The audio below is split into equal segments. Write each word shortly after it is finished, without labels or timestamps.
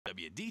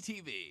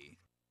WDTV.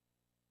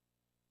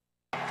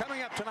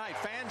 Coming up tonight,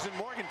 fans in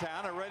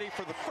Morgantown are ready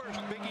for the first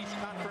Big East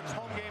Conference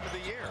home game of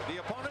the year. The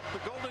opponent,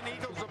 the Golden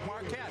Eagles of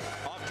Marquette,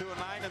 off to a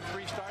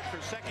 9-3 start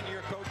for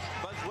second-year coach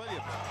Buzz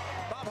Williams.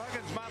 Bob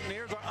Huggins'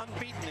 Mountaineers are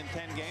unbeaten in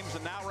 10 games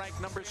and now ranked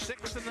number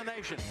 6 in the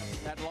nation.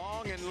 That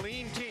long and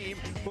lean team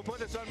will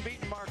put its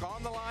unbeaten mark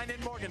on the line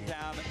in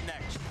Morgantown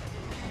next.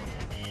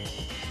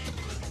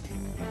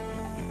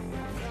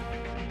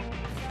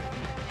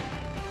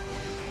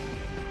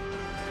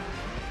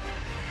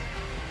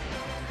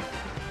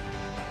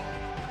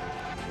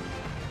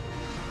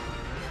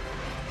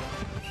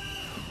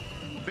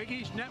 Big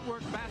East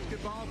Network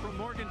basketball from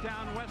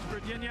Morgantown, West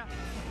Virginia.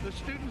 The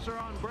students are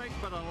on break,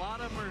 but a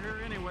lot of them are here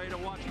anyway to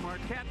watch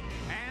Marquette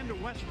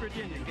and West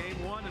Virginia.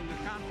 Game 1 in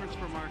the conference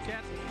for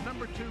Marquette,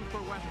 number 2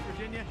 for West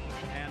Virginia,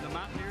 and the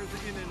Mountaineers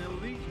in an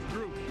elite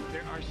group.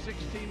 There are 6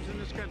 teams in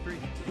this country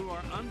who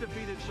are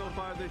undefeated so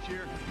far this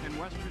year, and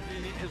West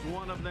Virginia is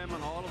one of them,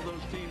 and all of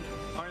those teams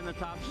are in the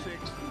top 6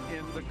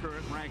 in the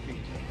current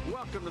rankings.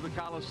 Welcome to the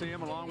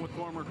Coliseum, along with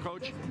former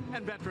coach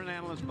and veteran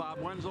analyst Bob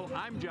Wenzel.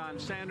 I'm John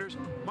Sanders.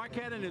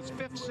 Marquette in its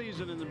 5th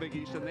season in the Big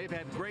East, and they've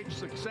had great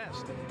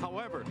success.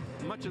 However,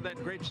 much of that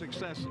great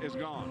success is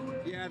gone.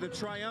 Yeah, the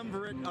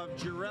triumvirate of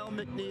Jarrell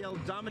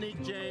McNeil,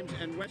 Dominique James,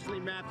 and Wesley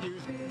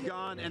Matthews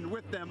gone, and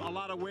with them a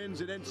lot of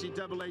wins at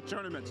NCAA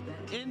tournaments.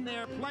 In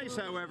their place,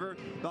 however,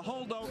 the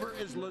holdover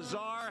is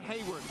Lazar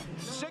Hayward,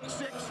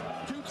 6'6",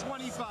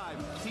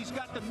 225. He's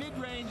got the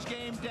mid-range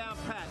game down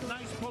pat.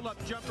 Nice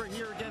pull-up jumper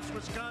here against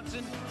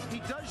Wisconsin. He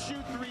does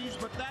shoot threes,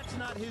 but that's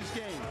not his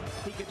game.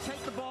 He can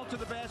take the ball to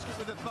the basket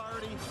with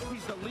authority.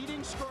 He's the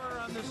leading scorer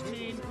on this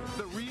team,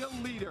 the real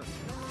leader.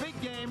 Big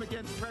game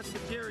against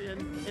Presbyterian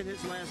in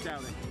his last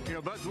outing. You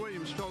know, Buzz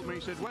Williams told me,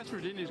 he said, West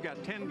Virginia's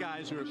got 10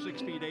 guys who are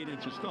 6 feet 8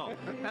 inches tall.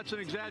 That's an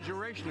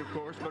exaggeration, of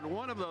course, but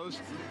one of those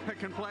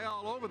can play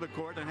all over the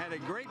court and had a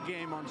great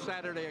game on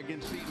Saturday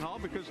against Seton Hall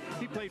because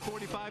he played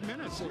 45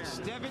 minutes.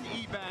 Devin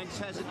Ebanks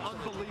has an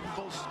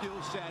unbelievable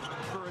skill set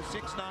for a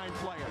 6'9"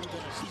 player.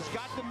 He's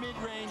got the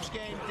mid-range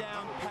game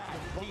down pat.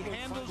 He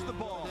handles the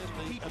ball.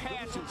 He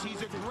passes.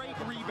 He's a great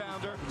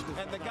rebounder,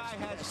 and the guy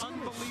has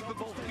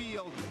unbelievable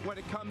feel when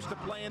it comes to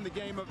playing the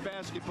game of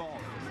basketball.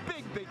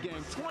 Big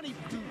game.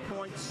 22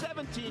 points,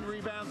 17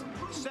 rebounds,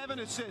 7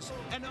 assists,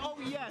 and oh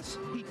yes,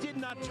 he did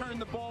not turn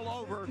the ball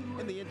over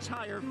in the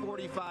entire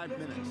 45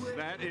 minutes.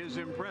 That is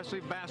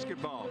impressive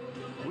basketball.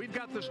 We've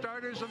got the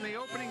starters on the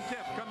opening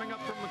tip coming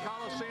up from the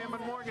Coliseum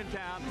in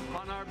Morgantown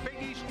on our Big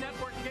East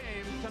Network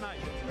game tonight.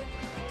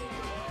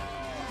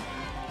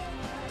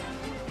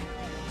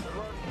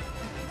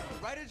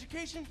 Right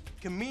education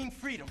can mean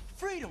freedom.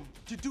 Freedom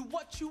to do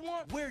what you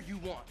want, where you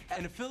want.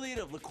 An affiliate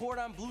of Le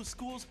Cordon Bleu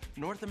Schools,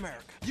 North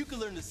America. You can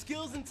learn the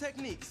skills and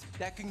techniques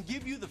that can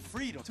give you the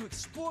freedom to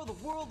explore the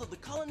world of the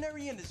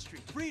culinary industry.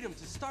 Freedom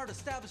to start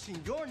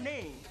establishing your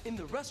name in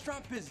the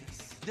restaurant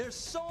business. There's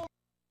so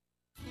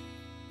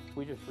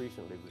We just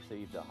recently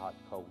received a hot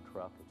cold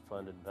truck. It's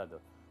funded by the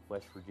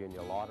West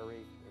Virginia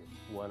Lottery.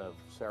 It's one of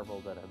several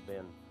that have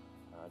been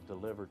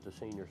delivered to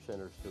senior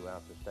centers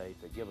throughout the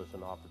state that give us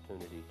an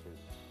opportunity to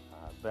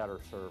better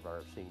serve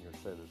our senior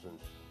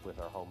citizens with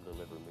our home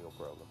delivery meal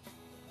program.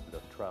 The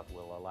truck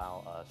will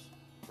allow us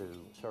to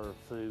serve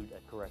food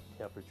at correct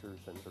temperatures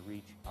and to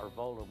reach our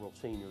vulnerable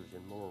seniors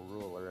in more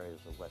rural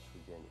areas of West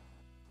Virginia.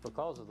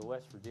 Because of the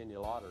West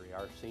Virginia Lottery,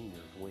 our seniors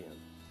win.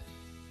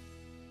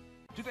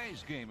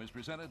 Today's game is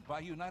presented by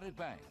United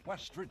Bank,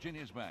 West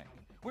Virginia's bank.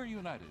 We're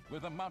united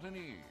with the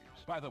Mountaineers.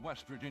 By the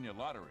West Virginia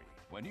Lottery.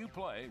 When you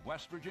play,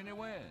 West Virginia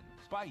wins.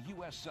 By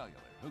U.S. Cellular,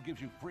 who gives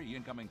you free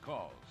incoming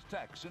calls,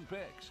 texts, and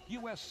pics.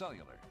 U.S.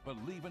 Cellular,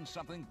 believe in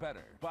something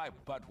better. By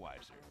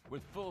Budweiser,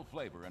 with full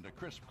flavor and a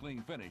crisp,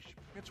 clean finish.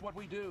 It's what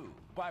we do.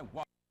 By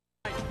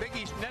Tonight's Big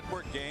East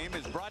Network game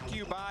is brought to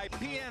you by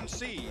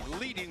PNC,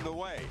 leading the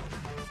way.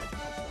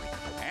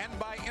 And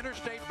by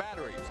Interstate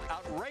Batteries,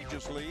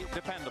 outrageously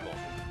dependable.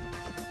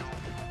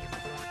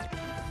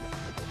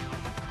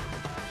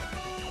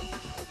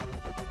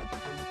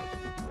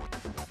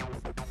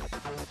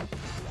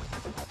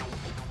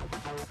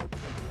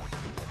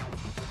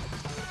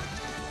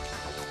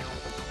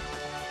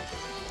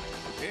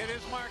 It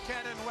is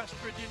Marquette in West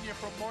Virginia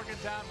from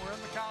Morgantown. We're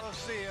in the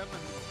Coliseum,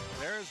 and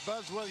there's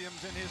Buzz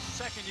Williams in his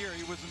second year.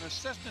 He was an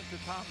assistant to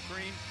Tom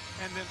Crean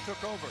and then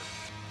took over.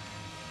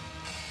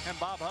 And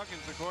Bob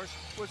Huggins, of course,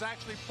 was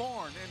actually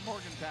born in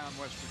Morgantown,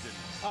 West Virginia.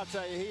 I'll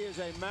tell you, he is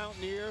a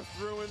Mountaineer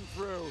through and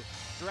through.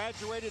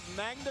 Graduated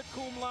magna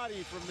cum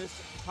laude from this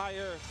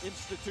higher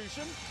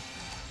institution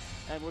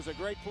and was a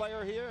great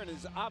player here and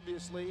is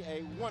obviously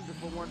a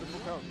wonderful, wonderful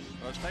coach.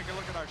 Let's take a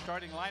look at our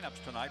starting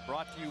lineups tonight,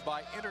 brought to you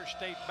by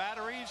Interstate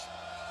Batteries.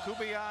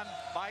 Kubion,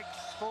 Bikes,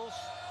 Fultz,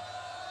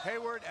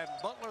 Hayward, and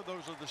Butler,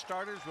 those are the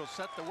starters. We'll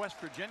set the West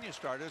Virginia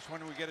starters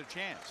when we get a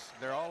chance.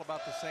 They're all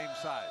about the same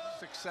size,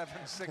 6'7",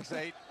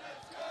 6'8".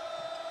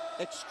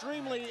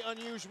 Extremely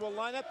unusual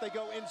lineup. They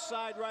go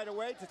inside right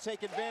away to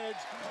take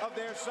advantage of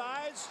their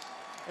size.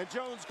 And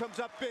Jones comes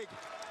up big.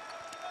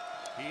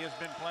 He has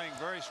been playing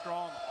very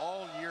strong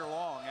all year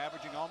long,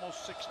 averaging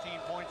almost 16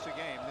 points a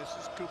game. This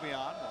is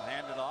Kubian. Will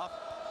hand it off.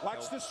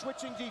 Watch the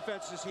switching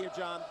defenses here,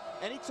 John.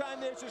 Anytime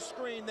there's a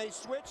screen, they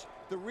switch.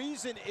 The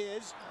reason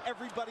is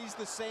everybody's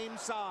the same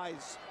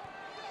size.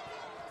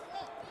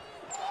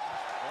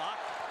 Block.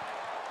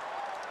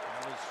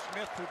 That was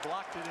Smith who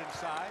blocked it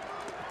inside.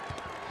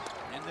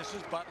 And this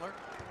is Butler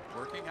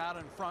working out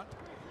in front.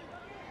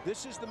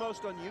 This is the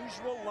most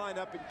unusual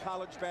lineup in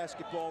college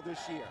basketball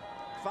this year.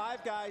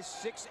 5 guys,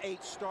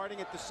 6'8", starting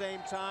at the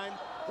same time.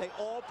 They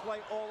all play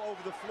all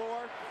over the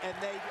floor, and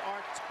they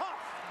are tough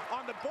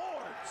on the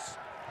boards.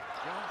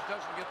 Jones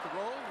doesn't get the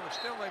roll, but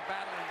still they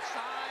battle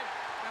inside,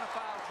 and a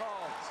foul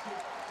called.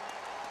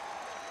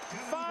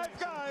 5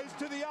 guys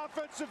to the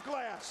offensive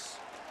glass.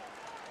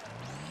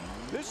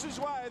 This is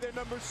why they're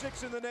number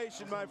 6 in the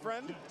nation, my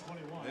friend.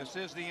 This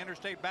is the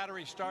Interstate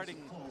Battery starting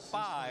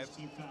 5.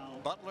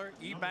 Butler,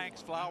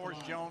 Ebanks, Flowers,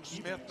 Jones,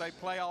 Smith, they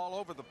play all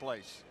over the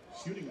place.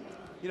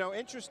 You know,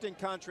 interesting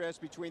contrast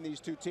between these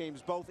two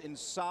teams, both in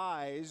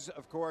size.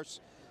 Of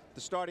course,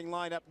 the starting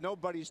lineup,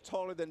 nobody's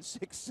taller than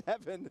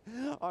 6'7"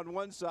 on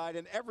one side,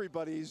 and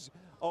everybody's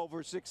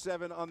over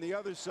 6'7" on the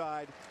other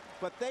side.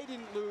 But they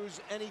didn't lose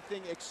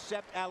anything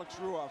except Alex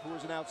Ruoff, who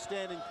was an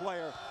outstanding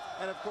player.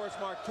 And of course,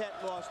 Marquette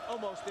lost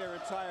almost their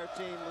entire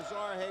team.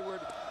 Lazar,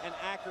 Hayward, and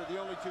Acker, the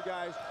only 2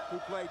 guys who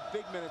played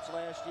big minutes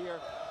last year.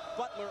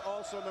 Butler,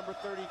 also number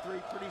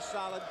 33, pretty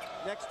solid.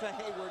 Next to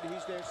Hayward,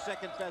 he's their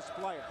second best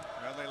player.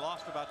 Well, they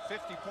lost about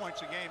 50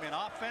 points a game in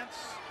offense,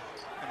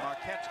 and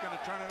Marquette's going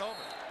to turn it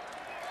over.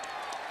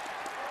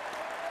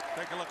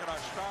 Take a look at our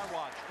star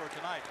watch for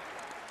tonight.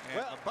 And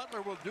well,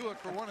 Butler will do it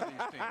for one of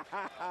these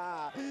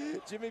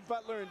teams. Jimmy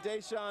Butler and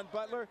Deshaun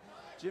Butler.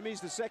 Jimmy's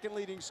the second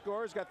leading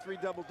scorer. He's got 3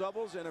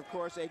 double-doubles, and of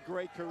course, a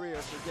great career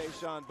for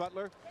Deshaun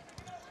Butler.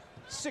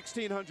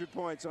 1,600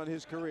 points on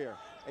his career.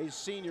 A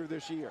senior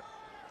this year.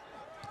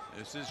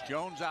 This is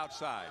Jones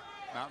outside.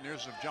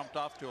 Mountaineers have jumped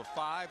off to a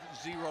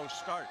 5-0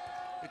 start.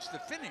 It's the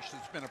finish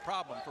that's been a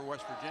problem for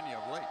West Virginia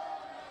of late.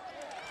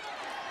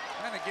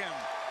 And again,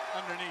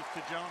 underneath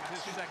to Jones,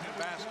 his second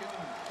basket.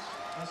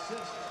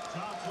 Assist,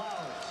 Tom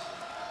Flowers.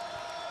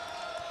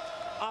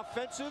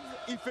 Offensive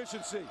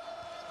efficiency.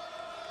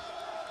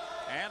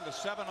 And a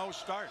 7-0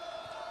 start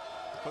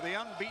for the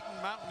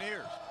unbeaten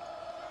Mountaineers.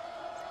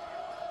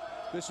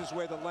 This is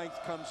where the length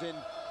comes in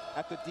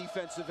at the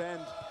defensive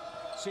end.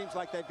 Seems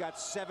like they've got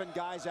 7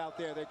 guys out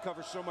there. They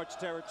cover so much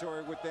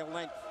territory with their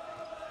length.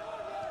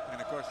 And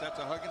of course, that's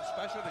a Huggins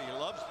specialty. He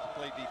loves to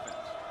play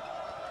defense.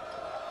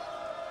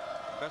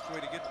 The best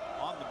way to get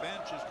on the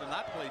bench is to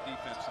not play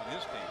defense in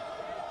his team.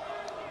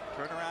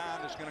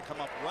 Turnaround is going to come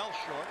up well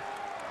short.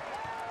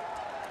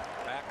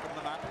 Back from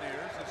the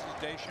Mountaineers. This is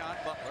Deshaun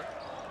Butler.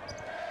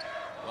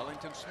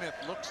 Wellington Smith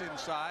looks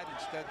inside.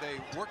 Instead, they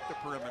work the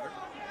perimeter.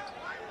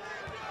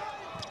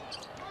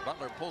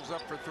 Butler pulls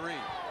up for 3.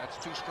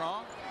 That's too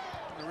strong.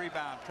 The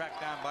rebound tracked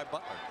down by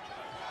Butler.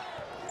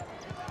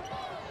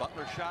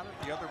 Butler shot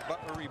it. The other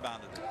Butler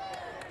rebounded it.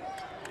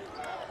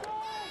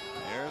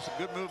 There's a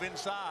good move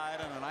inside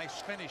and a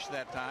nice finish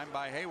that time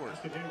by Hayward.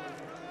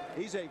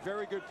 He's a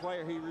very good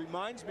player. He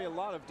reminds me a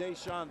lot of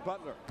Deshaun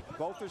Butler.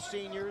 Both are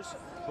seniors,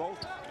 both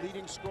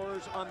leading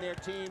scorers on their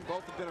team.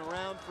 Both have been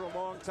around for a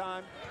long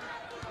time.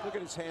 Look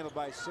at his handle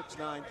by a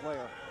 6'9"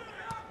 player.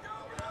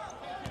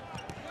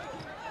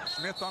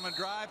 Smith on a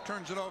drive,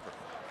 turns it over.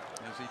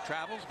 As he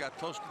travels, got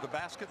close to the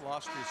basket,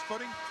 lost his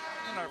footing.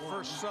 And our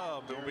first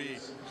sub will be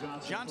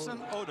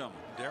Johnson Odom,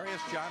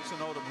 Darius Johnson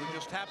Odom, who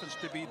just happens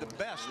to be the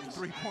best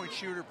 3-point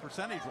shooter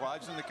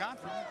percentage-wise in the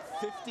conference.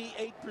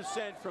 58%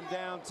 from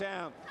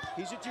downtown.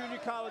 He's a junior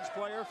college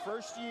player,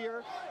 first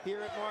year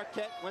here at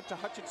Marquette, went to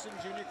Hutchinson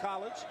Junior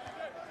College.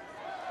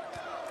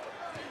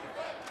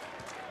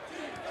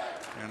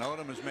 And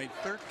Odom has made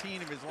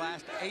 13 of his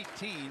last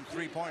 18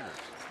 3-pointers.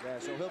 Yeah,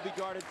 so he'll be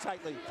guarded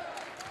tightly.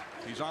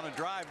 He's on a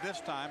drive this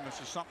time. This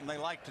is something they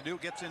like to do.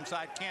 Gets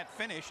inside, can't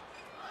finish.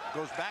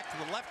 Goes back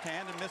to the left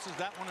hand and misses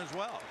that one as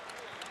well.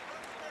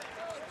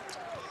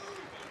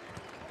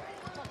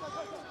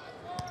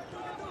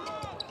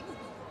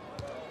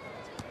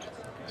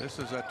 This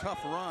is a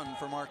tough run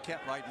for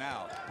Marquette right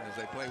now as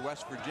they play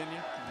West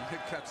Virginia. And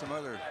they've got some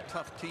other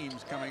tough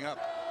teams coming up.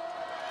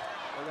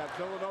 They got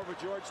Villanova,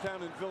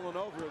 Georgetown, and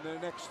Villanova in their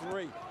next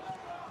 3.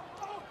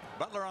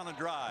 Butler on a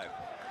drive.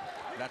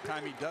 That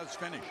time he does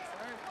finish.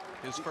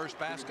 His first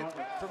basket.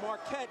 For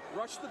Marquette,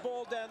 rush the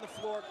ball down the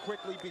floor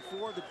quickly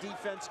before the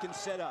defense can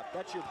set up.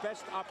 That's your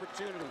best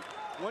opportunity.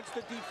 Once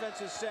the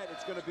defense is set,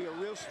 it's going to be a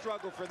real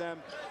struggle for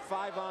them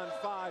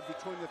 5-on-5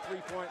 between the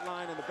 3-point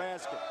line and the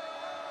basket.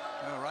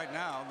 Well, right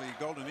now, the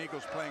Golden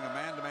Eagles playing a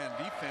man-to-man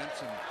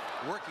defense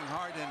and working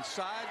hard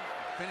inside.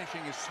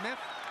 Finishing is Smith.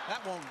 That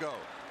won't go.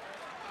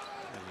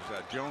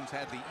 As Jones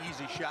had the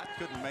easy shot,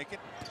 couldn't make it.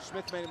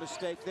 Smith made a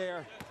mistake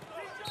there.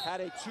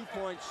 Had a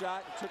 2-point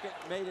shot, took it,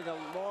 made it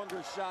a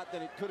longer shot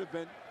than it could have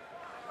been.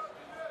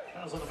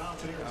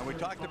 We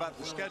talked about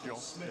the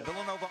schedule.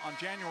 Villanova on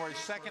January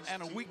 2nd,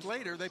 and a week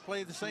later they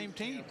play the same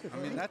team. I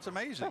mean, that's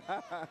amazing.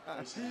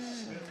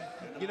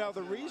 You know,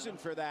 the reason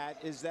for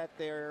that is that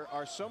there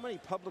are so many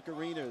public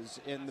arenas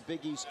in the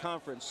Big East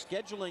Conference.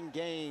 Scheduling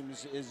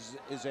games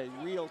is a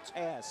real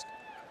task.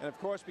 And of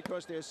course,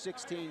 because there's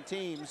 16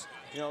 teams,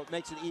 you know, it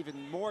makes it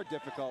even more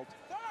difficult.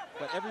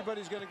 But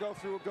everybody's going to go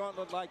through a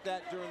gauntlet like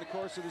that during the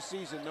course of the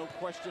season, no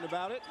question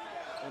about it.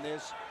 And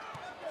there's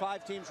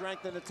 5 teams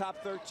ranked in the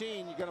top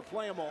 13. You're going to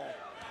play them all.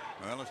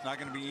 Well, it's not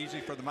going to be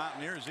easy for the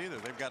Mountaineers either.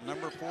 They've got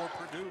number 4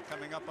 Purdue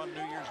coming up on New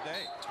Year's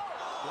Day.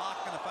 Block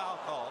and a foul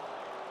call.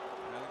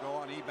 That'll go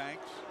on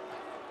Ebanks.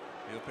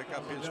 He'll pick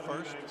up his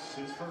first.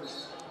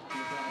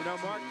 You know,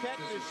 Marquette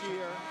this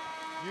year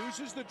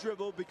uses the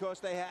dribble because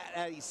they had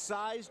a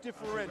size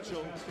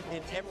differential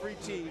in every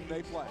team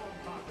they play.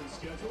 Conference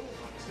schedule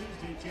on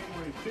Tuesday,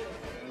 January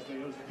 5th, as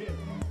they host Pitt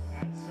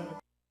at 7.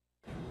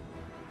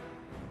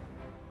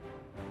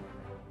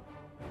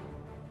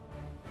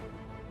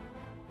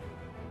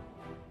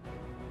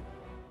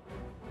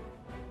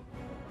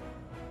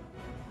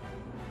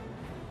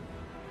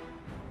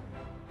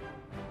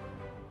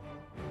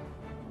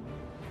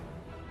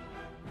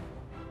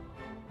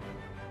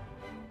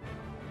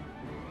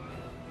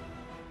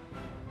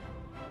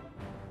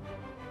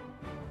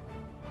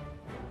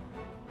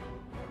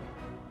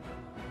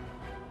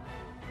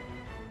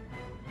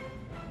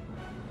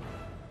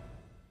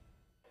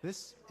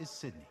 This is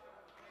Sydney,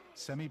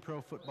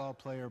 semi-pro football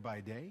player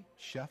by day,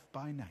 chef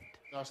by night.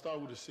 I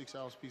start with a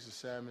 6-ounce piece of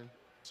salmon,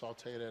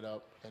 saute that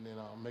up, and then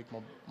I'll make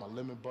my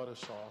lemon butter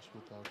sauce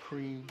with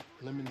cream,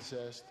 lemon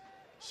zest,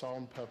 salt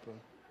and pepper,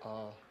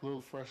 a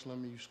little fresh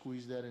lemon. You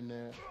squeeze that in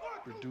there,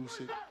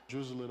 reduce it,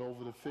 drizzle it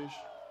over the fish,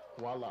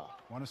 voila.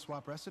 Want to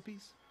swap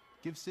recipes?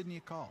 Give Sydney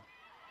a call.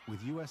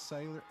 With U.S.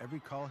 Cellular, every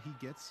call he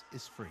gets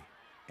is free,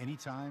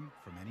 anytime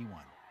from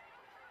anyone.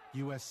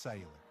 U.S.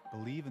 Cellular,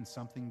 believe in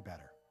something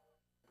better.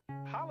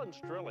 Highlands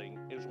Drilling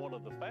is one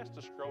of the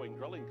fastest growing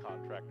drilling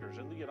contractors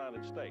in the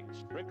United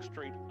States. Brick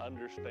Street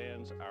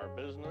understands our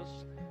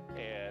business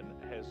and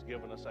has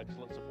given us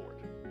excellent support.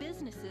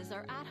 Businesses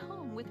are at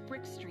home with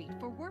Brick Street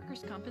for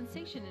workers'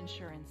 compensation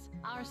insurance.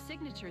 Our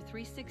signature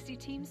 360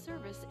 team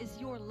service is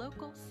your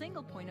local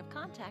single point of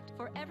contact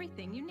for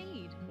everything you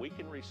need. We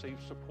can receive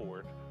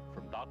support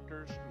from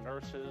doctors,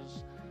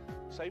 nurses,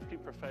 safety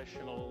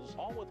professionals,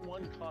 all with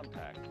one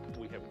contact.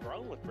 We have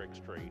grown with Brick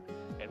Street,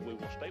 and we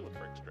will stay with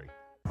Brick Street.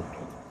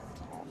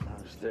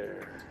 Almost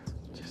there.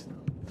 Just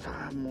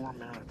 5 more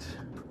minutes.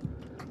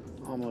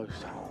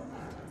 Almost home.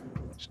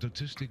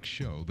 Statistics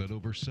show that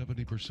over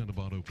 70% of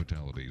auto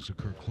fatalities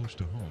occur close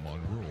to home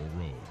on rural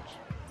roads.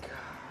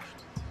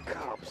 Gosh,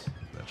 cops.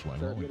 That's why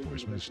law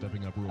enforcement is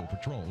stepping up rural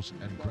patrols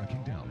and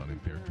cracking down on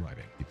impaired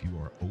driving. If you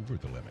are over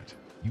the limit,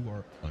 you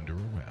are under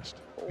arrest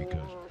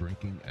because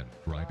drinking and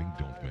driving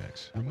don't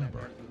mix.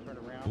 Remember,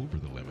 over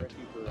the limit,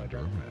 under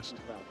arrest.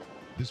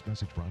 This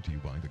message brought to you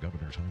by the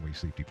Governor's Highway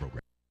Safety Program.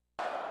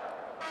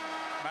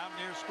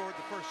 Mountaineers scored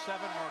the first 7.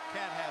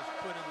 Marquette has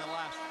put in the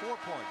last 4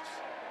 points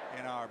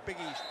in our Big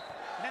East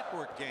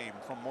Network game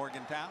from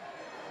Morgantown.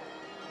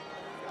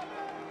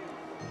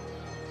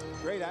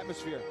 Great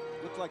atmosphere.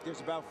 Looks like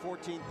there's about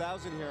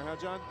 14,000 here, huh,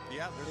 John?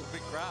 Yeah, there's a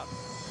big crowd.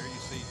 There you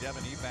see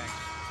Devin Ebanks,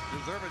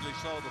 deservedly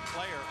so, the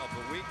player of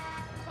the week.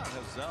 I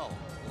thought Hazel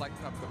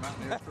lighting up the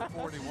Mountaineers for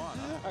 41.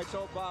 Huh? I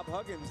told Bob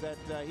Huggins that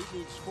he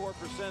needs 4%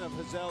 of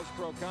Hazel's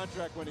pro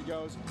contract when he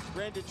goes.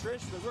 Brandon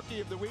Trish, the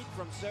rookie of the week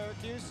from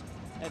Syracuse,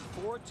 and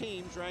 4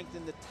 teams ranked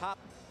in the top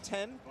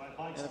 10.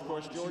 And of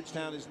course,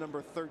 Georgetown is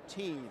number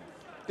 13.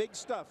 Big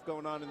stuff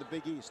going on in the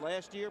Big East.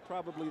 Last year,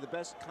 probably the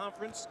best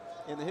conference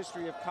in the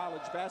history of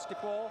college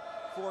basketball.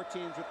 4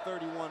 teams with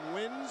 31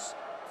 wins.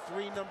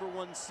 3 number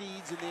 1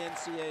 seeds in the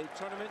NCAA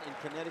tournament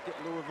in Connecticut,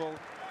 Louisville,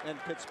 and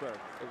Pittsburgh.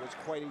 It was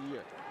quite a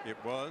year. It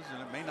was,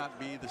 and it may not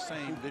be the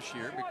same this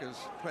year because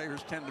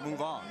players tend to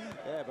move on.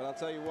 Yeah, but I'll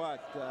tell you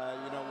what,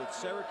 you know, with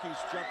Syracuse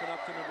jumping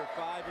up to number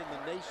 5 in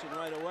the nation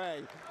right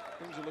away,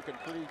 things are looking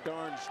pretty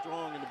darn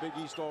strong in the Big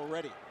East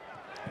already.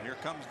 And here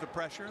comes the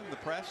pressure and the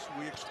press.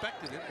 We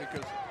expected it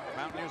because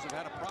Mountaineers have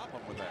had a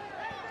problem with that.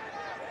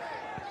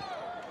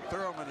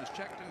 Thurman is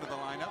checked into the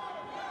lineup.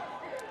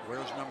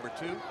 Where's number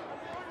 2?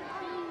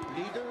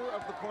 Neither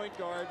of the point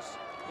guards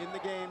in the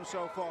game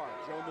so far,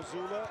 Joe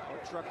Mazzulla or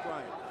Truck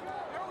Bryant.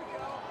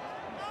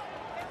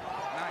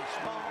 Nice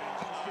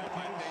move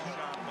by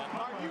Dejan.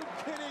 Are you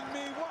kidding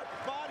me? What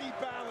body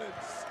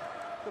balance.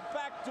 The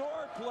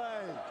backdoor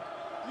play.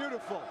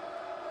 Beautiful.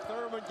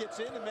 Thurman gets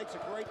in and makes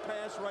a great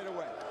pass right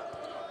away.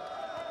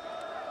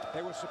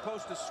 They were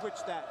supposed to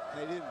switch that.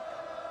 They didn't.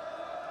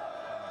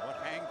 What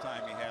hang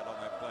time he had on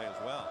that play as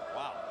well.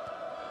 Wow.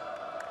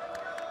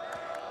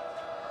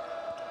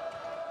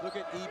 Look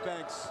at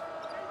Ebanks.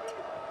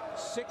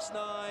 6'9"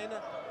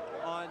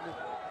 on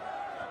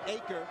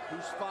Aker,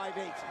 who's 5'8".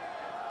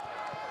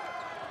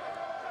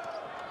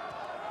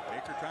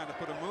 Aker trying to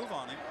put a move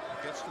on him.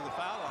 Gets to the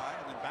foul line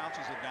and then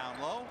bounces it down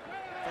low.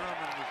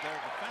 Thurman was there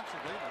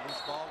defensively. The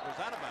loose ball goes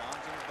out of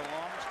bounds and it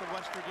belongs to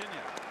West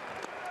Virginia.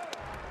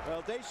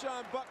 Well,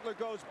 Deshaun Butler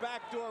goes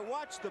backdoor.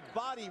 Watch the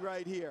body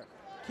right here.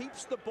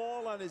 Keeps the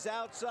ball on his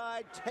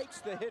outside,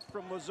 takes the hit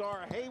from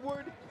Lazar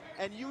Hayward,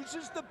 and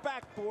uses the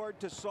backboard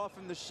to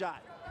soften the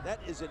shot. That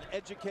is an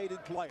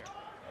educated player.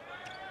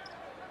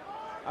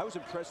 I was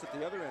impressed at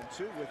the other end,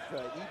 too, with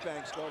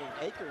Ebanks guarding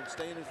Aker and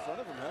staying in front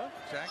of him, huh?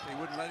 Exactly.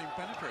 Wouldn't let him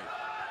penetrate.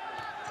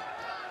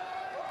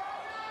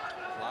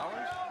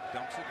 Flowers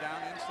dumps it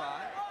down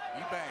inside.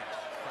 Ebanks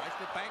tries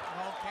to bank it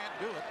home, can't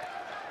do it.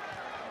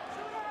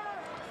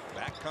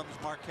 Back comes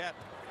Marquette.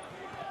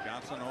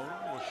 Johnson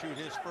Odom will shoot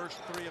his first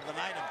three of the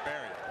night and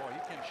bury it. Boy,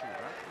 he can shoot,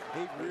 huh?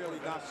 He really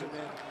knocks him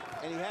in.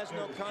 And he has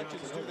no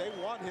conscience, too. They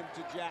want him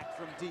to jack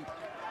from deep.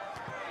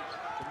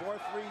 The more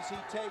threes he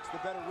takes,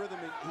 the better rhythm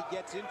he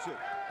gets into.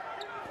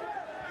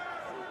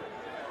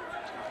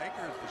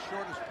 Aker is the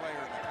shortest player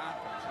in the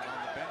conference. And on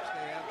the bench,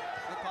 they have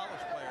the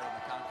tallest player in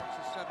the conference,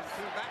 is 7'2".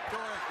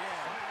 Backdoor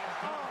again.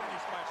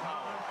 Finished by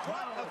Flowers.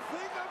 What a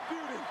thing of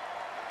beauty.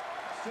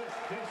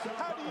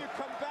 How do you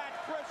combat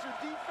pressure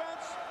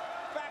defense?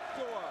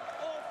 Backdoor.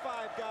 All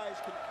 5 guys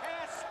can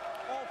pass.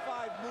 All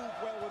 5 move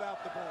well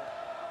without the ball.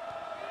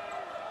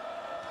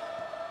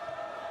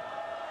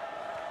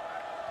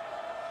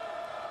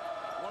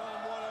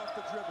 One-on-one off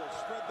the dribble.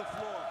 Spread the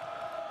floor.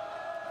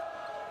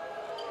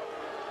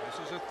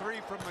 This is a three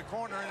from the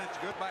corner, and it's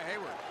good by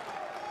Hayward.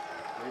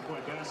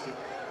 3-point basket.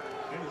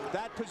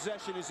 That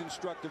possession is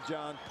instructive,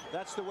 John.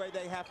 That's the way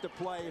they have to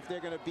play if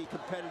they're going to be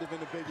competitive in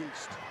the Big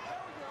East.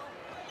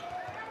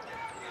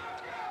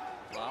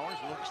 Flowers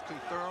looks to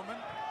Thurman.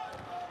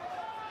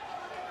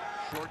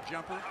 Short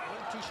jumper, a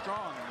little too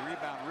strong, and the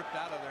rebound ripped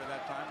out of there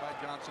that time by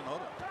Johnson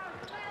Odom.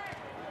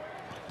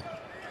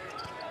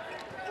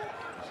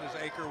 This is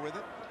Aker with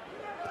it.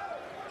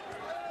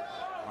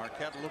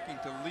 Marquette looking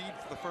to lead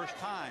for the first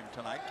time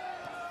tonight.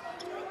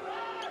 They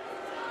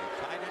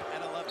tied it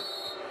at 11.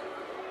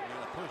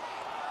 And a push.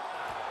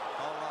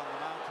 All on the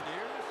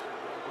Mountaineers.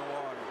 It'll go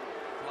on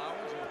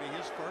Flowers. It'll be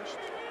his first.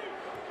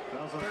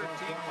 13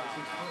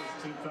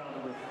 fouls. Team foul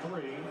number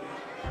 3.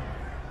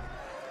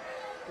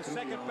 The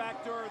second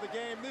backdoor of the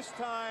game. This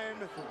time,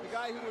 the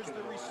guy who was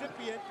the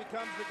recipient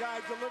becomes the guy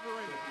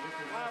delivering.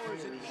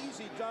 Flowers, an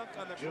easy dunk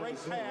on the great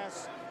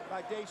pass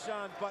by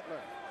Deshaun Butler.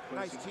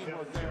 Nice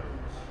teamwork there.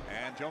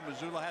 And Joe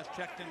Mazzulla has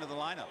checked into the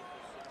lineup.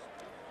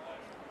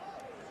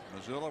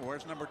 Mazzulla,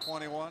 where's number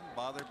 21?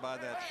 Bothered by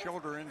that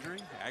shoulder injury,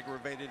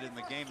 aggravated in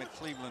the game at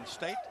Cleveland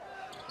State,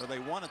 where they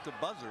won at the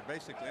buzzer,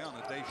 basically on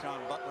a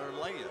Deshaun Butler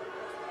lay-in.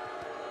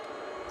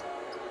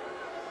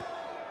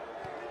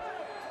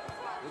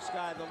 This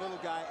guy, the little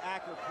guy,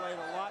 Aker, played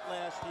a lot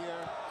last year.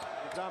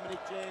 When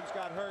Dominique James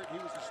got hurt, he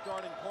was the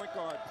starting point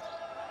guard.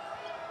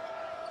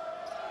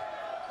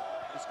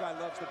 This guy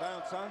loves to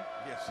bounce, huh?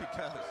 Yes, he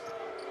does.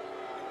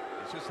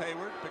 This is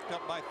Hayward, picked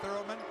up by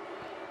Thurman.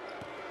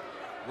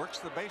 Works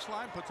the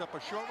baseline, puts up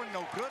a short one,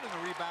 no good, and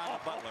the rebound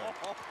to Butler.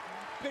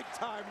 Big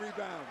time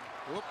rebound.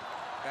 Whoop,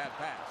 bad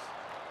pass.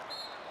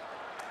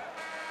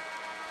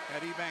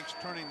 Ed Ebanks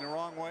turning the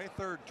wrong way.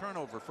 Third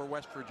turnover for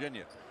West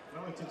Virginia.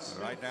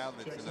 Right now,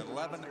 it's an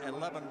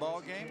 11-11 ball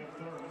game.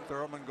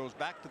 Thurman goes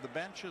back to the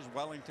bench as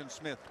Wellington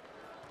Smith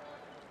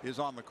is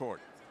on the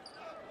court.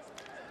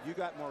 You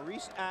got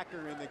Maurice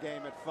Aker in the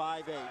game at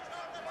 5'8",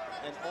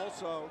 and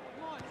also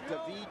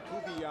David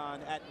Kubian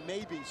at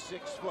maybe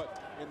 6 foot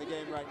in the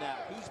game right now.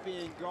 He's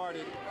being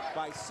guarded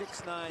by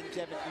 6'9"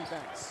 Devin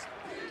Ebanks.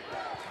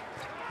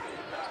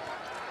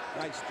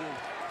 Nice dude.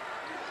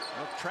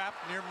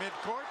 Trapped near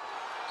midcourt.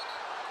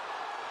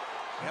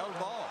 Held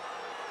ball.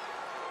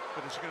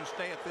 But it's going to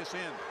stay at this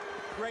end.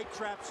 Great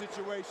trap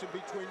situation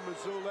between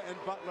Mazzulla and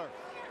Butler.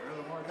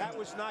 That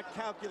was not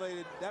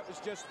calculated. That was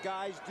just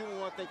guys doing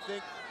what they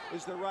think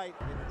is the right.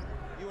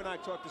 And you and I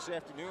talked this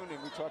afternoon,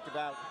 and we talked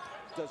about,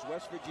 does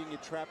West Virginia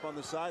trap on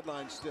the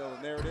sideline still?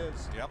 And there it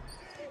is. Yep.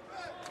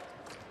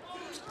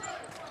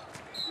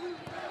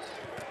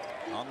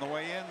 On the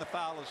way in, the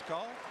foul is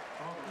called.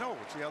 No,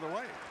 it's the other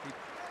way.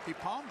 He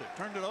palmed it,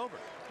 turned it over.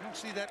 You don't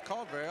see that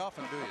called very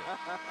often, do you?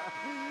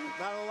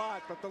 Not a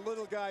lot, but the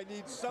little guy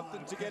needs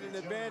something to get an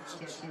advantage.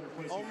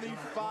 Only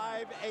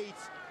 5'8".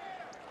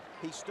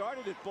 He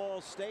started at Ball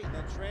State and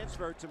then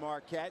transferred to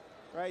Marquette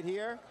right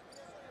here.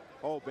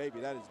 Oh, baby,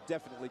 that is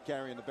definitely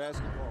carrying the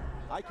basketball.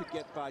 I could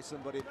get by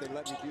somebody if they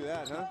let me do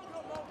that, huh?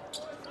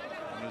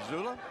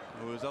 Mazzulla,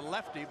 who is a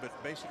lefty, but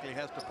basically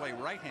has to play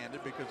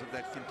right-handed because of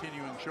that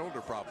continuing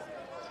shoulder problem.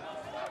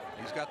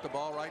 He's got the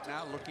ball right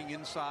now, looking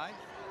inside.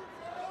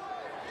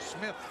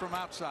 Smith from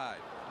outside.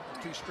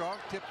 Too strong,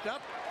 tipped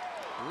up.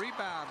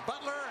 Rebound.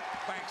 Butler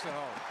banks it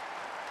home.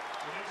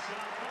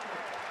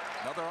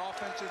 Another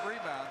offensive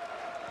rebound.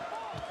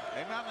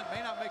 They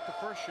may not make the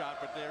first shot,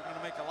 but they're going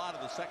to make a lot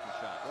of the second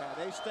shots.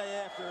 Yeah, they stay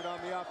after it on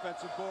the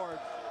offensive board.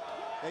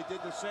 They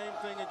did the same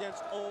thing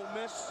against Ole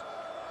Miss.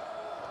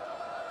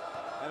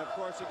 And, of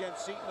course,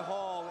 against Seton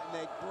Hall in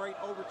a great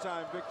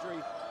overtime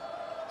victory.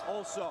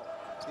 Also,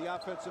 the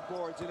offensive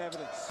boards in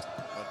evidence.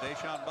 Well,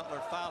 Deshaun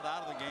Butler fouled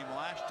out of the game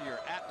last year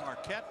at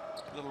Marquette.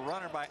 Little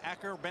runner by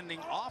Aker, bending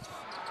off,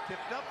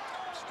 tipped up,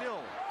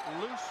 still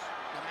loose,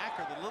 and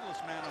Acker, the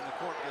littlest man on the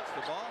court, gets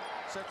the ball,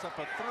 sets up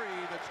a three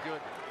that's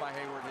good by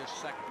Hayward, his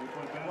second.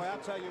 Boy,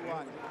 I'll tell you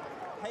what,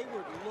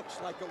 Hayward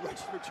looks like a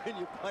West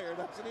Virginia player,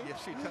 doesn't he?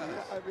 Yes, he does.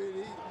 I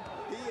mean,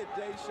 he and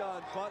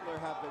Deshaun Butler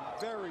have a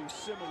very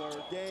similar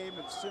game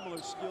and similar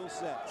skill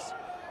sets.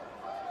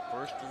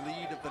 First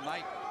lead of the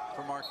night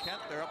for Marquette.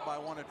 They're up by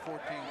one at 14-13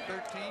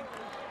 in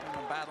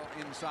the battle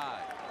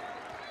inside.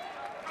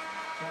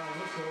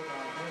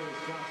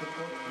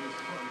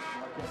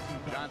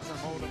 Johnson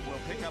Odom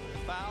will pick up the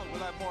foul.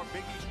 We'll have more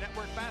Big East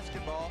Network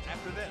basketball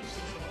after this.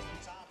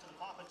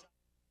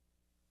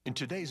 In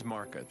today's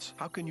markets,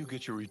 how can you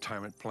get your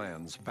retirement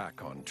plans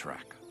back on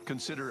track?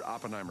 Consider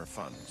Oppenheimer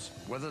funds.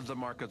 Whether the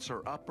markets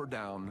are up or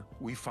down,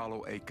 we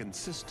follow a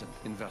consistent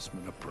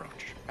investment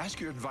approach.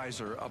 Ask your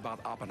advisor about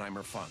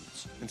Oppenheimer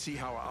funds and see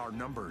how our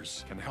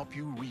numbers can help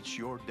you reach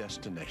your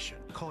destination.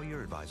 Call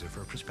your advisor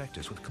for a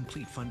prospectus with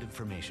complete fund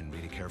information.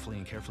 Read it carefully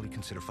and carefully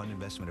consider fund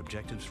investment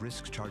objectives,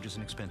 risks, charges,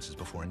 and expenses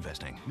before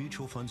investing.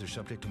 Mutual funds are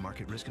subject to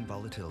market risk and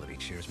volatility.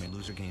 Shares may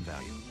lose or gain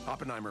value.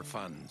 Oppenheimer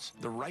funds,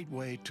 the right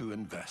way to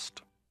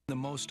invest. In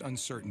the most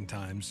uncertain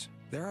times,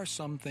 there are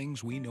some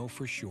things we know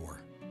for sure.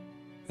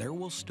 There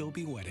will still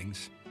be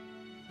weddings,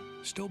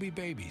 still be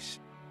babies,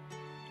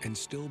 and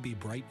still be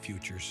bright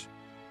futures.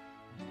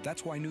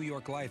 That's why New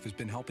York Life has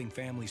been helping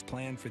families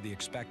plan for the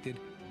expected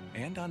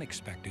and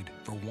unexpected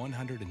for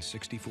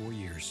 164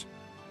 years.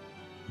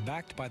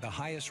 Backed by the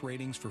highest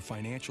ratings for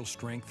financial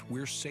strength,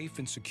 we're safe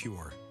and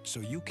secure,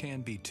 so you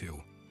can be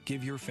too.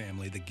 Give your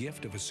family the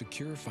gift of a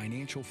secure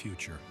financial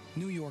future.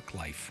 New York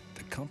Life,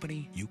 the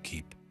company you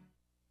keep.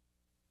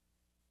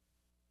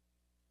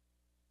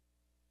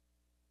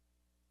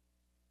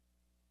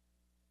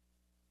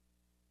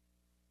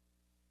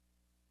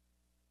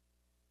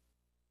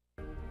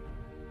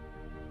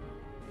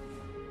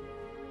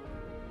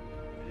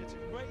 It's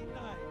a great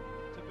night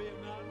to be a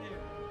Mountaineer.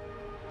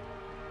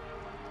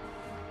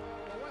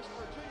 The West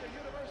Virginia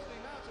University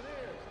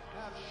Mountaineers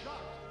have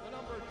shocked the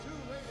number 2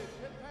 rated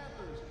Pitt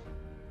Panthers.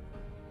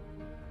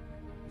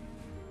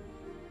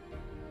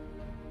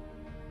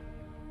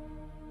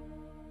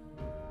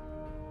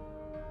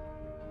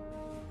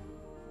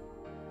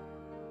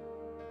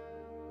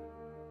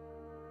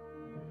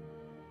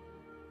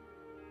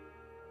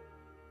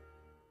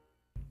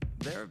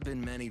 There have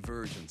been many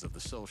versions of the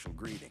social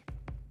greeting.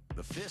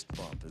 The fist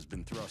bump has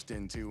been thrust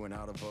into and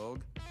out of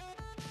vogue.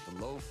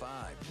 The low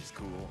five was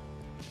cool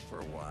for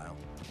a while.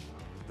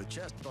 The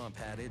chest bump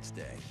had its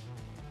day,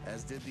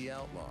 as did the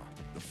outlaw,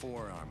 the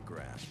forearm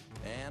grasp,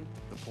 and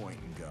the point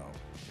and go.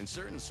 In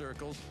certain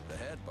circles, the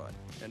headbutt,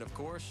 and of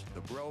course,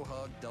 the bro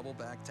hug double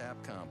back tap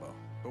combo.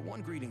 But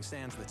one greeting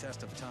stands the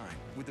test of time,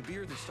 with a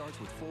beer that starts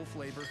with full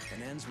flavor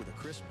and ends with a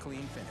crisp,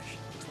 clean finish.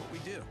 It's what we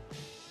do.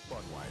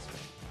 Budweiser.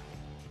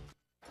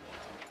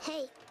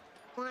 Hey,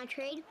 wanna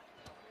trade?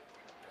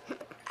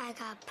 I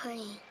got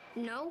pudding.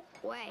 No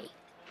way.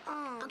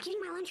 I'll give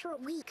you my lunch for a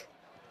week.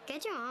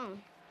 Get your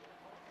own.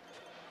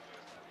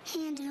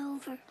 Hand it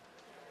over.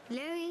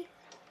 Larry,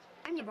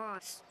 I'm your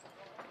boss.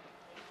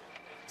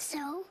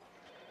 So?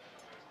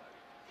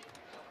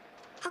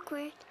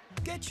 Awkward.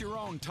 Get your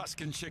own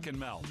Tuscan chicken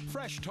melt.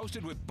 Fresh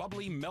toasted with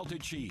bubbly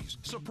melted cheese.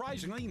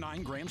 Surprisingly,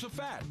 9 grams of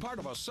fat. Part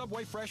of a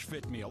Subway Fresh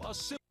Fit meal.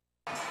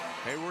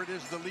 Hayward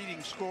is the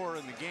leading scorer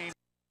in the game.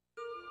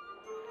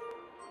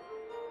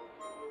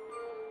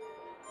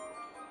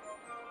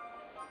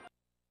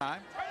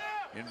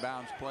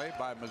 Inbounds play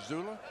by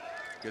Missoula.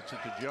 Gets it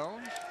to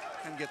Jones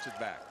and gets it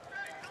back.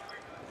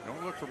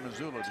 Don't look for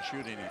Missoula to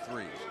shoot any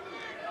threes.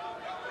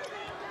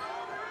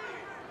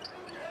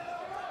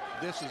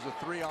 This is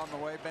a three on the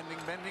way. Bending,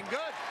 good.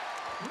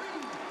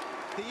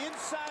 The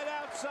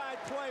inside-outside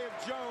play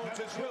of Jones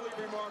is really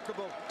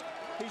remarkable.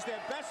 He's their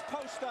best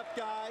post-up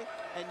guy,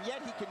 and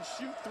yet he can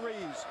shoot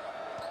threes.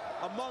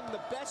 Among the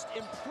best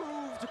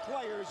improved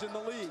players in the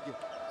league.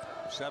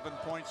 7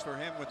 points for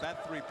him with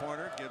that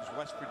three-pointer. Gives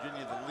West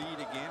Virginia the lead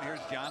again.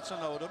 Here's Johnson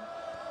Odom.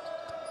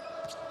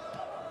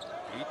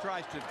 He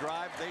tries to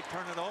drive. They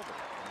turn it over.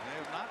 And they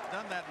have not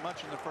done that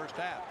much in the first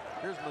half.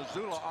 Here's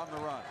Missoula on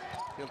the run.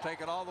 He'll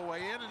take it all the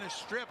way in and is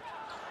stripped.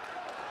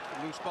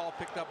 The loose ball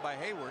picked up by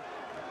Hayward.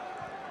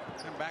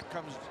 And back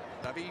comes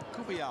David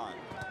Cubian.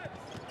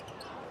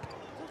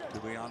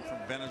 Cubian from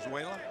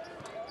Venezuela.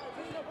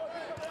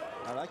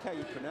 I like how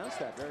you pronounce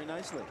that very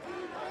nicely.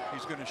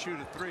 He's going to shoot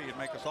a three and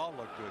make us all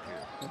look good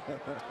here.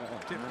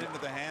 Tipped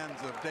into the hands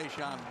of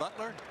Deshaun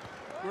Butler.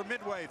 We're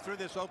midway through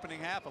this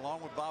opening half.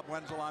 Along with Bob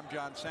Wenzel, I'm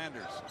John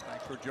Sanders.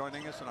 Thanks for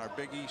joining us in our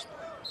Big East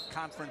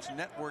Conference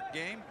Network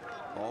game.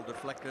 Ball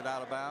deflected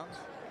out of bounds.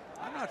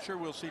 I'm not sure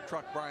we'll see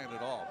Truck Bryant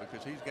at all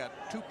because he's got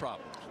 2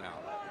 problems now.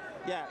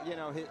 Yeah, you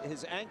know,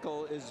 his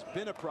ankle has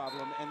been a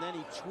problem, and then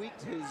he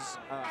tweaked his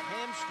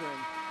hamstring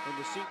in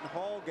the Seton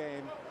Hall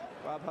game.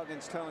 Bob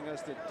Huggins telling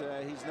us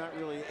that he's not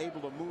really able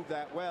to move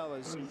that well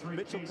as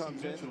Mitchell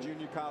comes in,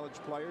 junior college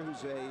player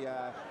who's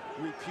a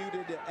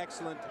reputed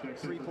excellent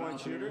three-point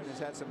shooter and has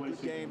had some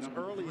good games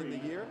early in the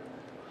year.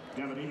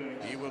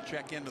 He will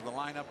check into the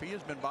lineup. He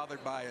has been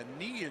bothered by a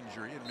knee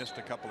injury and missed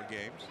a couple of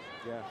games.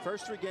 Yeah,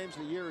 first 3 games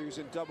of the year he was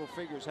in double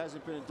figures.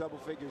 Hasn't been in double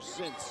figures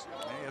since.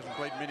 He hasn't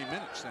played many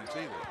minutes since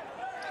either.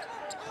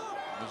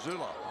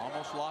 Missoula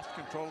almost lost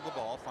control of the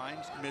ball.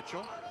 Finds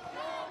Mitchell.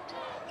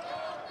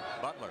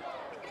 Butler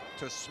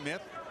to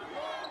Smith.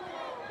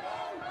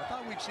 I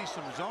thought we'd see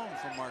some zone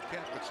from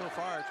Marquette, but so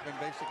far it's been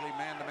basically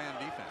man-to-man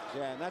defense.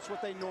 Yeah, and that's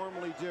what they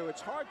normally do.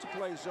 It's hard to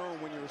play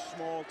zone when you're a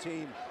small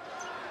team.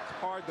 It's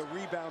hard, the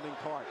rebounding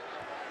part.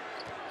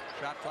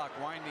 Shot clock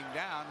winding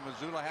down.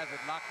 Missoula has it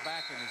knocked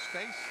back in his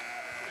face.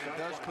 It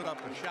does put up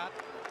a shot,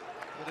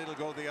 but it'll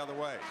go the other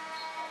way.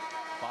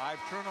 5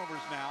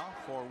 turnovers now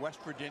for West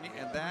Virginia,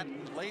 and that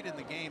late in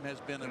the game has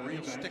been a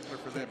real stickler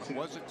for them. It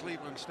was at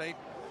Cleveland State,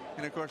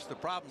 and of course the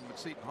problem with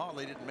Seton Hall,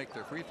 they didn't make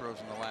their free throws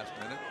in the last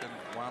minute and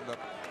wound up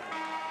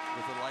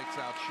with the lights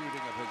out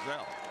shooting of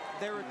Hazel.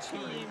 They're a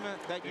team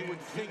that you would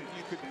think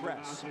you could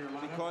press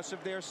because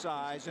of their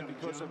size and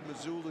because of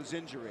Missoula's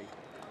injury.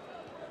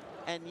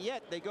 And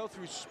yet they go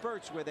through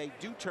spurts where they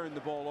do turn the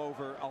ball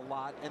over a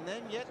lot, and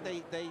then yet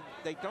they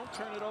don't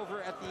turn it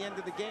over at the end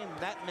of the game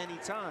that many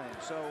times.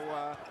 So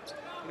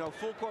you know,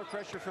 full court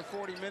pressure for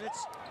 40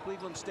 minutes.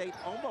 Cleveland State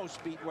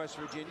almost beat West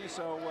Virginia,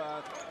 so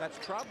that's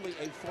probably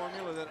a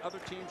formula that other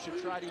teams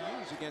should try to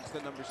use against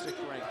the number 6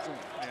 ranked team.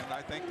 And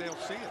I think they'll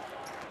see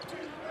it.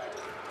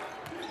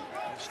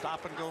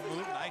 Stop and go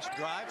move. Nice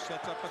drive.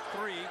 Sets up a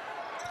 3.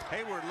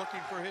 Hayward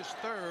looking for his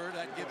 3rd.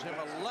 That gives him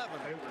 11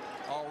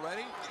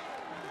 already.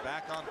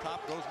 Back on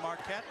top goes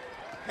Marquette.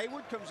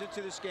 Hayward comes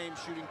into this game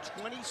shooting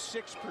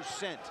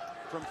 26%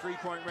 from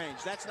 3-point range.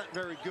 That's not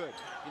very good.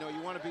 You know,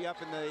 you want to be up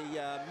in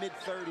the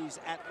mid-30s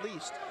at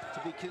least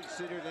to be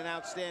considered an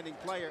outstanding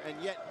player, and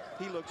yet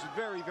he looks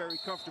very, very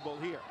comfortable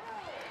here.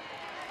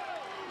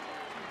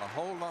 A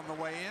hold on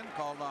the way in,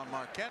 called on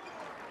Marquette.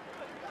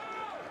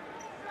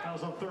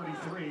 Fouls on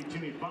 33,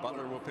 Jimmy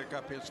Butler will pick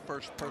up his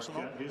first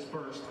personal. His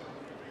first.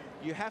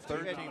 You have to,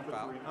 13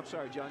 foul. I'm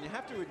sorry, John, you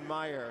have to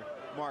admire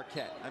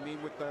Marquette. I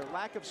mean, with their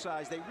lack of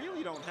size, they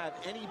really don't have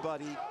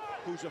anybody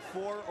who's a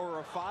 4 or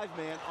a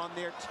 5-man on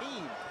their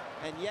team,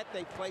 and yet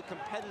they play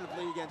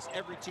competitively against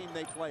every team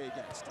they play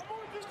against.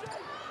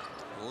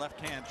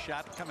 Left-hand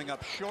shot coming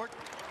up short.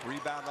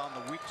 Rebound on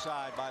the weak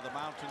side by the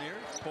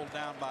Mountaineers. Pulled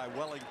down by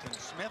Wellington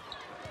Smith.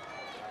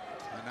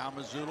 And now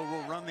Missoula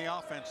will run the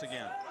offense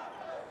again.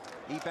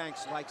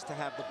 Ebanks likes to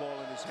have the ball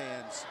in his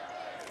hands.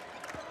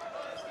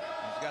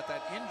 He's got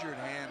that injured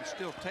hand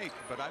still taped,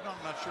 but I'm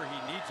not sure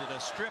he needs it. A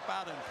strip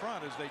out in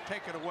front as they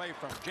take it away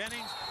from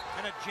Jennings,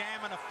 and a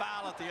jam and a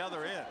foul at the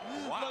other end.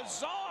 Wow.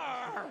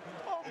 Lazar!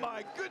 Oh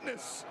my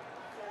goodness!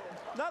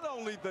 Not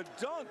only the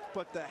dunk,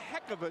 but the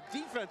heck of a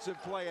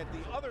defensive play at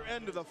the other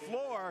end of the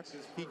floor.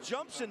 He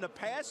jumps in the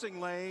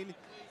passing lane,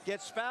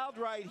 gets fouled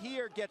right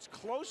here, gets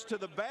close to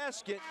the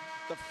basket.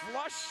 The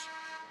flush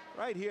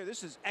right here.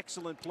 This is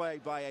excellent play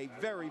by a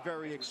very,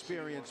 very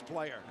experienced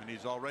player. And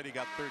he's already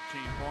got 13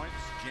 points.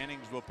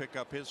 Jennings will pick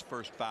up his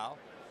first foul,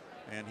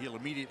 and he'll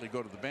immediately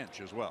go to the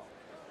bench as well.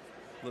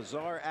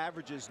 Lazar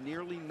averages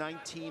nearly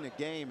 19 a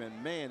game,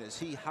 and man, is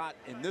he hot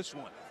in this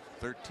one.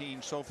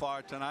 13 so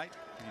far tonight.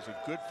 He's a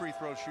good free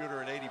throw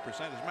shooter at 80%.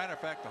 As a matter of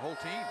fact, the whole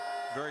team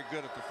very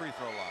good at the free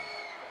throw line.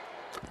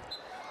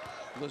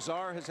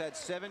 Lazar has had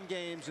 7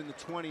 games in the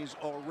 20s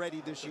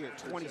already this year.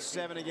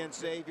 27 against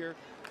Xavier,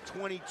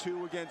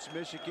 22 against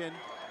Michigan,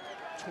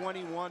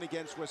 21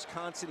 against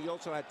Wisconsin. He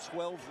also had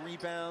 12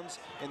 rebounds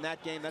in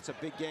that game. That's a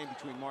big game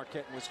between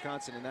Marquette and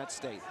Wisconsin in that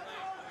state.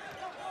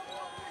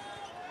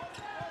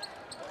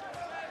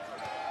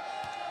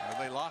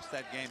 They lost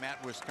that game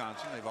at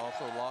Wisconsin. They've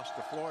also lost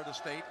to Florida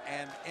State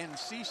and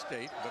NC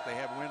State, but they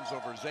have wins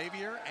over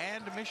Xavier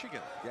and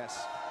Michigan.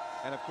 Yes.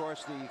 And of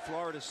course, the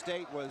Florida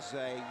State was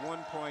a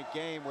 1-point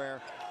game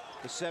where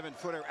the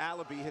 7-footer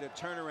Alabi hit a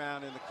turnaround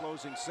in the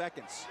closing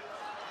seconds.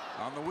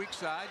 On the weak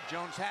side,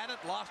 Jones had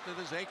it, lost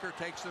it as Aker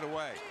takes it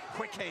away.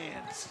 Quick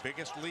hands.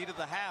 Biggest lead of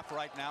the half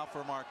right now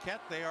for Marquette.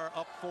 They are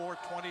up 4,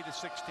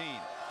 20-16.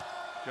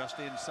 Just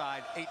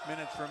inside 8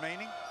 minutes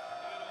remaining.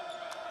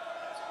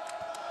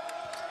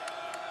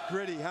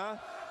 Gritty, huh?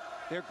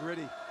 They're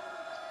gritty.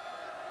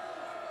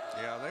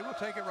 Yeah, they will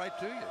take it right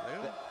to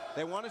you.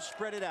 They want to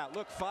spread it out.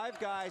 Look, 5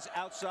 guys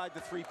outside the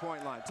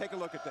 3-point line. Take a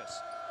look at this.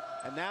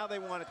 And now they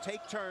want to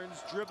take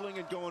turns dribbling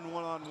and going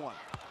one-on-one.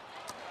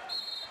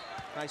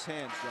 Nice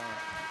hands, John.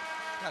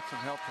 Got some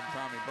help from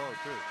Tommy Bowe,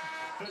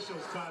 too.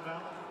 Officials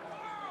timeout.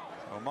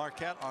 Well,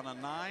 Marquette on a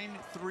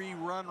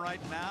 9-3 run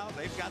right now.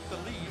 They've got the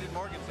lead in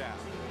Morgantown.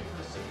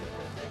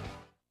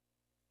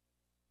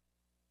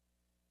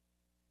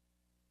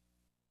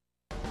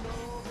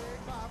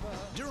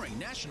 During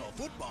National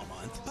Football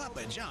Month,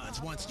 Papa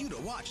John's wants you to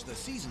watch the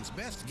season's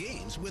best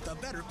games with a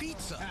better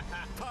pizza.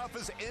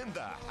 Papa's in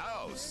the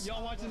house.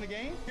 Y'all watching the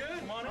game? Good.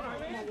 Come on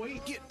over.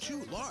 Get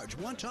 2 large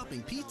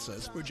one-topping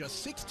pizzas for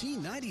just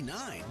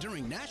 $16.99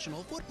 during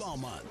National Football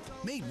Month.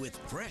 Made with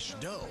fresh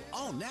dough,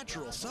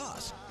 all-natural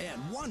sauce,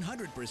 and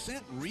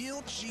 100%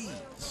 real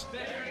cheese.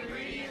 Better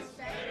ingredients,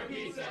 better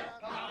pizza,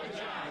 Papa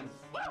John's.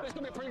 It's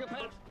going to be a pretty good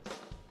pet.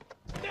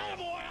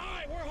 Attaboy! All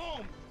right, we're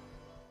home.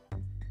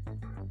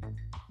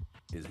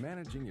 Is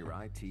managing your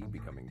IT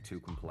becoming too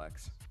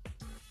complex?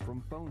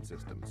 From phone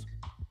systems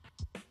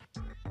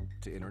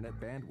to internet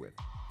bandwidth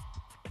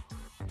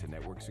to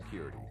network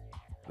security,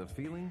 the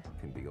feeling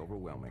can be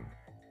overwhelming.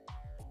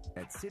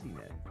 At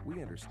CityNet,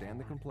 we understand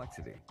the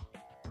complexity.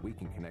 We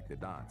can connect the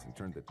dots and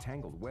turn the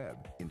tangled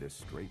web into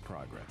straight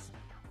progress.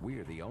 We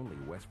are the only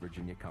West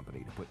Virginia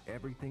company to put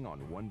everything on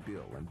one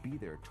bill and be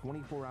there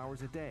 24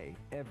 hours a day,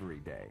 every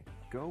day.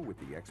 Go with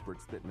the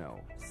experts that know.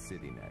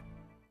 CityNet.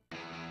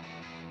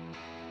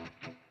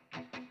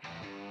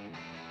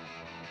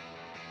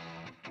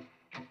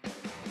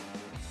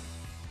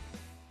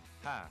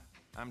 Hi,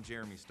 I'm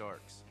Jeremy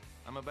Starks.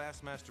 I'm a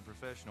Bassmaster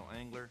professional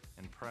angler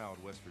and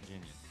proud West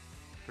Virginian.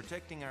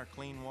 Protecting our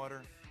clean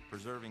water,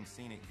 preserving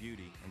scenic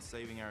beauty, and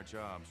saving our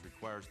jobs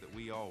requires that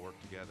we all work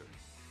together.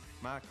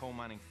 My coal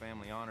mining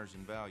family honors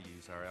and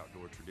values our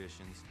outdoor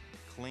traditions,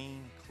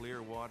 clean,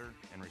 clear water,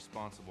 and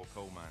responsible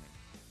coal mining.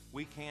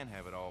 We can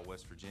have it all,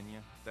 West Virginia.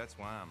 That's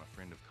why I'm a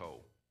friend of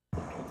coal.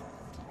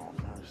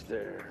 Almost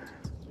there.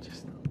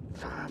 Just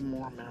 5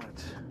 more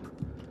minutes.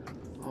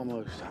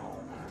 Almost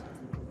home.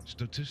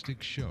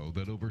 Statistics show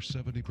that over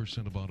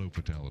 70% of auto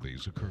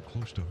fatalities occur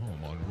close to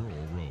home on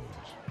rural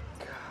roads.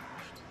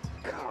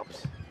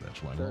 Cops.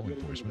 That's why law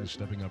enforcement is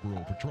stepping up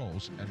rural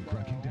patrols and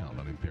cracking down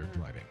on impaired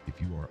driving. If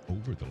you are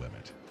over the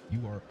limit,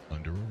 you are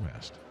under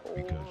arrest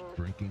because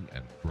drinking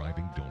and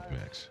driving don't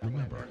mix.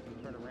 Remember,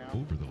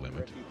 over the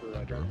limit,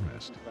 under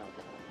arrest.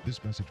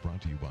 This message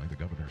brought to you by the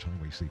Governor's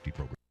Highway Safety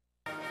Program.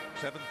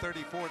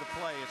 7:34 to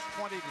play. It's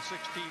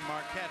 20-16.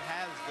 Marquette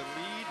has the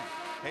lead.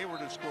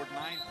 Hayward has scored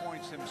 9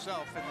 points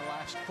himself in the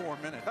last 4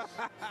 minutes.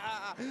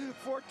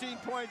 14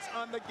 points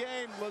on the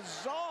game.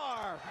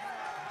 Lazar,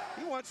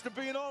 he wants to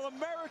be an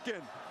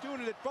All-American.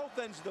 Doing it at both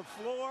ends of the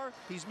floor.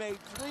 He's made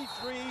 3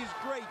 threes.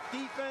 Great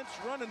defense,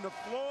 running the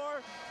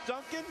floor,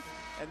 dunking.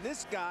 And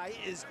this guy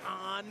is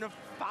on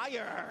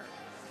fire.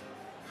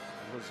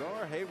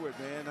 Lazar Hayward,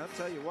 man, I'll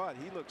tell you what,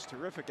 he looks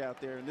terrific out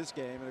there in this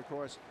game. And, of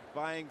course,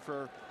 vying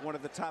for one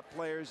of the top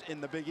players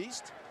in the Big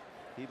East.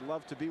 He'd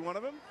love to be one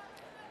of them.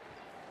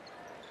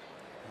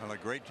 Well, a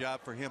great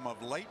job for him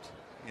of late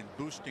in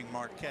boosting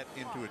Marquette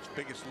into its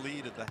biggest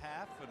lead of the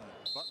half. And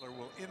Butler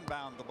will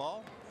inbound the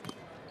ball.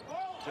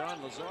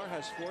 John, Lazar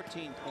has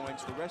 14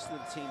 points. The rest of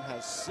the team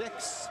has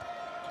 6.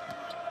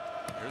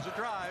 Here's a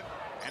drive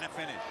and a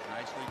finish.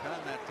 Nicely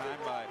done that time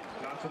by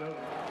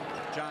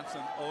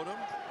Johnson Odom.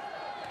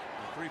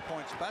 The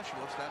 3-point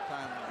specialist that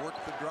time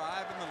worked the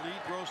drive, and the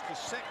lead grows to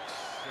 6.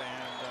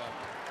 And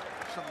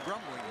some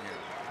grumbling here.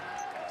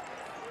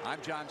 I'm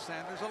John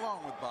Sanders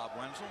along with Bob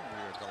Wenzel. We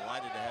are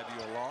delighted to have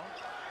you along.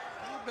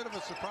 A little bit of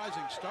a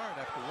surprising start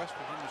after West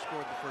Virginia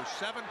scored the first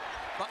 7.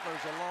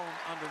 Butler's alone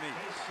underneath.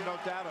 No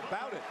doubt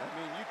about it. I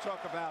mean, you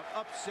talk about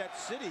upset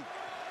city.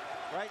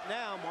 Right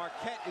now,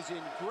 Marquette is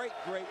in great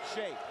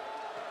shape.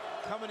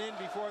 Coming in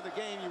before the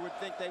game, you would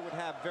think they would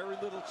have very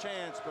little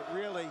chance, but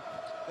really,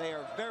 they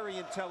are very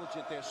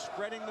intelligent. They're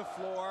spreading the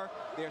floor.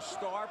 Their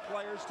star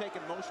players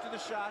taking most of the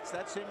shots.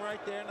 That's him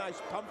right there.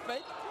 Nice pump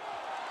fake.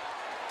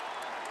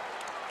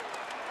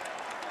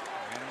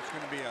 And it's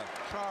going to be a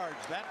charge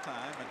that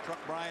time, and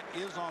Truck Bryant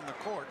is on the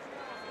court.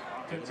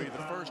 It'll be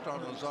the first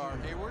on Lazar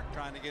Hayward,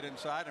 trying to get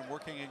inside and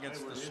working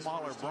against the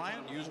smaller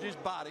Bryant. Used his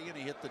body, and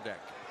he hit the deck.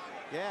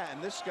 Yeah,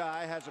 and this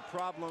guy has a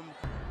problem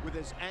with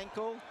his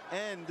ankle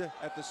and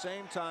at the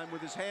same time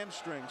with his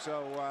hamstring.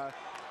 So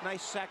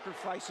nice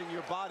sacrificing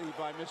your body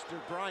by Mr.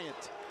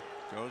 Bryant.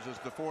 Goes as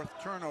the 4th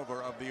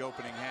turnover of the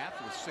opening half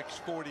with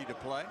 6:40 to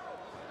play.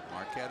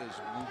 Marquette has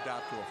moved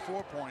out to a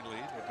 4-point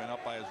lead. They've been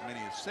up by as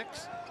many as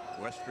 6.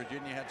 West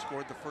Virginia had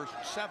scored the first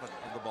 7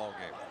 of the ball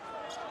game.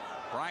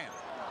 Bryant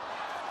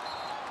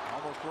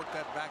almost worked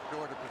that back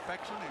door to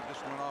perfection. He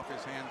just went off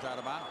his hands out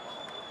of bounds.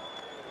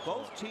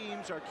 Both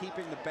teams are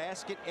keeping the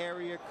basket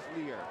area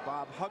clear.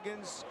 Bob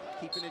Huggins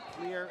keeping it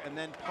clear and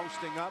then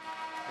posting up.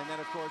 And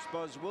then, of course,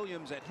 Buzz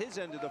Williams at his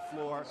end of the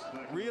floor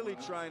really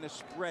trying to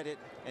spread it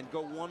and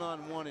go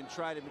one-on-one and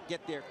try to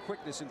get their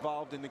quickness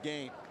involved in the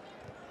game.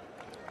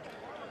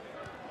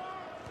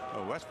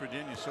 Well, West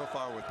Virginia so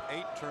far with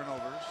 8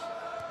 turnovers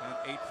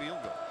and 8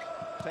 field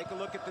goals. Take a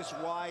look at this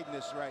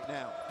wideness right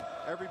now.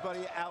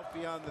 Everybody out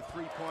beyond the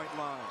 3-point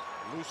line.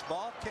 Loose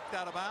ball kicked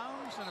out of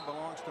bounds, and it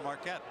belongs to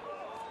Marquette.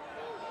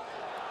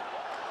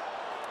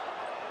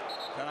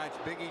 Tonight's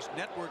Big East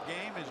Network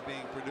game is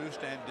being produced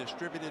and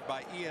distributed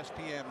by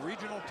ESPN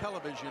Regional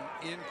Television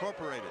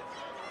Incorporated.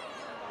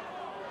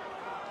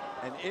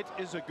 And it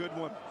is a good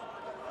one.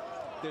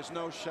 There's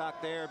no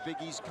shock there. Big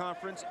East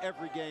Conference,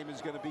 every game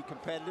is going to be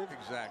competitive.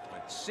 Exactly.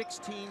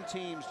 16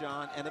 teams,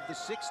 John, and of the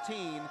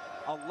 16,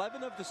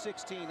 11 of the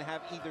 16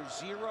 have either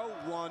 0,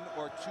 1,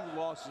 or 2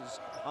 losses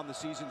on the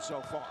season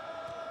so far.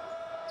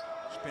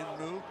 Spin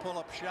move,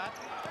 pull-up shot,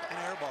 and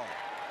air ball.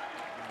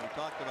 We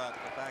talked about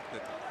the fact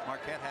that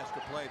Marquette has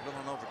to play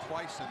Villanova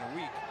twice in a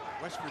week.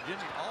 West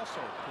Virginia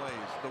also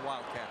plays the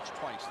Wildcats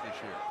twice this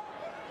year.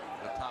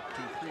 The top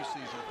 2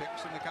 preseason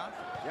picks in the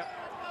conference. Yep.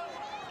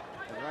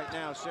 And right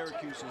now,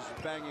 Syracuse is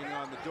banging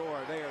on the door.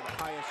 They are the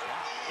highest.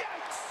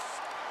 Yikes!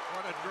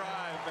 What a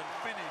drive and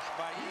finish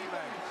by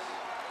Ebanks.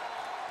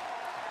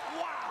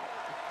 Wow!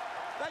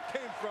 That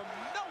came from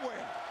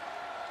nowhere.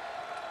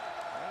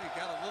 Well, he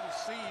got a little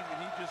seam and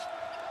he just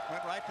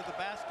went right to the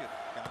basket.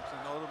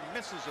 Johnson Odom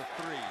misses a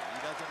three. He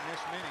doesn't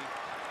miss many.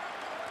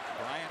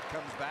 Bryant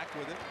comes back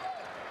with it.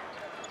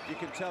 You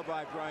can tell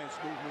by Bryant's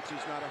movements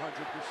he's not 100%.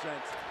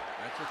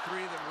 That's a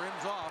three that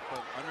rims off,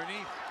 but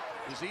underneath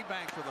is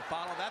Ebanks with a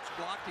follow. That's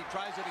blocked. He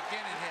tries it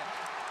again and hits.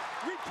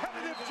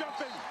 Repetitive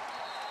jumping.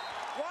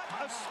 What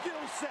a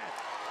skill set.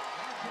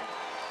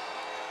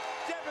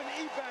 Devin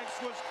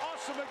Ebanks was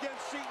awesome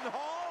against Seton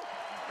Hall,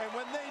 and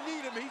when they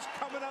need him, he's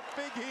coming up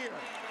big here.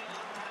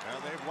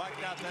 Well, they've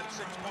wiped out that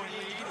 6-point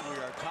lead.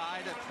 We are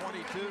tied at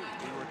 22.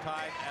 We were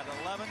tied at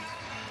 11.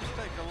 Let's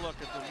take a look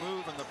at the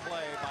move and the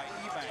play by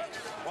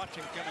Ebanks. Watch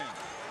him come in.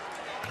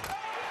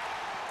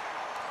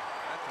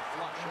 That's a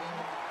flush.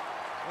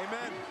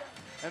 Amen.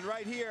 And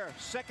right here,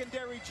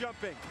 secondary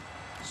jumping.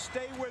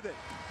 Stay with it.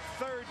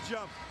 Third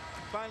jump.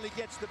 Finally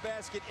gets the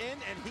basket in,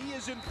 and he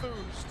is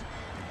enthused.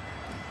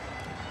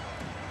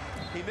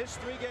 He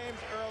missed 3 games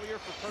earlier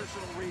for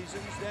personal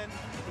reasons. Then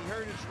he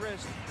hurt his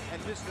wrist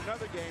and missed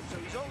another game. So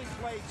he's only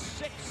played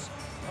 6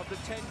 of the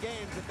 10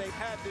 games that they've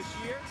had this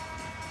year.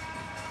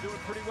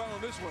 Doing pretty well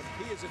in this one.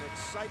 He is an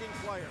exciting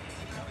player.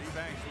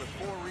 Ebanks with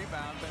 4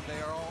 rebounds, and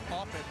they are all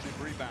offensive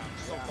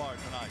rebounds so far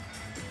tonight.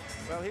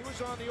 Well, he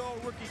was on the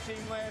all-rookie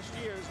team last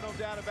year. There's no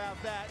doubt about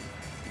that.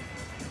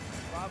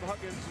 Bob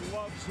Huggins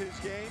loves his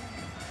game.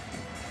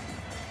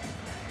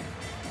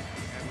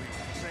 And we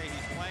say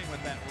he's playing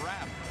with that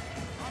wrap.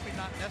 Probably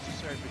not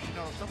necessary, but you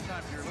know,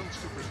 sometimes you're a little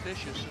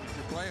superstitious, and if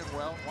you're playing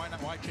well, why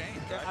not? Why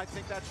change? Right? I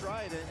think that's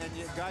right, and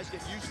guys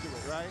get used to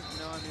it, right?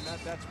 You know, I mean,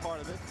 that's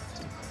part of it.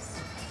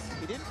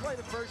 He didn't play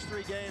the first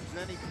 3 games,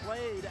 and then he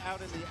played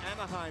out in the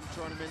Anaheim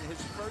tournament.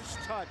 His first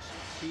touch,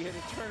 he hit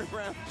a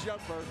turnaround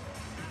jumper,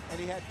 and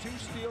he had 2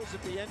 steals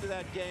at the end of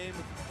that game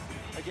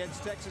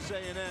against Texas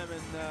A&M,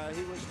 and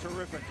he was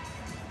terrific.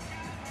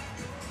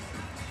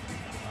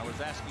 I was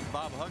asking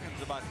Bob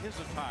Huggins about his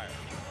attire.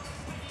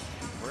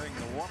 Wearing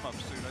the warm-up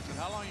suit. I said,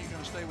 how long are you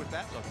going to stay with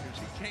that look?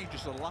 Because he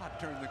changes a lot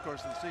during the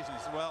course of the season.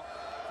 He said, well,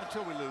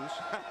 until we lose.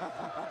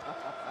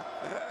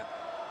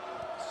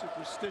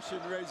 Superstition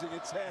raising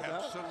its head.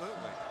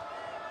 Absolutely.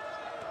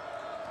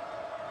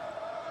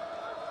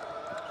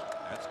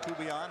 That's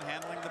Kubion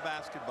handling the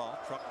basketball.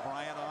 Truck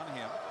Bryant on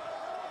him.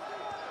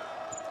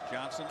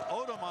 Johnson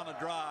Odom on a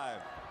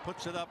drive.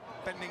 Puts it up,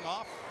 bending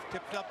off.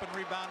 Tipped up and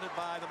rebounded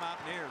by the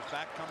Mountaineers.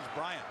 Back comes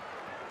Bryant.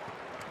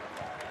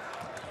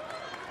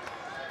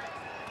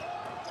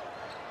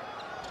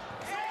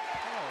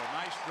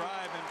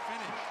 Drive and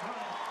finish.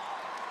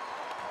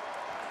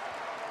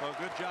 Well,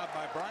 good job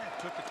by Bryant.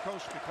 Took it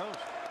coast to coast.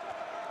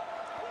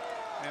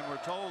 And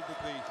we're told that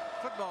the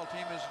football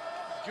team has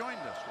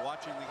joined us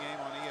watching the game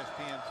on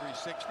ESPN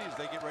 360 as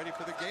they get ready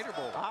for the Gator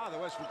Bowl. Ah,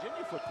 the West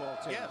Virginia football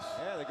team. Yes.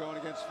 Yeah, they're going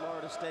against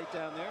Florida State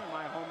down there in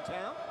my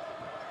hometown.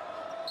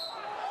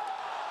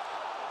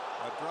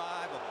 A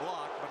drive, a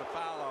block, but a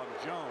foul on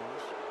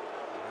Jones.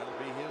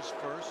 That'll be his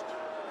first.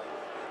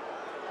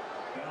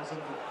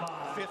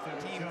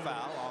 15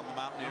 foul on the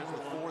Mountaineers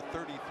with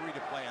 4:33 to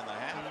play in the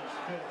half.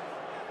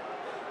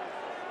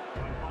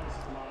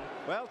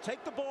 Well,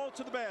 take the ball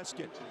to the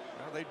basket.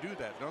 Well, they do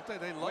that, don't they?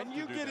 They love when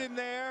you to do get that. in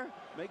there,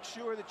 make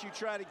sure that you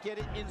try to get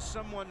it in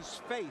someone's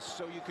face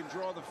so you can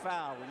draw the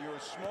foul. When you're a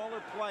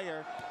smaller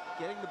player,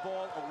 getting the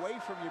ball away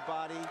from your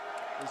body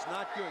is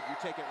not good. You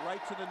take it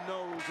right to the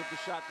nose of the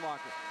shot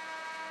blocker.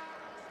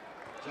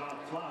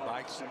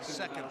 Mike's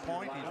second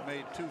point. He's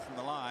made 2 from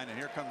the line, and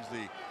here comes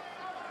the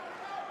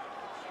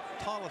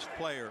tallest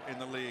player in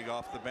the league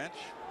off the bench,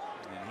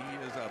 and he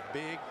is a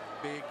big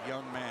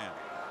young man.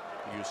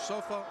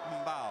 Yusufa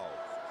Mbao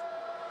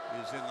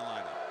is in the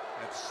lineup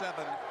at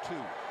 7'2",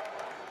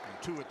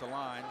 and 2 at the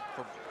line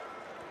for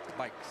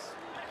Bikes.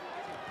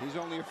 He's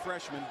only a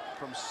freshman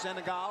from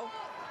Senegal.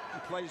 He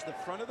plays the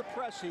front of the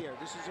press here.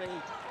 This is a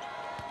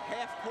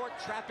half-court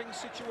trapping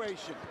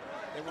situation.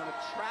 They want to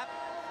trap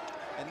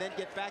and then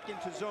get back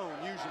into zone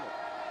usually.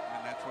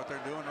 And that's what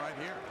they're doing right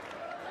here.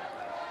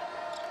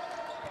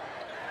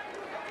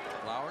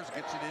 Flowers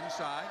gets it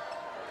inside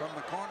from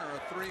the corner. A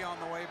 3 on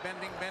the way.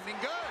 Bending.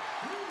 Good.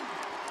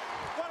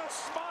 What a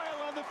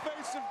smile on the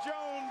face of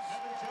Jones.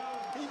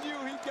 He knew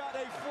he got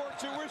a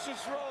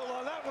fortuitous roll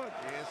on that one.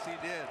 Yes, he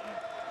did.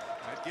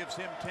 That gives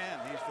him 10.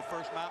 He's the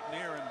first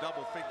Mountaineer in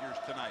double figures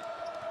tonight.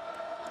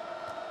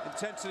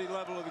 Intensity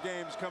level of the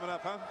game's coming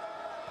up, huh?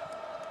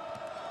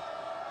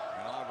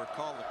 Well, I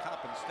recall the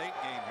Coppin State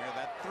game here.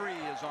 That 3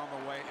 is on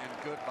the way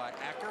and good by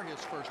Acker, his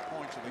first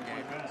points of the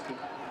game.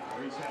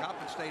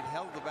 Coppin State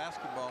held the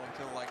basketball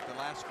until like the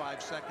last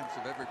 5 seconds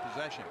of every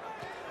possession.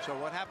 So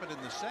what happened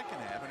in the second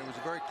half, and it was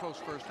a very close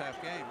first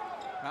half game,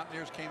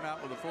 Mountaineers came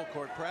out with a full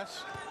court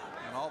press,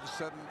 and all of a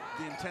sudden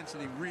the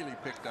intensity really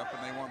picked up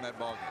and they won that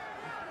ball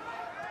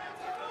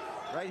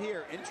game. Right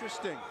here,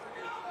 interesting.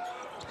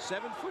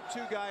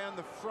 7'2" guy on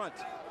the front.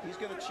 He's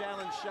going to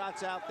challenge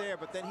shots out there,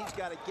 but then he's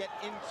got to get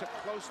into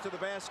close to the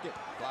basket.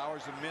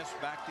 Flowers a miss.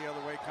 Back the other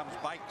way comes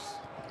Bikes.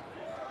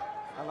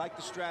 I like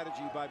the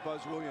strategy by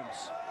Buzz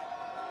Williams.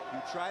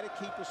 You try to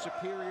keep a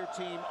superior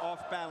team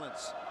off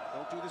balance.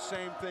 Don't do the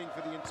same thing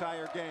for the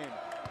entire game.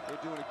 They're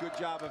doing a good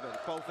job of it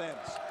at both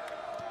ends.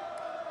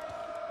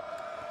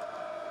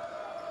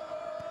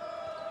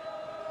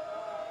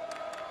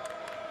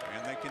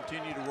 And they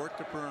continue to work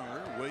the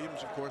perimeter.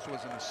 Williams, of course,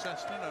 was an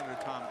assistant under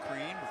Tom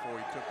Crean before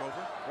he took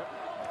over. Yep.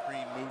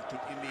 Crean moved to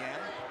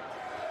Indiana.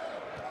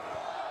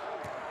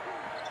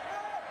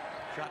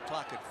 Shot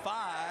clock at 5.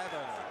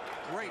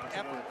 A great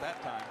effort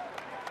that time.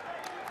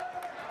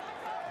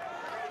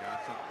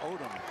 Johnson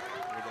Odom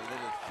with a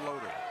little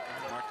floater.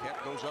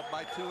 Marquette goes up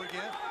by 2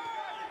 again.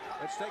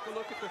 Let's take a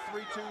look at the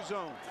 3-2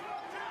 zone.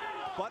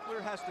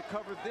 Butler has to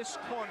cover this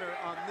corner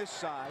on this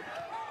side.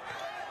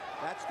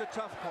 That's the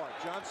tough part.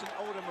 Johnson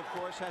Odom, of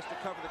course, has to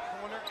cover the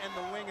corner and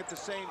the wing at the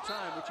same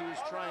time, which he is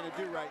trying to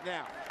do right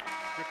now.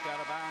 Stripped out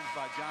of bounds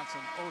by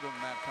Johnson Odom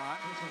that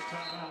time.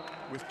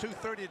 With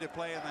 2:30 to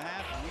play in the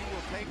half, we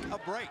will take a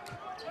break.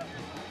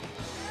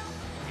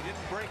 He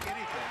didn't break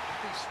anything.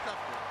 He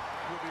stuffed it.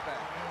 We'll be back.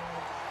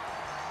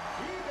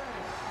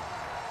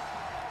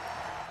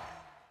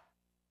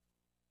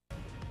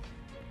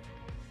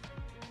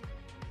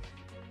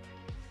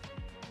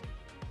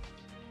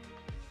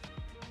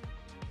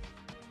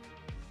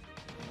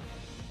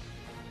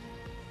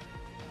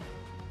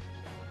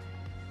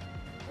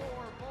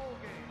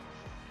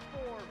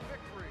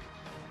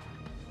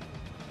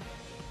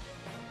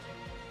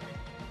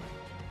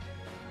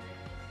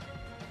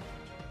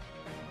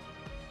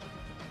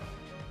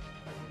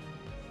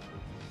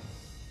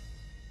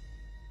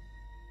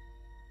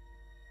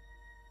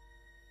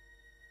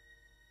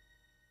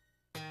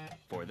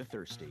 For the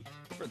thirsty,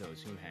 for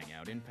those who hang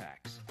out in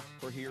packs,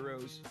 for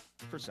heroes,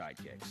 for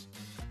sidekicks,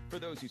 for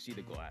those who see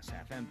the glass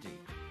half empty,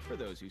 for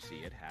those who see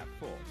it half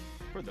full,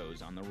 for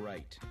those on the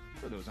right,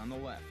 for those on the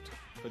left,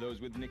 for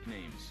those with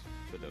nicknames,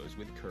 for those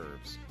with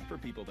curves, for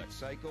people that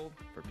cycle,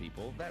 for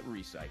people that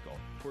recycle,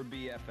 for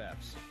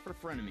BFFs, for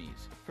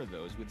frenemies, for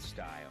those with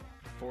style,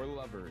 for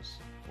lovers,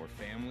 for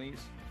families,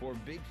 for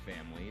big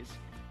families,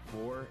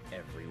 for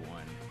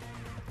everyone.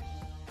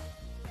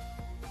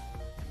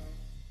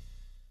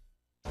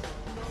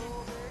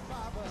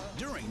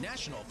 During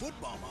National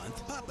Football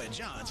Month, Papa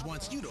John's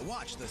wants you to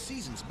watch the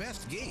season's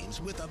best games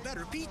with a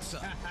better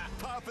pizza.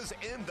 Papa's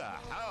in the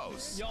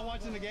house. Y'all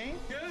watching the game?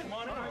 Good. Come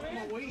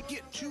on, wait.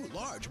 Get 2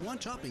 large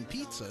one-topping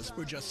pizzas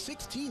for just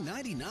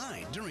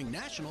 $16.99 during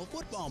National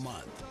Football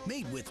Month.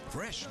 Made with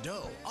fresh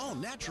dough,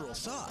 all-natural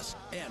sauce,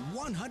 and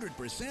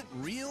 100%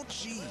 real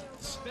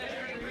cheese.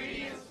 Better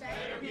ingredients,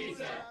 better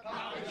pizza,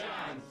 Papa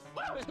John's.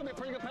 Wow, it's going to be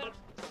a pretty good patty.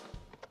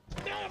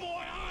 Yeah, boy.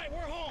 All right, we're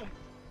home.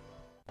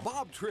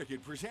 Bob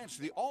Trickett presents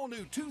the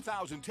all-new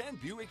 2010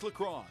 Buick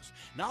LaCrosse,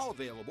 now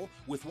available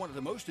with one of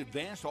the most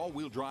advanced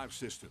all-wheel drive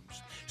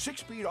systems.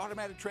 6-speed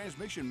automatic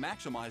transmission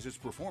maximizes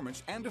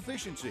performance and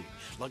efficiency,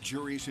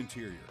 luxurious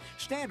interior,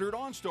 standard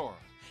OnStar,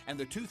 and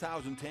the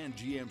 2010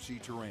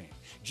 GMC Terrain,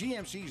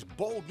 GMC's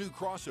bold new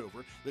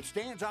crossover that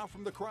stands out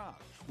from the crowd,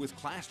 with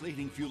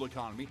class-leading fuel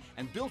economy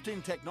and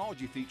built-in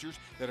technology features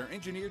that are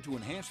engineered to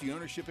enhance the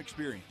ownership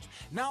experience.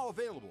 Now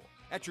available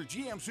at your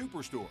GM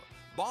Superstore.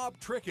 Bob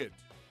Trickett.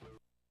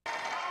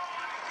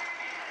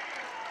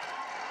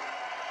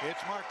 It's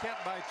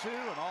Marquette by 2,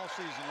 and all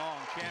season long,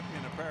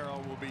 Champion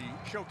Apparel will be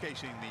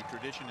showcasing the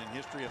tradition and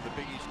history of the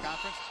Big East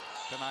Conference.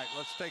 Tonight,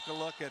 let's take a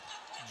look at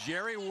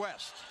Jerry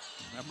West,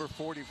 number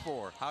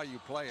 44, how you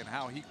play and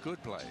how he could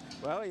play.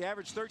 Well, he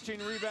averaged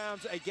 13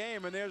 rebounds a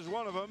game, and there's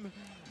one of them.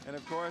 And,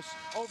 of course,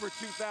 over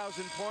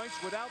 2,000 points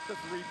without the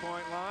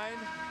three-point line.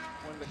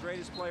 One of the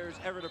greatest players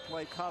ever to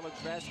play college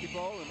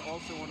basketball, and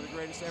also one of the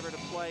greatest ever to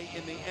play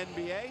in the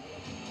NBA.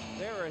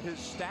 There are his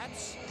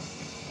stats.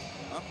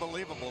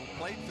 Unbelievable.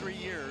 Played 3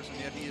 years, and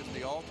yet he is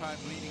the all-time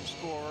leading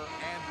scorer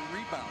and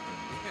rebounder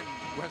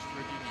in West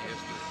Virginia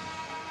history.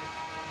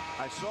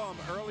 I saw him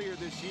earlier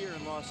this year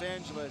in Los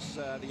Angeles.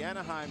 The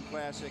Anaheim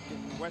Classic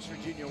in West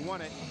Virginia won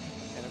it.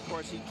 And, of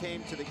course, he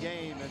came to the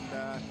game,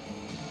 and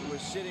he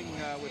was sitting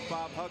with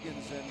Bob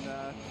Huggins,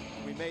 and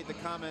we made the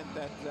comment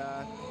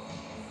that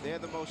they're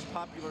the most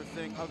popular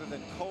thing other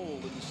than coal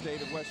in the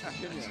state of West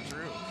Virginia. That's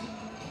true.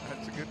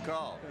 That's a good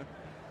call.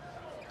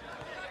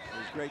 It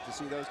was great to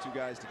see those two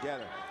guys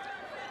together.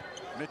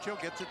 Mitchell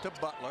gets it to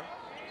Butler.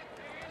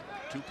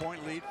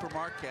 2-point lead for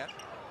Marquette.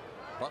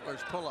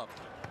 Butler's pull-up,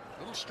 a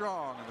little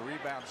strong, and the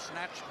rebound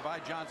snatched by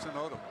Johnson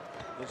Odom.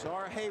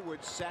 Lazar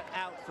Hayward sat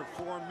out for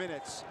 4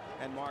 minutes,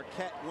 and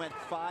Marquette went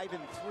 5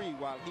 and 3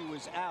 while he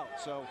was out.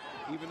 So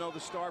even though the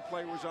star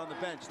player was on the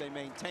bench, they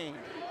maintained.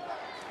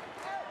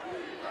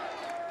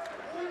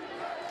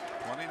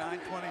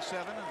 29-27,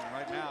 and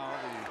right now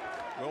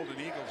the Golden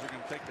Eagles are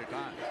going to take their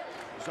time.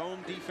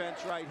 Zone defense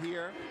right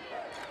here.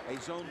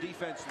 A zone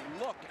defense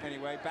look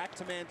anyway. Back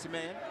to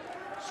man-to-man.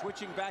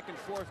 Switching back and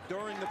forth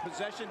during the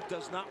possession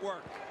does not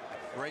work.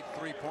 Great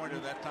three-pointer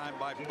that time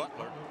by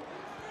Butler.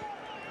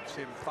 Gives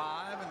him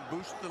 5 and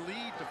boosts the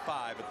lead to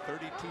 5 at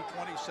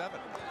 32-27.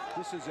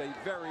 This is a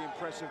very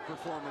impressive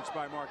performance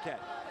by Marquette.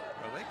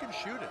 Well, they can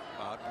shoot it,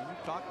 Bob.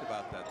 We've talked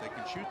about that. They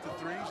can shoot the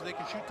threes. They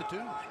can shoot the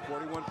twos.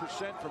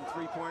 41% from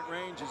three-point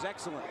range is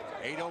excellent.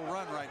 8-0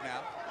 run right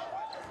now.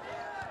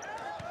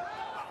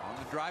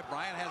 On the drive,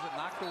 Bryant has it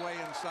knocked away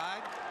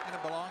inside, and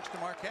it belongs to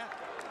Marquette.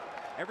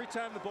 Every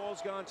time the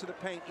ball's gone to the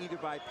paint, either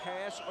by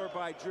pass or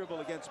by dribble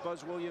against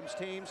Buzz Williams'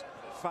 teams,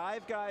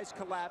 5 guys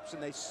collapse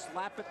and they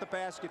slap at the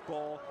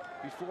basketball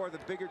before the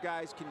bigger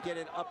guys can get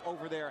it up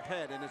over their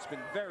head, and it's been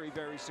very,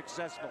 very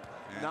successful.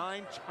 Yeah.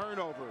 9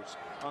 turnovers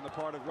on the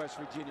part of West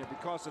Virginia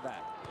because of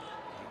that.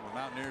 The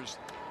Mountaineers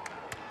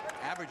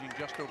averaging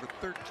just over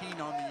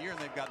 13 on the year, and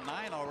they've got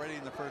 9 already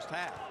in the first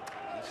half.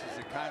 This is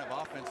the kind of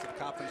offense that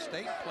Coppin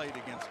State played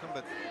against them,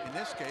 but in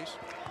this case,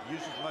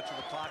 use as much of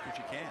the clock as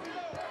you can.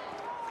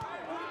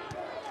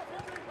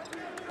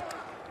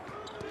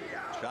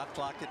 Shot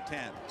clock at 10.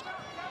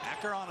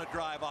 Acker on a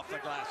drive off the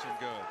glass and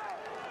good.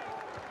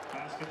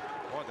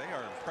 Boy, they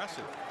are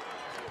impressive.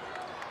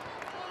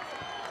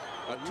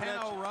 A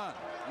 10-0 run.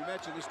 You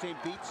mentioned this team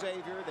beat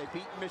Xavier, they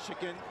beat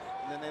Michigan,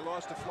 and then they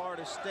lost to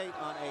Florida State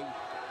on a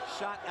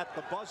shot at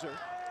the buzzer.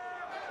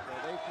 So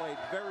they played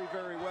very,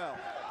 very well.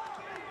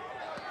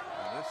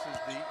 And this is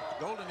the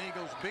Golden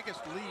Eagles'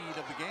 biggest lead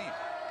of the game.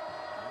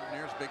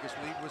 Mountaineers' biggest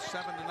lead was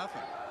 7-0.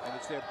 And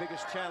it's their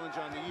biggest challenge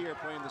on the year,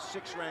 playing the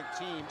 6th-ranked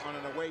team on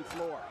an away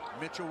floor.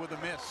 Mitchell with a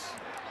miss.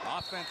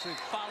 Offensive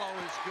follow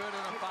is good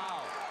and a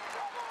foul.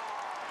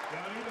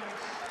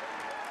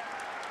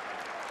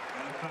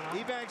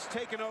 Ebanks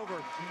taken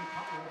over.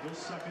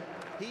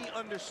 He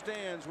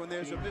understands when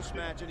there's a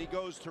mismatch, and he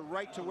goes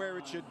right to where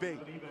it should be.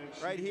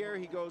 Right here,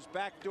 he goes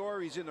back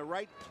door. He's in the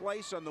right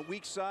place on the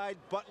weak side.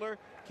 Butler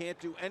can't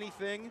do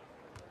anything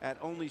at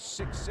only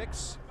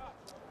 6'6".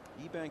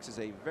 Ebanks is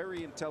a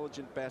very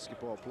intelligent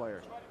basketball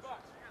player.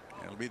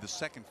 It'll be the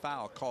 2nd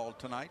foul called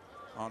tonight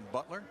on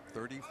Butler.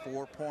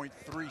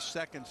 34.3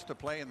 seconds to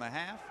play in the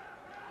half.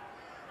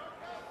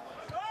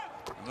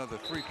 Another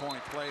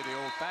 3-point play the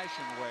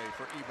old-fashioned way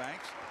for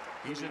Ebanks.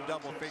 He's in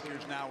double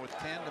figures now with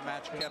 10 to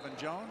match Kevin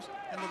Jones,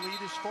 and the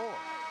lead is 4.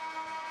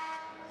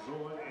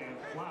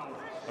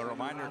 A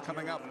reminder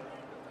coming up,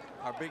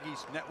 our Big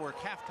East Network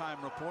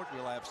halftime report.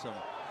 We'll have some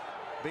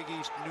Big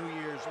East New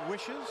Year's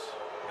wishes,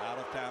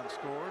 out-of-town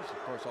scores,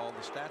 of course, all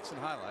the stats and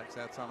highlights.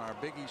 That's on our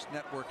Big East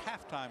Network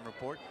halftime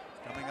report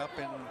coming up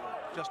in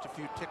just a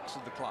few ticks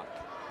of the clock.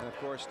 And of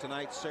course,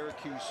 tonight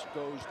Syracuse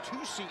goes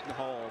to Seton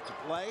Hall to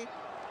play.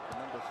 The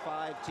number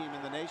 5 team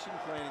in the nation,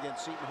 playing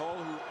against Seton Hall,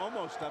 who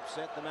almost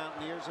upset the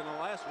Mountaineers in the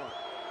last one.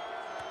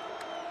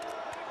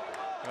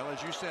 Well,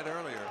 as you said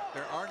earlier,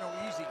 there are no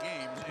easy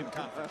games in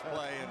conference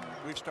play, and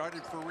we've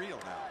started for real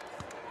now.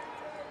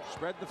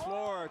 Spread the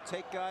floor,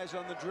 take guys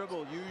on the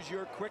dribble, use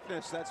your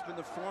quickness. That's been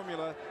the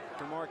formula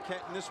for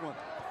Marquette in this one.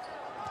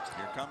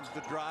 Here comes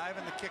the drive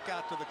and the kick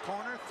out to the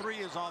corner. 3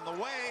 is on the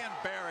way and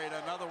buried.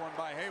 Another one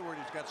by Hayward.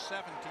 He's got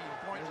 17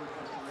 points.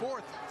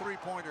 4th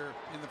 3-pointer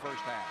in the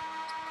first half.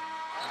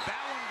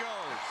 That one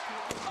goes.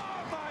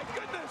 Oh my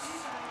goodness!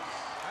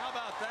 How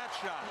about that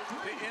shot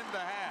to end the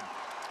half?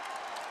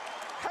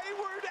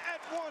 Hayward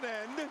at one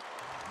end,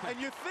 and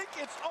you think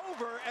it's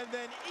over, and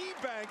then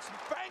Ebanks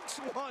banks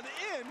one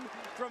in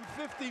from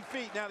 50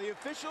 feet. Now the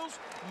officials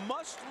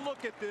must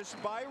look at this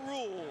by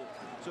rule.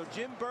 So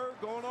Jim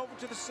Berg going over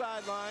to the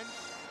sideline,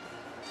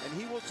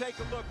 and he will take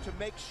a look to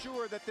make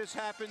sure that this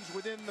happens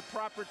within the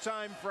proper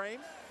time frame.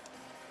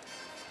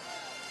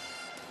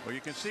 Well,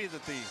 you can see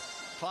that the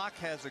clock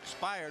has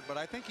expired, but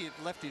I think he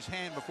left his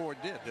hand before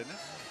it did, didn't it?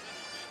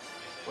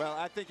 Well,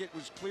 I think it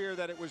was clear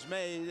that it was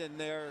made, and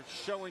they're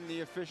showing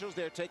the officials.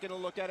 They're taking a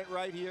look at it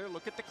right here.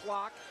 Look at the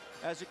clock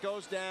as it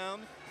goes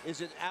down.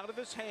 Is it out of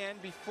his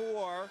hand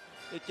before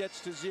it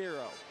gets to 0?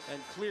 And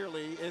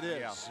clearly it is.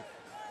 Yeah.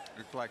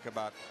 Looks like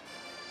about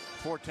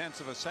 0.4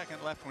 of a second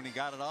left when he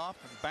got it off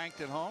and banked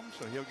it home,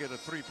 so he'll get a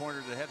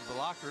 3-pointer to head to the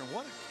locker. And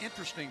what an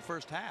interesting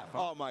first half.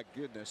 Huh? Oh my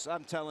goodness,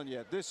 I'm telling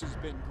you, this has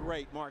been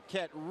great.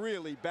 Marquette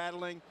really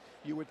battling.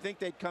 You would think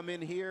they'd come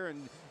in here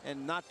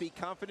and not be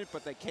confident,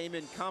 but they came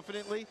in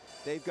confidently.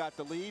 They've got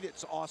the lead.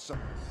 It's awesome.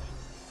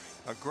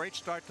 A great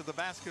start to the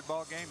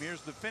basketball game.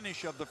 Here's the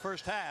finish of the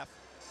first half,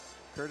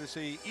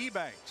 courtesy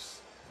Ebanks,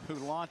 who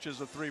launches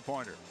a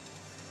 3-pointer.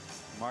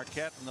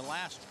 Marquette in the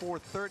last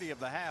 4:30 of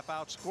the half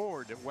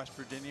outscored at West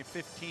Virginia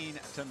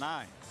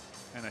 15-9,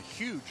 and a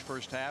huge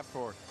first half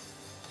for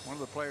one of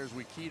the players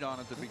we keyed on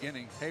at the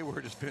beginning.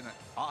 Hayward has been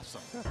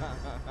awesome.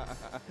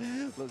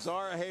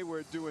 Lazara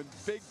Hayward doing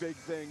big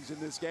things in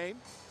this game.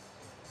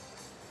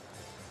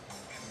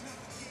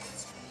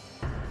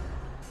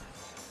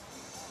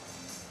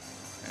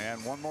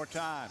 And one more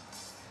time.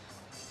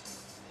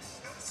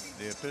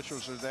 The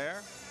officials are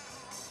there.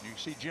 You can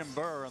see Jim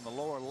Burr on the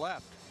lower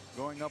left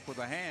going up with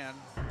a hand.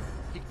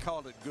 He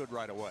called it good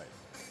right away.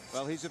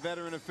 Well, he's a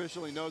veteran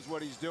official. He knows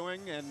what he's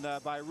doing, and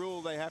by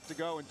rule they have to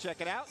go and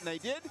check it out, and they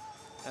did,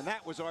 and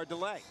that was our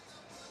delay.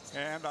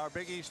 And our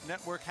Big East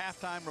Network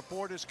halftime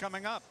report is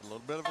coming up. A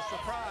little bit of a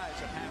surprise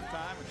at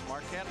halftime. It's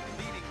Marquette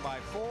leading by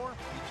 4.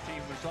 Each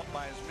team was up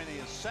by as many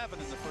as 7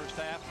 in the first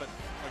half, but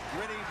a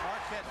gritty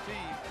Marquette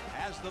team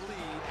has the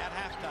lead at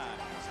halftime.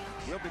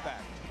 We'll be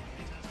back.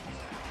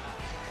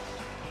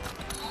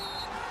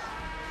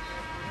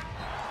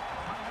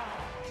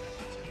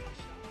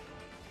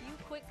 Few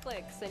quick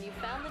clicks and you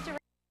found the direction.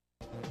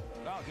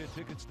 Now get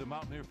tickets to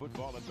Mountaineer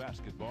football and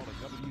basketball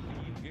at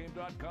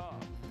WVUgame.com.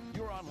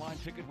 Your online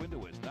ticket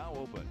window is now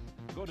open.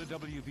 Go to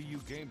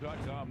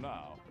WVUgame.com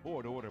now,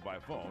 or to order by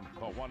phone,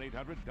 call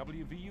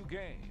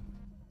 1-800-WVU-GAME.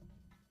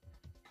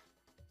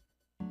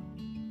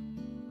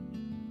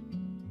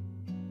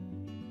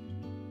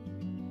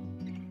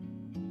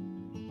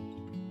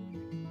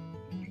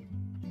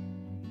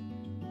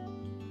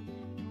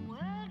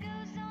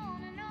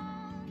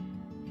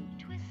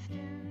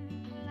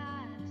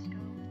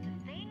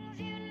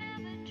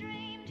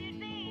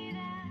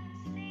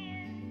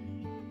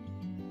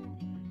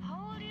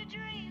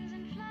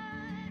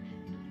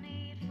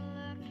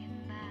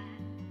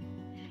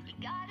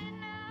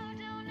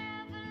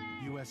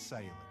 U.S.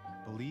 Cellular.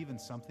 Believe in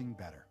something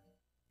better.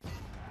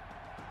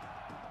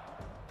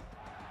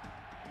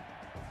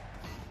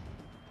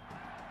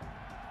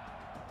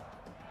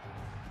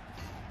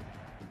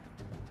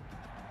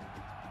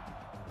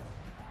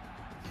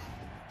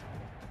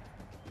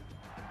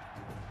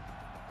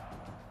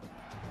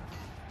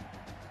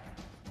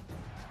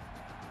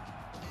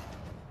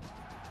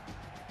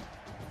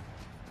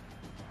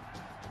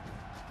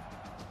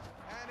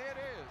 And it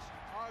is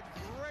a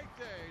great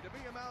day to be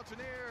a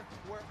Mountaineer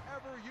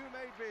wherever you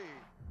may be.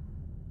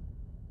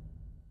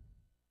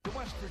 The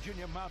West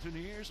Virginia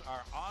Mountaineers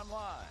are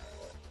online.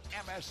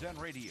 MSN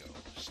Radio,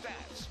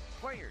 stats,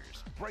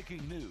 players,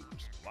 breaking news,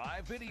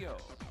 live video,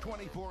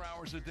 24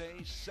 hours a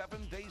day,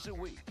 7 days a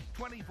week,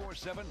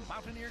 24/7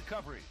 Mountaineer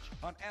coverage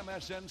on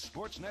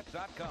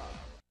MSNSportsNet.com.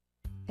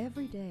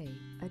 Every day,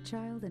 a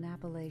child in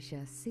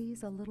Appalachia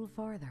sees a little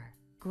farther,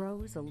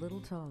 grows a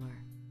little taller,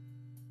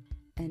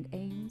 and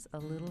aims a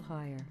little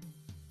higher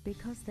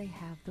because they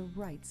have the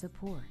right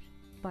support.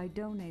 By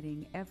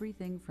donating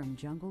everything from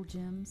jungle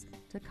gyms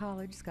to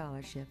college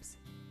scholarships,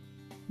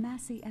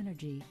 Massey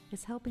Energy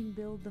is helping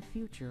build the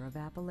future of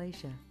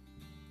Appalachia,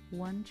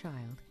 one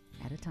child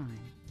at a time.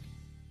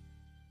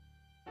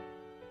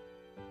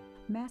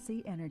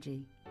 Massey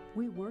Energy.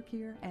 We work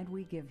here and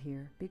we give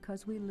here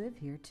because we live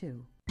here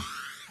too.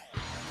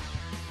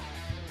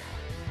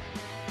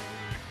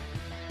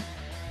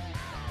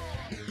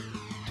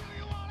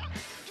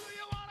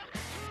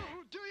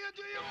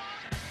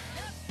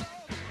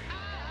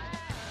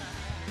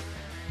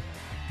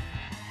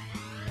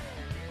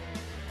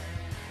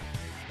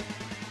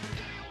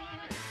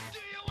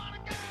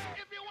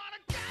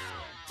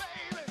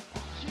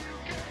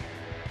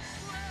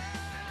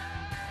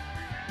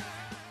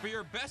 For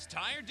your best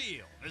tire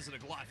deal, visit a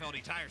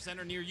Glotfeldy Tire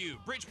Center near you.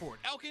 Bridgeport,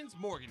 Elkins,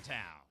 Morgantown.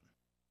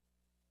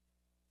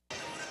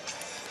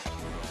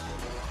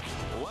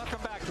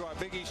 Welcome back to our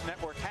Big East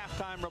Network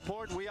halftime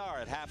report. We are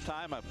at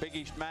halftime, a Big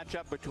East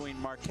matchup between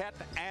Marquette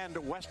and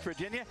West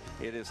Virginia.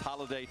 It is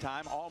holiday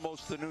time,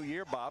 almost the new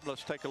year. Bob,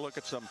 let's take a look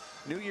at some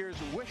New Year's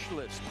wish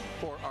list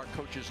for our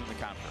coaches in the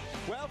conference.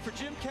 Well, for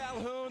Jim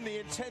Calhoun, the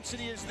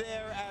intensity is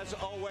there as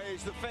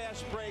always. The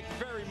fast break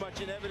very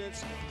much in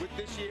evidence with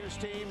this year's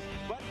team,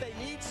 but they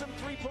need some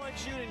three-point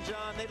shooting,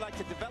 John. They'd like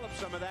to develop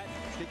some of that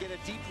to get a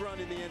deep run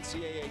in the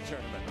NCAA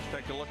tournament.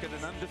 Let's take a look at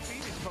an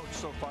undefeated coach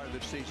so far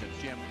this season,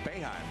 Jim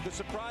Boeheim. The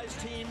surprise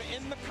team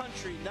in the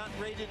country, not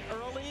rated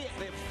early.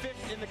 They're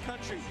 5th in the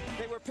country.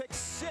 They were picked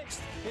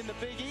 6th in the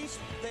Big East.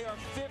 They are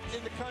 5th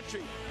in the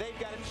country. They've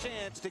got a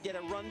chance to get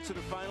a run to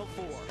the Final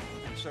Four.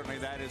 And certainly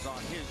that is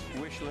on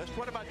his wish list.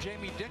 What about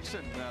Jamie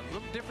Dixon? A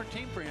little different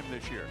team for him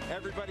this year.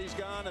 Everybody's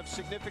gone of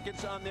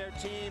significance on their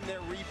team.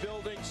 They're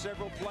rebuilding.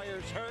 Several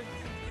players hurt.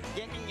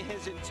 Getting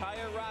his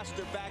entire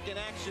roster back in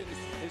action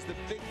is the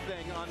big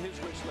thing on his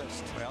wish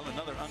list. Well,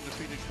 another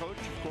undefeated coach,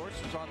 of course,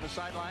 is on the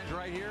sidelines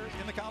right here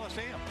in the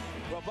Coliseum.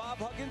 Well, Bob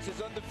Huggins is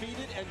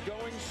undefeated and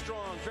going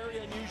strong. Very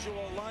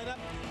unusual lineup.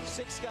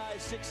 6 guys,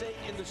 6'8"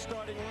 in the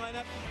starting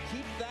lineup.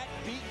 Keep that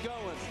beat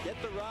going.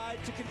 Get the ride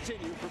to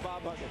continue for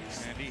Bob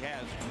Huggins. And he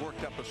has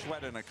worked up a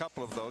sweat in a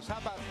couple of those. How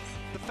about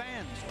the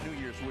fans' New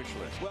Year's wish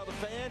list? Well, the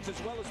fans,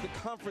 as well as the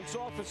conference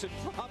office in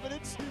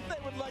Providence, they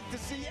would like to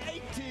see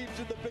 8 teams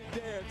in the big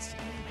dance.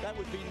 That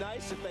would be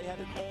nice if they had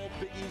an all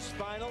Big East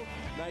final.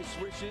 Nice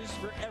wishes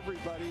for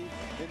everybody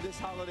in this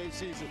holiday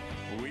season.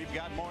 We've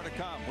got more to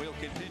come. We'll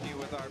continue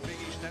with our Big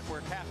East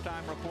Network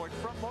halftime report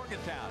from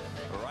Morgantown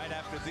right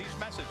after these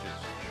messages.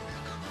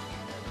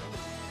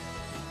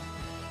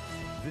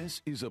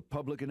 This is a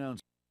public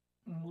announcement.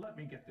 Let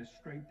me get this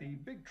straight. The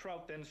big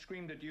trout then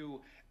screamed at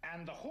you,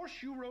 and the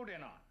horse you rode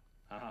in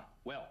on.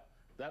 Well,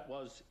 that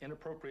was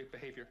inappropriate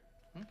behavior.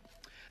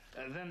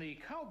 Then the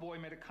cowboy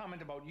made a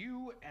comment about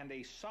you and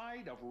a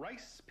side of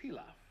rice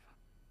pilaf.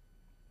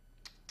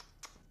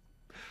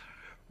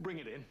 Bring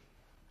it in.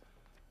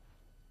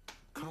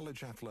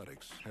 College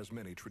athletics has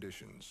many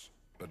traditions,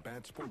 but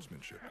bad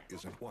sportsmanship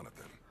isn't one of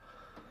them.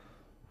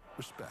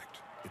 Respect.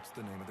 It's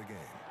the name of the game.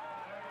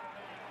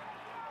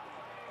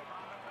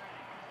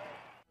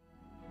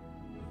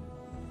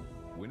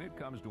 When it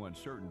comes to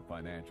uncertain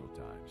financial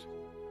times,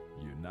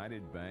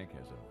 United Bank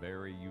has a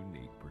very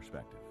unique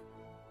perspective.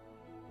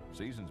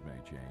 Seasons may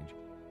change,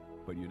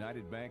 but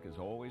United Bank is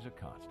always a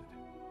constant,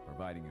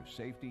 providing you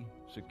safety,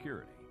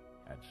 security,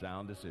 and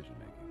sound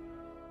decision-making.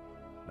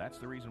 That's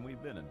the reason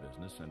we've been in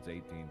business since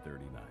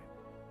 1839.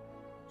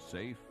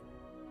 Safe,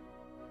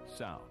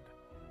 sound,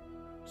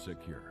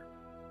 secure.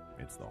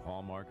 It's the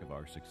hallmark of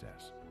our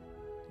success.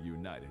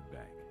 United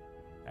Bank,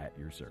 at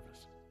your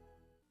service.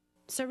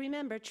 So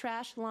remember,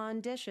 trash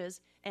lawn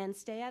dishes and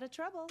stay out of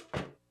trouble.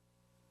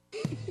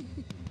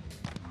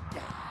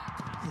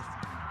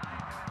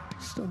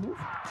 Stove?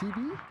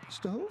 TV?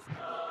 Stove?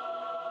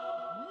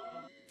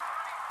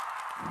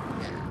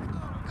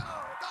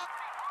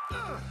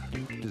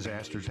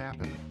 Disasters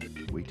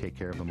happen. We take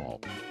care of them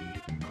all.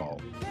 Call.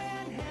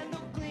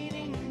 Panhandle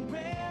Cleaning and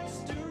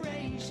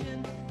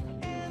Restoration,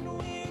 and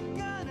we're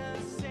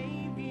gonna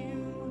save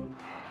you.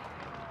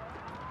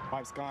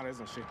 Wife's gone,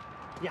 isn't she?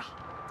 Yeah.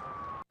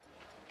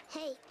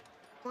 Hey,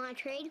 wanna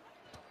trade?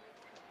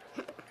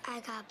 I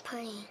got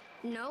pudding.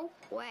 No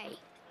way.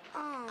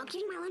 I'll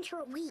give you my lunch for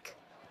a week.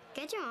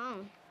 Get your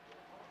own.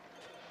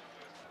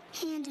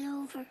 Hand it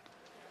over.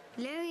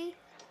 Larry,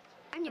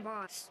 I'm your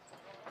boss.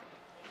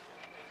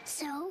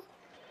 So?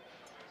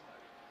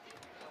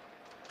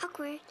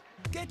 Awkward.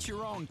 Get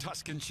your own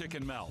Tuscan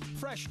chicken melt.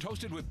 Fresh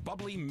toasted with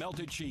bubbly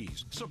melted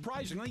cheese.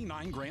 Surprisingly,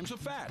 9 grams of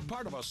fat.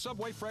 Part of a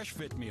Subway Fresh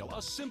Fit meal.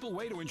 A simple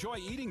way to enjoy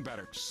eating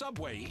better.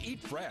 Subway, eat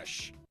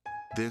fresh.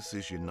 This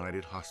is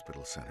United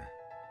Hospital Center.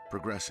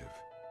 Progressive,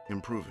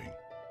 improving,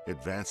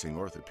 advancing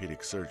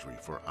orthopedic surgery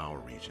for our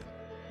region.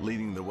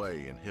 Leading the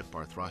way in hip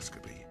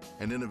arthroscopy,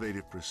 an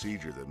innovative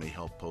procedure that may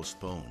help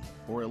postpone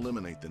or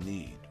eliminate the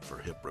need for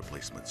hip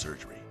replacement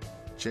surgery.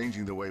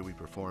 Changing the way we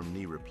perform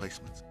knee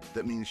replacements.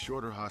 That means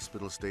shorter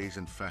hospital stays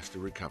and faster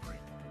recovery.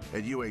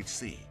 At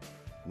UHC,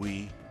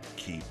 we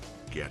keep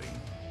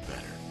getting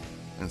better.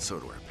 And so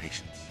do our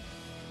patients.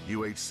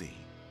 UHC,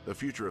 the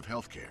future of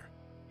healthcare,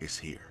 is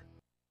here.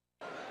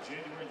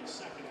 January the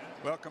 2nd.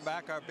 Welcome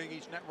back. Our Big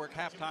East Network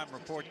halftime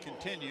report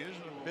continues.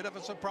 A bit of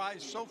a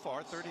surprise so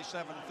far,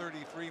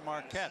 37-33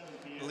 Marquette,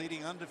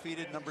 leading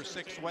undefeated number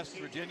 6 West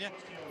Virginia.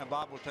 And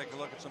Bob will take a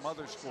look at some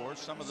other scores.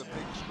 Some of the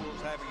big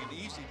schools having an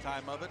easy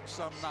time of it,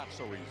 some not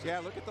so easy. Yeah,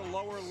 look at the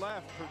lower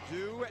left.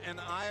 Purdue and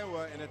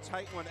Iowa in a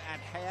tight one at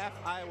half.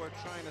 Iowa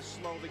trying to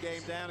slow the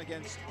game down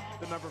against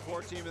the number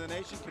 4 team in the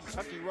nation.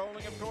 Kentucky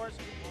rolling, of course.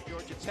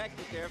 Georgia Tech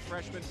with their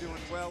freshmen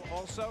doing well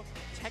also.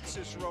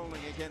 Texas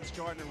rolling against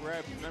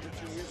Gardner-Webb. Remember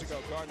 2 years ago,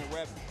 Gardner-Webb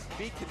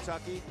beat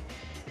Kentucky,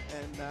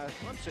 and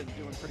Clemson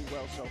doing pretty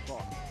well so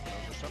far.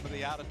 Those are some of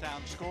the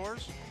out-of-town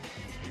scores.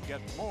 You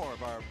get more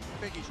of our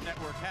Big East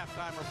Network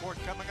halftime report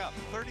coming up.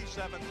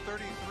 37-33,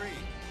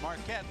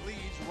 Marquette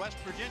leads West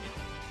Virginia.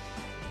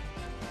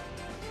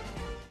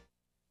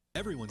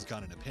 Everyone's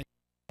got an opinion.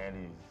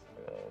 Andy's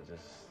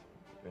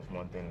there's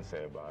one thing to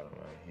say about him,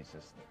 man. He's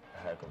just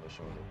a heck of a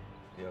shooter.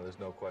 You know, there's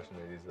no question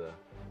that he's the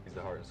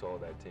heart and soul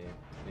of that team.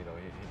 You know,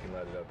 he can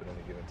light it up at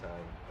any given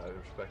time. I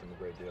respect him a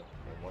great deal.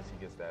 And once he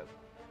gets that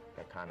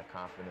kind of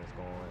confidence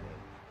going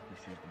and he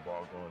sees the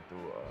ball going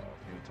through a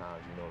few times,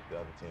 you know the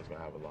other team's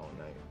going to have a long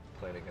night.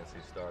 Playing against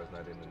these stars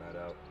night in and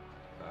night out,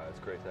 it's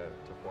great to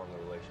form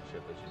the relationship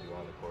that you do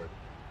on the court.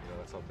 You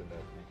know, that's something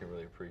that you can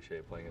really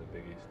appreciate playing in the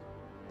Big East.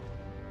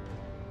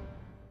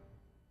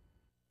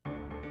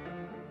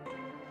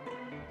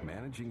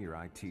 Managing your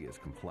IT is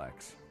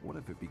complex. What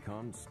if it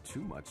becomes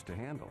too much to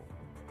handle?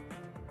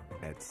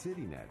 At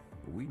CityNet,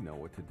 we know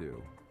what to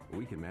do.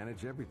 We can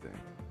manage everything.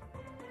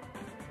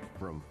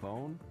 From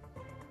phone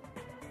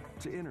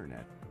to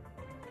internet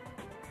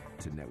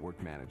to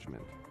network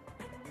management.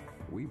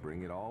 We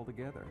bring it all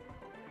together.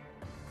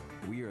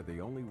 We are the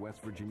only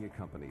West Virginia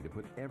company to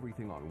put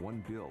everything on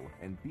one bill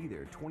and be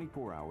there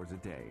 24 hours a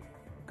day.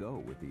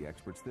 Go with the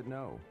experts that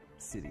know.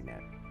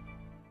 CityNet.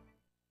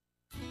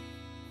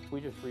 We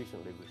just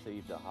recently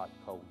received a hot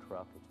cold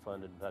truck. It's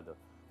funded by the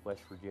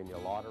West Virginia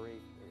Lottery.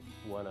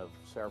 It's one of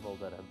several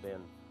that have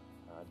been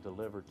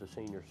delivered to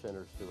senior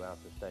centers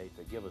throughout the state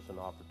that give us an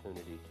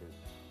opportunity to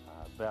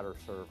better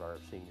serve our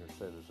senior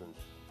citizens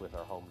with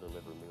our home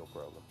delivery meal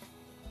program.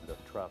 The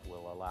truck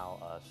will allow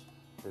us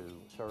to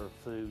serve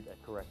food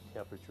at correct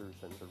temperatures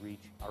and to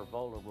reach our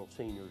vulnerable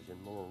seniors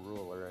in more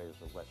rural areas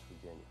of West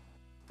Virginia.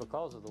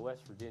 Because of the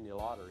West Virginia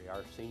Lottery,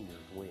 our seniors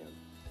win.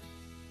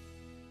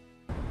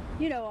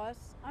 You know us.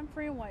 I'm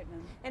Fran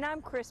Whiteman. And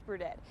I'm Chris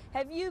Burdett.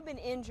 Have you been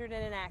injured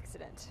in an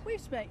accident? We've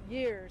spent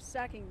years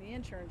sacking the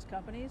insurance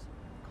companies.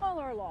 Call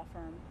our law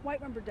firm,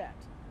 Whiteman Burdett.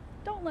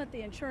 Don't let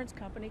the insurance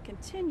company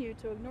continue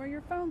to ignore your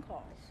phone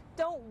calls.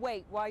 Don't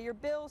wait while your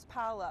bills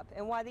pile up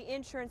and while the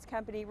insurance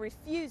company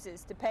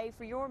refuses to pay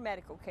for your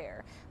medical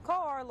care.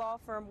 Call our law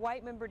firm,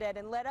 Whiteman Burdett,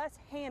 and let us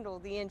handle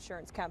the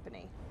insurance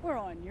company. We're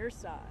on your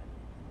side.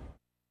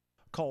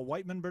 Call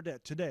Whiteman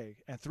Burdett today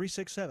at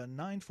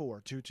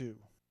 367-9422.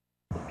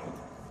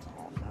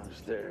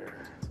 Almost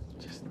there.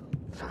 Just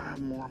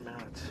 5 more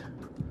minutes.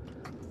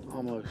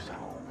 Almost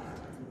home.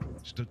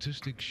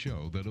 Statistics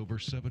show that over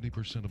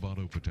 70% of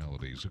auto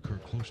fatalities occur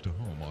close to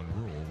home on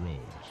rural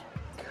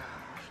roads.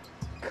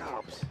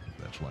 Cops.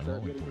 That's why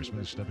law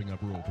enforcement is stepping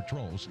up rural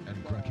patrols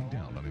and cracking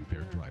down on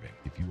impaired driving.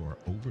 If you are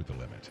over the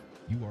limit,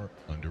 you are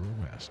under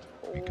arrest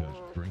because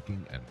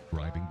drinking and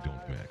driving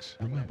don't mix.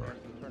 Remember,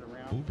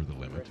 over the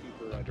limit,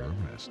 under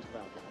arrest.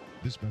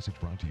 This message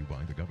brought to you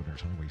by the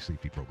Governor's Highway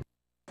Safety Program.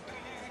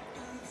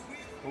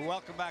 Well,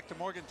 welcome back to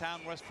Morgantown,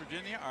 West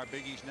Virginia. Our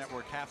Big East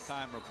Network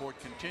halftime report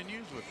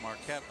continues with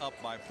Marquette up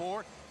by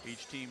 4.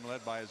 Each team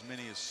led by as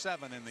many as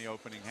 7 in the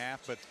opening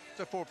half, but it's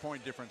a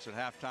 4-point difference at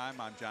halftime.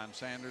 I'm John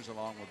Sanders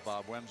along with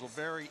Bob Wenzel.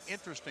 Very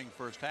interesting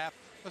first half.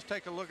 Let's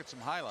take a look at some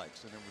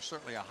highlights, and it was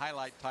certainly a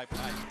highlight-type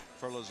night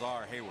for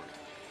Lazar Hayward.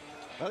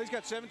 Well, he's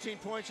got 17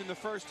 points in the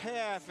first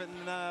half,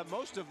 and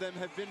most of them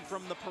have been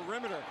from the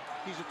perimeter.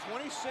 He's a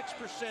 26%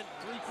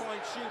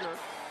 three-point shooter,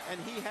 and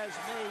he has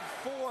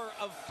made 4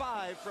 of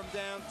 5 from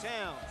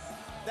downtown.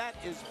 That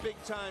is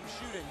big-time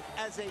shooting.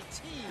 As a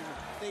team,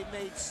 they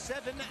made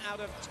 7 out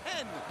of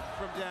 10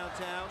 from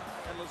downtown,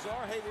 and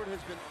Lazar Hayward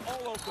has been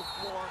all over the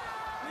floor.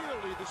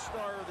 Clearly the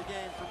star of the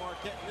game for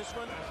Marquette in this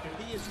one.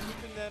 He is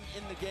keeping them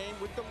in the game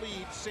with the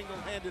lead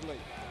single-handedly.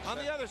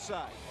 On the other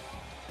side,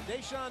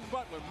 Deshaun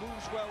Butler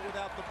moves well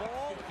without the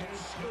ball and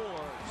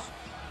scores.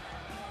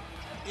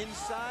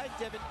 Inside,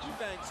 Devin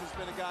Ebanks has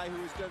been a guy who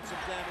has done some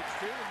damage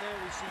too, and there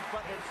we see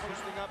Butler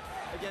posting up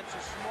against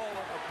a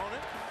smaller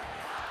opponent.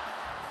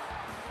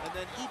 And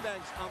then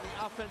Ebanks on the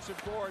offensive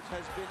boards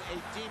has been a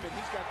demon.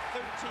 He's got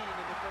 13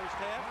 in the first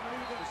half.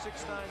 The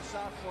 6'9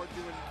 sophomore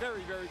doing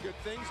very, very good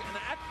things. And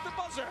at the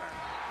buzzer,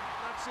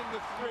 knocks in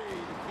the 3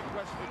 to keep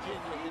West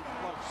Virginia in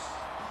close.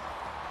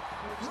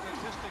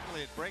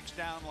 Statistically, it breaks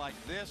down like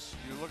this.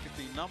 You look at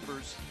the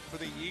numbers for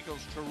the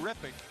Eagles,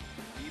 terrific.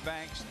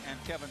 Ebanks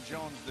and Kevin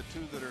Jones, the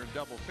 2 that are in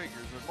double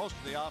figures, but most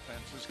of the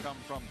offense has come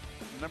from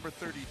number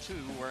 32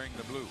 wearing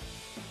the blue.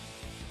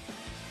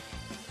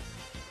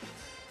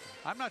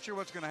 I'm not sure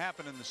what's going to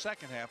happen in the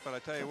second half, but I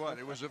tell you what,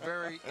 it was a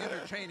very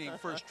entertaining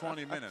first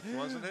 20 minutes,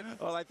 wasn't it?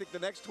 Well, I think the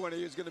next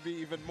 20 is going to be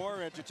even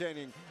more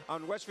entertaining.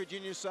 On West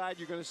Virginia's side,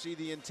 you're going to see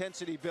the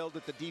intensity build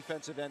at the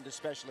defensive end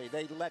especially.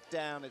 They let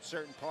down at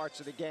certain parts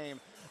of the game.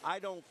 I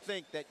don't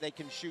think that they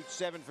can shoot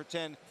 7 for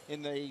 10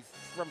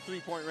 from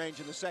three-point range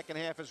in the second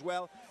half as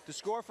well. To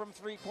score from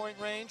three-point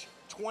range,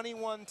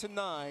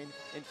 21-9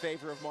 in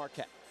favor of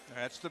Marquette.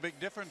 That's the big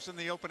difference in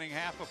the opening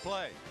half of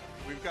play.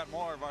 We've got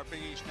more of our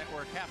Big East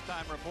Network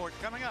halftime report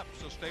coming up,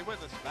 so stay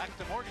with us. Back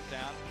to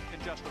Morgantown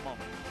in just a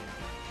moment.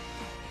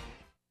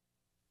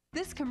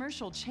 This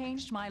commercial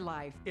changed my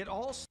life. I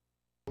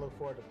look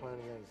forward to playing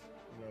against,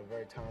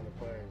 very talented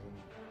players. And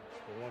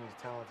for one,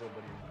 he's talented,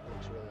 but he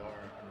works really hard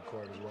on the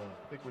court as well.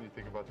 I think when you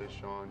think about this,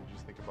 Sean, you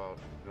just think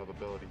about the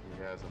ability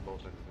he has on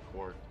both ends of the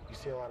court. You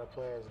see a lot of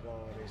players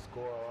they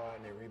score a lot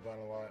and they rebound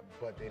a lot,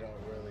 but they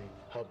don't really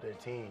help their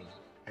team.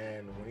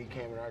 And when he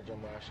came in our gym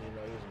last year,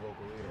 he was a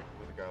vocal leader.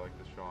 With a guy like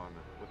this, Sean,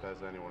 with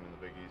as anyone in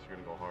the Big East, you're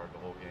going to go hard the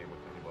whole game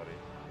with anybody.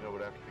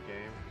 But after the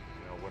game,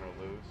 win or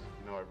lose,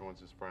 everyone's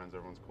just friends,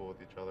 everyone's cool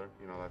with each other.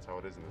 That's how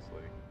it is in this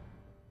league.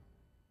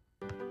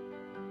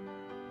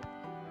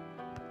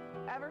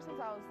 Ever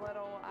since I was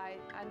little, I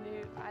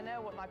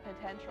know what my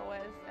potential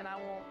is, and I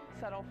won't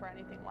settle for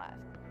anything less.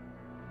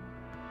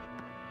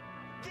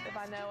 If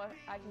I know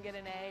I can get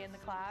an A in the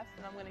class,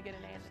 then I'm going to get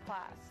an A in the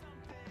class.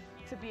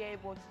 To be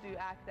able to do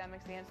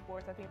academics and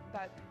sports, I think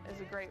that is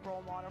a great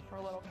role model for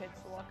little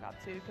kids to look up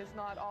to, because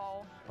not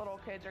all little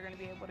kids are going to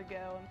be able to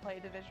go and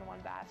play Division I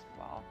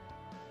basketball,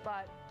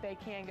 but they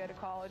can go to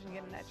college and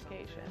get an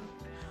education.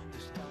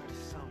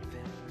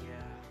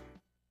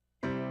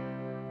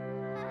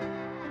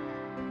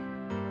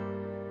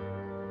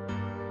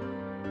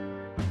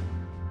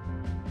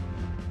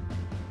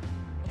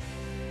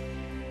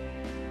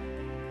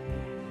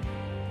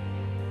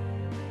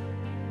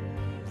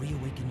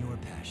 Reawaken your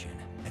passion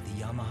at the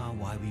Yamaha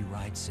Why We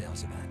Ride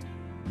sales event.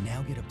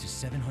 Now get up to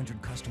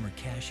 700 customer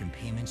cash and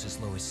payments as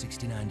low as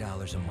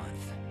 $69 a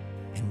month.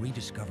 And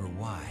rediscover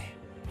why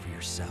for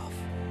yourself.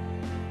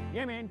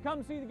 Yeah, man,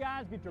 come see the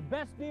guys. Get your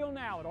best deal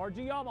now at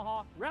RG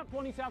Yamaha, Route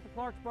 20 south of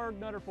Clarksburg,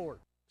 Nutter Fort.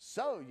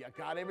 So, you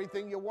got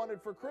everything you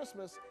wanted for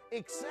Christmas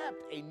except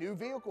a new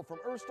vehicle from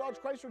Earth Dodge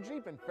Chrysler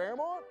Jeep in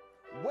Fairmont?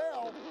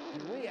 Well,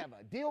 we have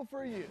a deal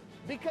for you.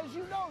 Because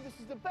this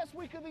is the best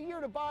week of the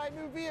year to buy a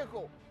new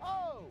vehicle.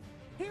 Oh!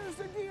 Here's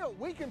the deal.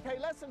 We can pay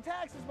less in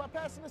taxes by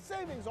passing the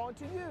savings on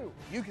to you.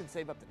 You can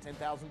save up to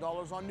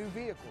 $10,000 on new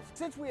vehicles.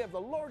 Since we have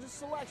the largest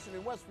selection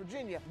in West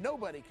Virginia,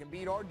 nobody can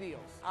beat our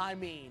deals. I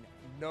mean,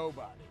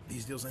 nobody.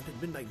 These deals end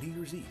at midnight New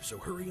Year's Eve, so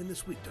hurry in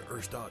this week to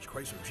Earth Dodge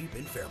Chrysler Jeep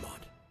in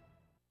Fairmont.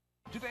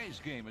 Today's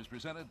game is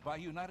presented by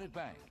United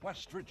Bank,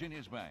 West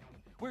Virginia's bank.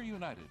 We're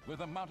united with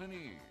the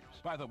Mountaineers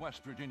by the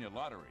West Virginia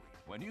Lottery.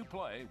 When you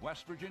play,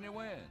 West Virginia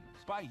wins.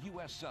 By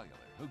U.S. Cellular,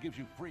 who gives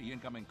you free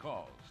incoming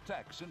calls,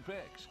 texts, and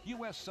pics.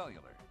 U.S.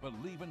 Cellular,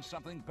 believe in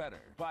something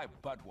better. By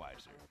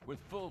Budweiser, with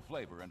full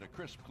flavor and a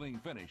crisp, clean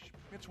finish.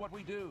 It's what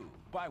we do.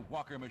 By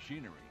Walker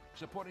Machinery,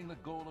 supporting the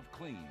goal of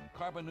clean,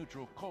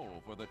 carbon-neutral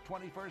coal for the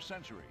 21st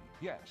century.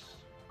 Yes,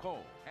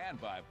 coal. And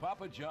by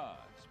Papa John's.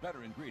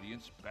 Better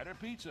ingredients, better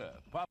pizza.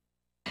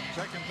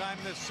 Second time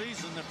this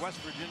season that West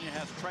Virginia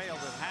has trailed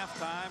at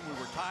halftime. We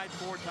were tied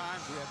 4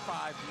 times. We had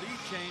 5 lead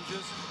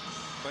changes.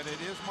 But it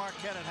is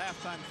Marquette at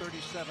halftime,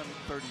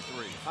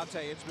 37-33. I'll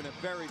tell you, it's been a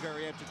very,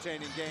 very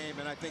entertaining game,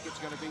 and I think it's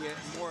going to be a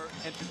more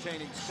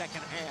entertaining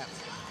second half.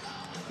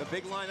 The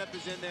big lineup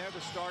is in there.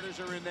 The starters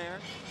are in there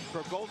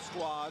for both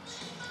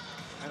squads.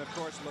 And, of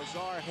course,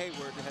 Lazar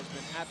Hayward has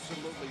been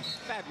absolutely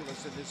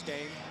fabulous in this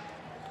game.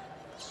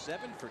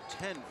 7 for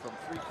 10 from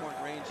three-point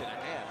range and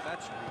a half.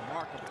 That's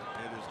remarkable.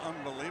 It is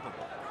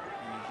unbelievable.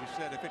 And as you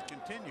said, if it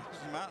continues,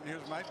 the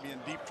Mountaineers might be in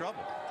deep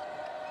trouble.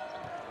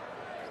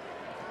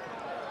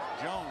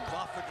 Jones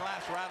off the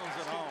glass, rattles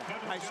it home.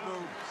 Nice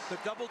move. The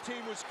double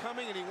team was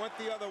coming, and he went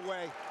the other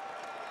way.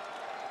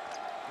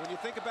 When you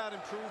think about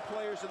improved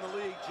players in the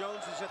league,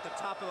 Jones is at the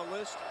top of the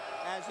list,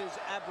 as is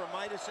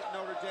Abramitis at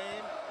Notre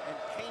Dame and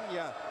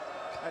Pena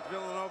at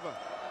Villanova.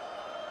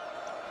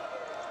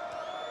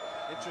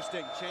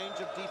 Interesting change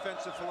of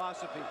defensive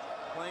philosophy,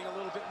 playing a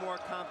little bit more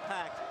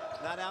compact,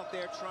 not out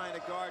there trying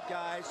to guard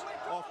guys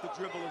off the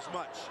dribble as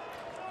much.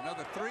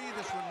 Another 3.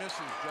 This one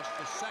misses. Just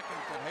the second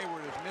that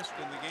Hayward has missed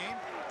in the game.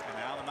 And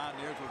now the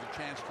Mountaineers with a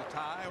chance to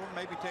tie or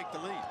maybe take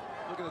the lead.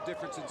 Look at the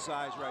difference in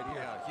size right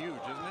here. Yeah,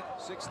 huge, isn't it?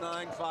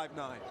 6'9",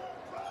 5'9".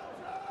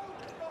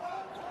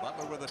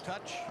 Butler with a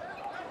touch.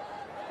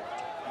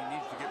 He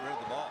needs to get rid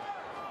of the ball.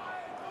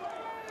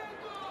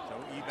 So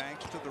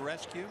Ebanks to the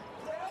rescue.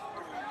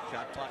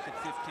 Shot clock at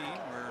 15.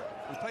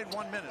 We played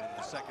 1 minute of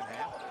the second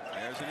half.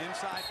 There's an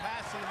inside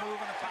pass and a move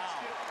and a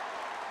foul.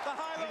 The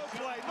high-low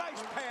play.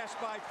 Nice pass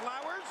by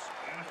Flowers.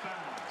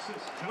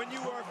 When you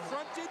are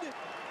fronted,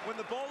 when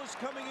the ball is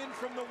coming in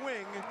from the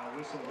wing,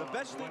 the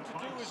best thing to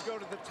do is go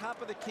to the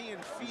top of the key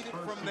and feed it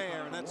from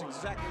there. And that's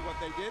exactly what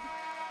they did.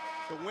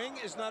 The wing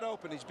is not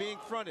open. He's being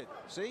fronted.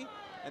 See?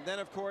 And then,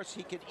 of course,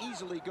 he can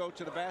easily go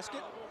to the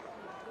basket.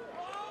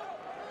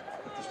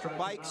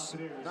 Bikes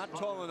not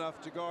tall enough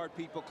to guard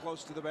people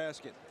close to the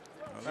basket.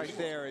 Right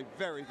there, a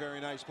very, very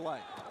nice play.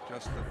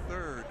 Just the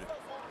 3rd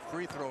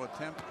free throw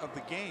attempt of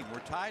the game. We're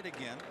tied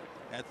again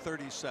at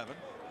 37,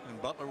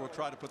 and Butler will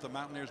try to put the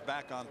Mountaineers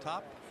back on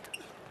top,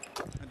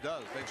 and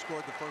does. They've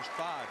scored the first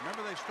 5.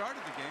 Remember, they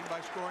started the game by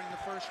scoring the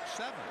first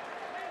 7.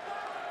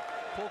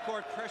 Full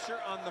court pressure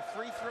on the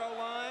free throw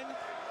line,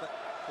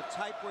 the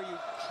type where you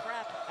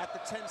trap at the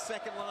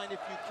 10-second line if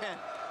you can.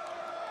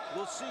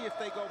 We'll see if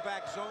they go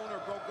back zone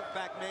or go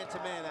back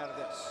man-to-man out of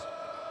this.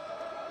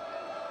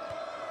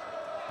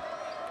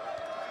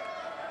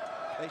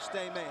 They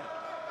stay man.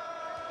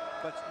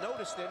 But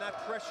notice they're not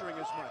pressuring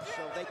as much,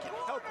 so they can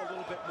help a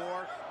little bit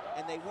more,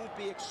 and they won't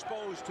be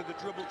exposed to the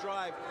dribble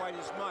drive quite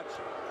as much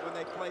when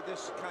they play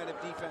this kind of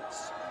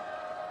defense.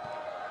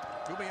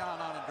 Kubian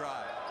on a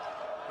drive.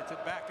 Gets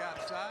it back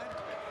outside.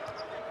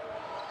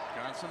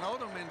 Johnson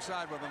Odom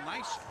inside with a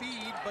nice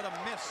feed, but a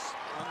miss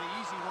on the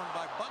easy one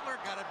by Butler.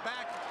 Got it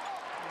back,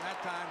 and that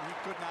time he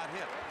could not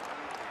hit.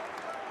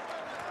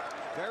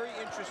 Very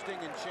interesting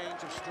and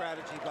change of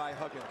strategy by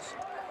Huggins.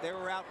 They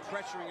were out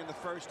pressuring in the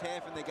first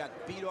half, and they got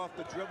beat off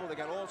the dribble. They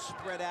got all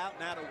spread out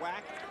and out of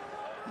whack.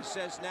 He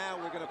says now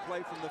we're going to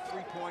play from the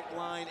three-point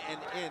line and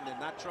in and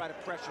not try to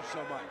pressure so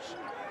much.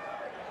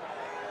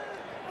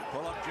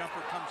 Pull-up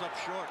jumper comes up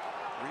short.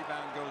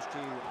 Rebound goes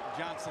to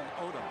Johnson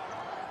Odom.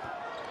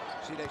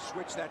 See, they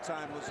switched that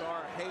time.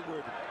 Lazar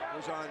Hayward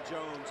was on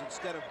Jones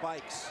instead of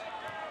Bikes.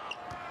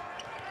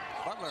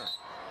 Butler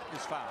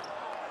is fouled.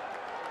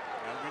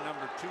 That'll be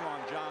number 2 on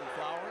John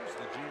Flowers,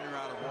 the junior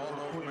out of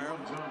Waldorf,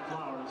 Maryland. John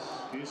Flowers,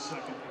 his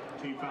second,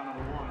 team foul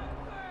number 1.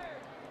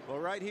 Well,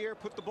 right here,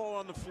 put the ball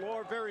on the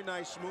floor. Very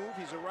nice move.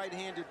 He's a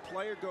right-handed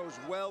player, goes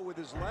well with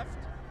his left.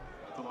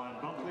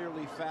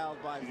 Clearly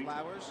fouled by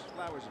Flowers.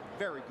 Flowers, a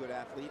very good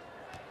athlete.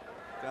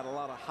 Got a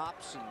lot of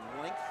hops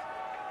and length.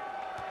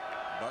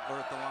 Butler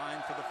at the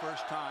line for the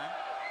first time.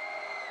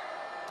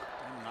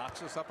 And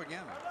knocks us up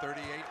again,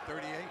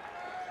 38-38.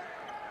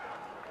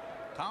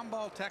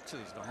 Tomball,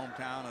 Texas, the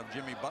hometown of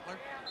Jimmy Butler.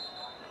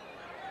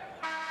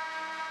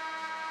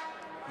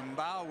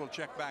 Mbao will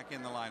check back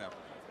in the lineup.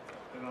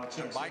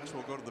 And Bikes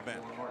will go to the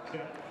bench.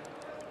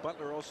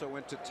 Butler also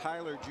went to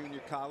Tyler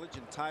Junior College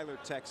in Tyler,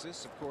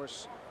 Texas. Of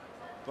course,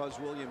 Buzz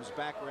Williams'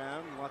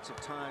 background, lots of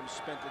time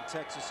spent in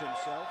Texas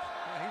himself.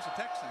 Yeah, he's a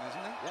Texan,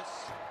 isn't he?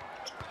 Yes.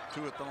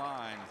 2 at the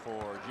line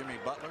for Jimmy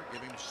Butler,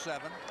 give him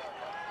 7.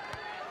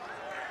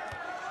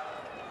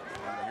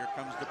 And here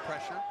comes the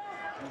pressure.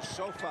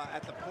 Musofa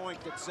at the point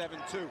at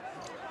 7-2.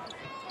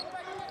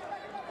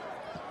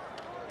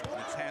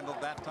 It's handled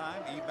that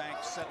time.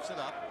 Ebanks sets it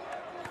up.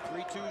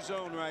 3-2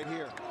 zone right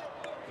here.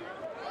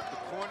 The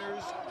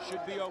corners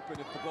should be open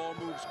if the ball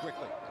moves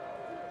quickly.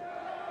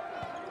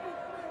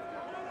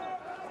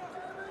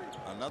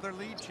 Another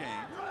lead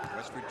change.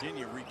 West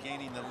Virginia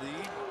regaining the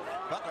lead.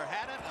 Butler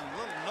had it, and a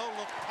little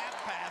no-look tap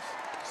pass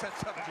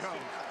sets up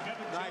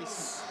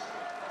Jones.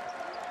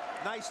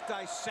 Nice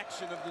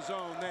dissection of the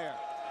zone there.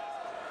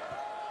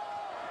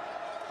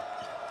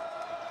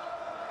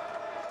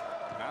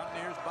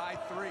 Mountaineers by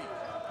 3.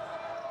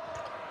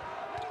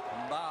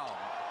 Bow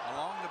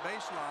along the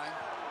baseline.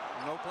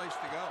 No place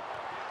to go.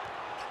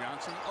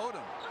 Johnson,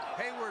 Odom.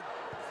 Hayward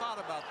thought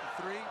about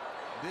the 3.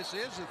 This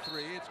is a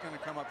 3. It's going to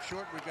come up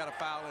short. We've got a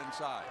foul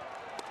inside.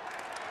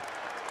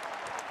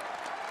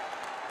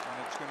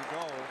 And it's going to go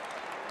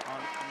on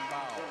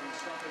Bow.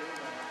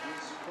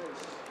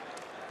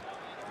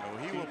 So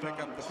he will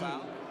pick up the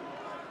foul.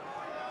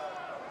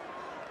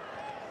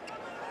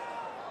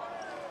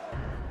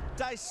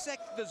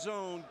 Dissect the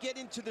zone, get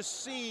into the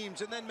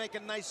seams, and then make a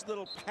nice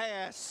little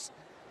pass.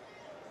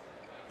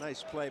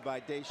 Nice play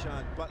by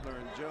Deshaun Butler,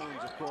 and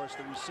Jones, of course,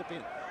 the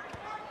recipient.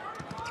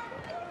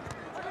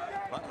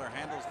 Butler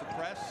handles the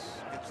press,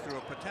 gets through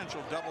a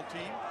potential double team,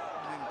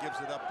 and then gives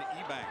it up to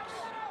Ebanks.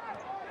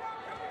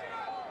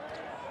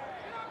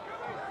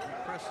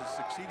 The press is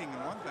succeeding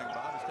in one thing,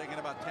 Bob. It's taking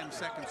about 10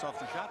 seconds off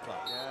the shot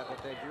clock. Yeah,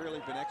 but they've really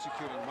been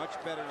executing much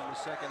better in the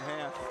second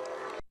half.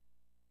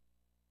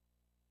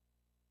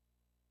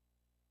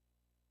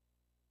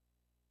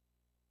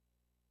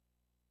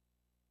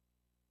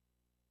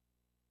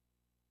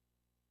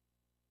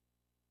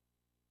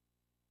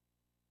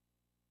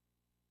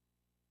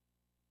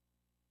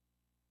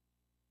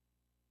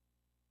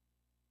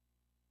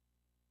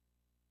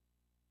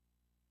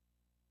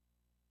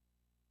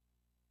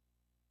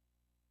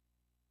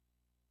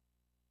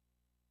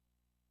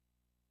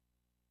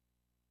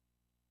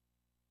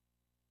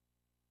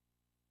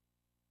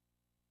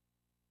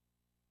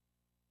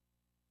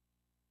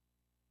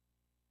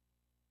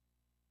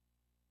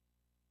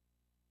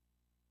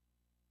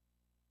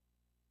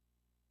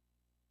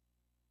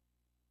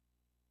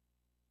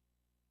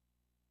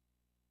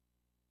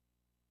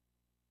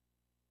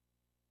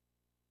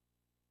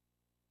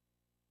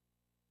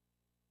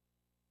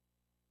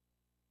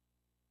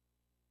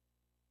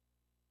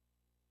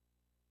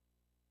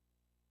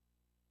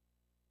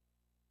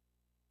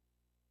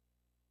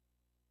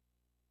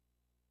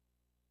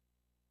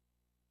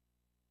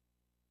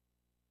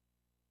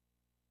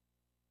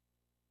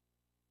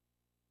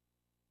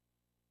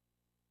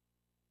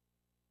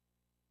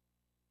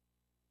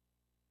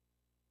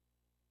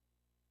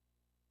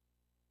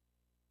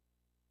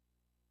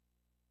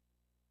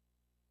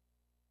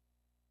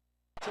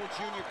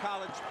 Junior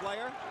college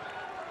player.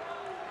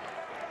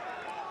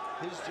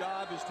 His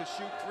job is to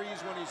shoot threes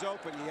when he's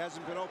open. He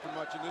hasn't been open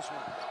much in this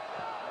one.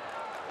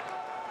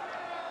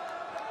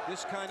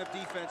 This kind of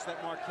defense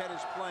that Marquette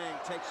is playing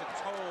takes a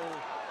toll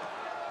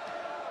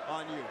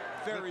on you.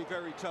 Very,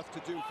 very tough to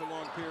do for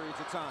long periods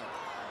of time.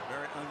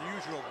 Very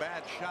unusual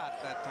bad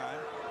shot that time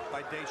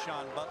by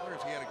Deshaun Butler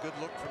as he had a good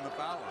look from the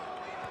foul line.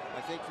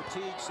 I think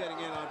fatigue setting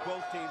in on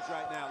both teams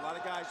right now. A lot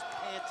of guys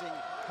panting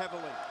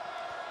heavily.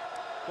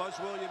 Buzz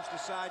Williams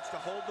decides to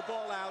hold the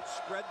ball out,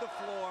 spread the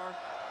floor,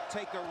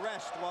 take a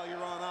rest while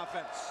you're on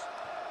offense.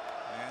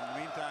 And in the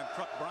meantime,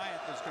 Truck Bryant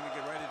is going to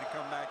get ready to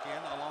come back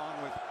in along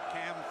with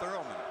Cam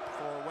Thurman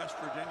for West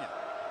Virginia.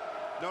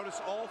 Notice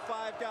all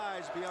 5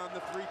 guys beyond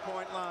the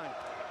three-point line.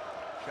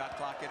 Shot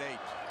clock at 8.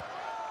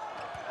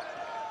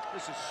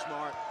 This is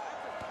smart.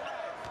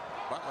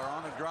 Butler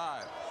on a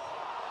drive.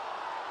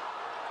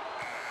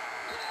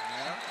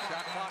 Yeah,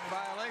 shot clock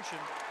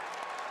violation.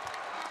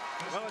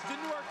 Well, it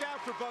didn't work out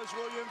for Buzz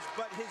Williams,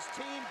 but his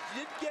team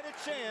did get a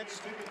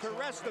chance to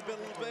rest a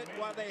little bit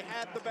while they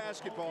had the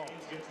basketball.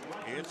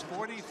 It's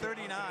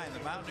 40-39.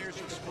 The Mountaineers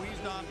have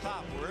squeezed on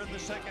top. We're in the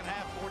second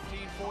half,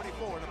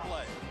 14:44 to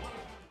play.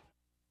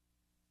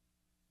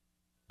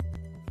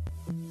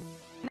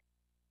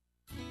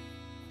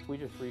 We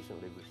just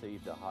recently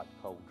received a hot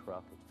cold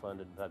truck. It's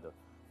funded by the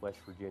West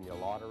Virginia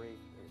Lottery.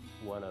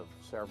 It's one of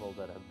several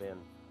that have been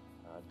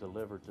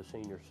delivered to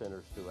senior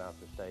centers throughout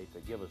the state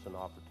that give us an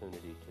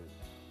opportunity to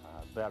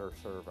better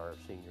serve our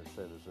senior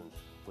citizens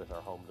with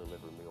our home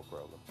delivery meal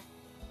program.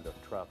 The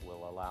truck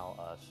will allow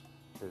us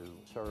to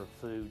serve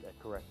food at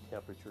correct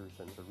temperatures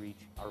and to reach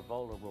our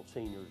vulnerable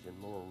seniors in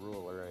more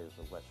rural areas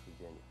of West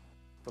Virginia.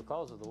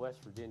 Because of the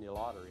West Virginia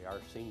Lottery, our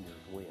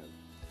seniors win.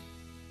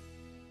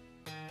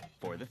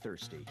 For the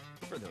thirsty,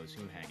 for those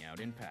who hang out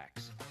in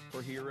packs,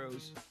 for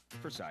heroes,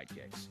 for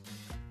sidekicks,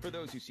 for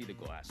those who see the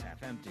glass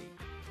half empty,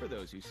 for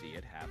those who see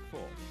it half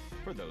full,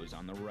 for those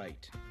on the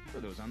right, for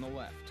those on the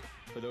left,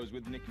 for those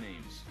with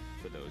nicknames,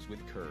 for those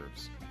with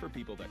curves, for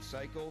people that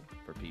cycle,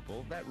 for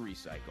people that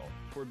recycle,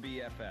 for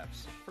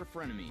BFFs, for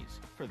frenemies,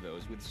 for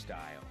those with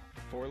style,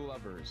 for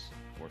lovers,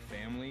 for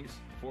families,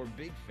 for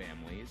big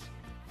families,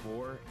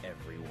 for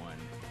everyone.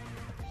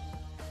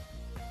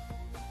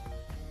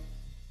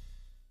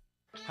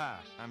 Hi,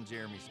 I'm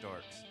Jeremy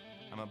Starks.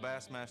 I'm a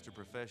Bassmaster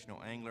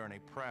professional angler and a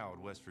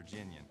proud West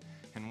Virginian.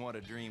 And what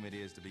a dream it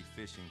is to be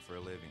fishing for a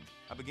living.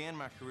 I began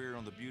my career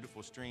on the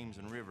beautiful streams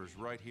and rivers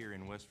right here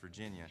in West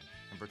Virginia,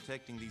 and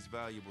protecting these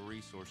valuable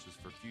resources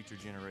for future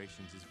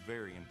generations is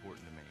very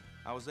important to me.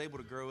 I was able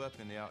to grow up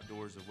in the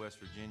outdoors of West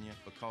Virginia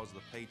because of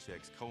the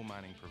paychecks coal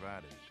mining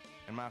provided,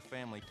 and my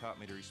family taught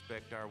me to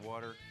respect our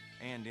water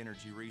and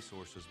energy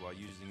resources while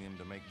using them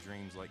to make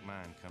dreams like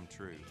mine come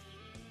true.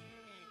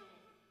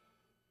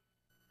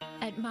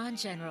 At Mon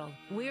General,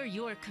 we're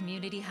your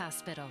community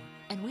hospital,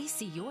 and we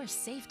see your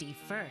safety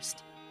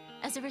first.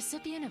 As a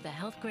recipient of the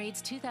Health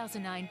Grades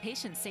 2009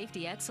 Patient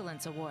Safety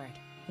Excellence Award,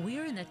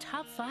 we're in the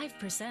top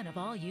 5% of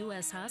all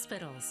U.S.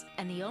 hospitals,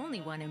 and the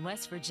only one in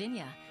West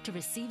Virginia to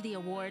receive the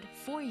award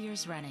 4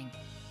 years running.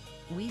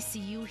 We see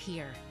you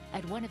here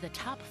at one of the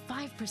top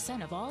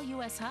 5% of all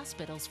U.S.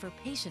 hospitals for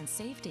patient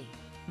safety.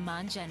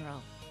 Mon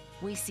General.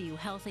 We see you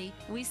healthy,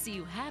 we see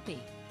you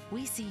happy,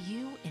 we see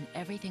you in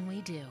everything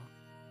we do.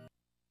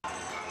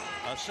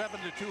 A 7-2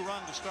 run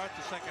to start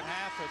the second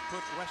half has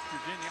put West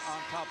Virginia on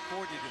top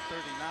 40-39.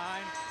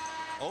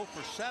 0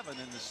 for 7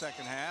 in the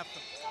second half,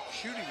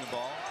 shooting the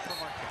ball for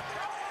Marquette.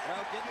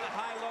 Well, getting the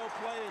high-low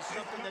play is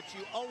something that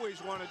you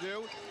always want to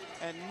do,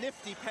 and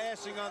nifty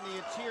passing on the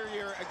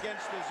interior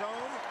against the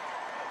zone.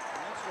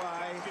 And that's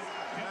why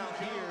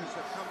Mountaineers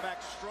have come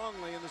back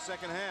strongly in the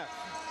second half.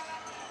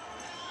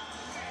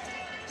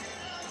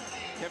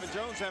 Kevin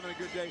Jones having a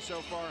good day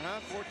so far,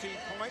 huh? 14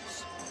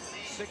 points.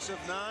 6 of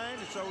 9.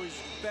 It's always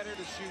better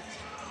to shoot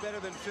better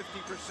than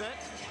 50%.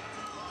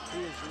 He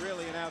is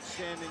really an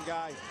outstanding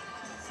guy.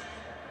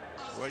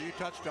 Well, you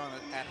touched on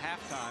it at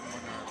halftime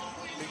when our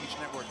Big East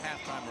Network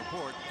halftime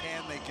report.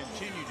 Can they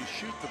continue to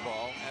shoot the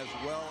ball as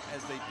well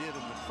as they did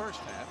in the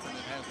first half? And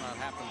it has not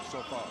happened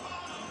so far.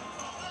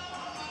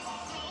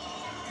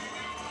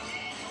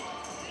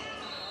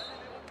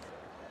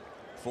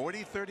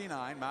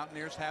 .40-39,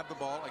 Mountaineers have the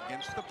ball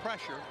against the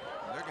pressure.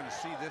 They're going to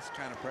see this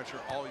kind of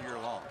pressure all year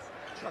long.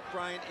 Chuck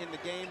Bryant in the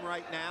game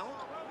right now,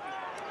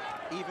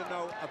 even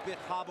though a bit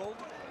hobbled,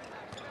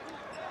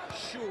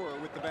 sure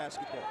with the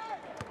basketball.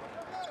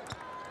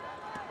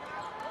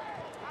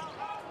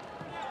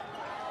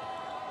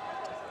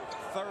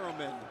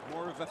 Thurman,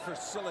 more of a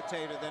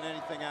facilitator than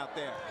anything out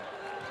there.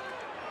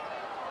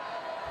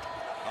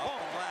 Oh,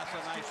 that's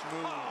a nice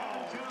move.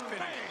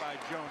 Finished by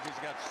Jones. He's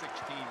got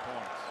 16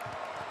 points.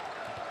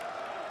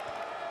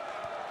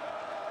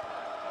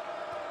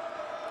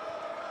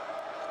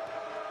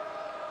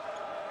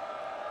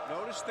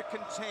 Notice the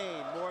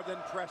contain more than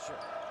pressure.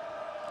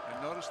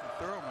 And notice that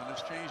Thurman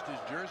has changed his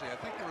jersey. I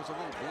think there was a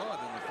little blood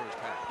in the first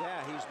half.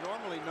 Yeah, he's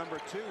normally number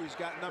 2. He's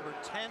got number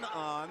 10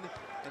 on,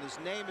 and his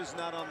name is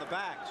not on the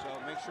back. So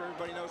make sure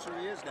everybody knows who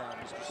he is now,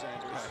 Mr.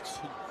 Sanders.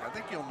 I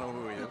think you'll know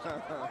who he is.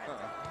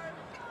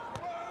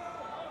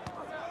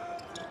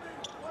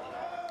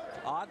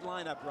 Odd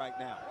lineup right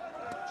now.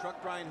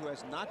 Chuck Bryant, who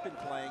has not been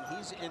playing,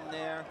 he's in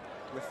there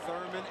with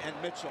Thurman and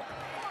Mitchell.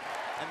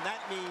 And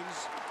that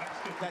means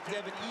that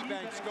Devin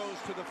Ebanks goes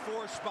to the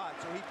 4 spot,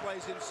 so he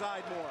plays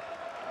inside more.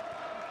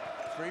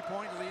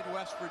 3-point lead,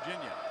 West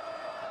Virginia.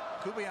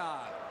 Kubian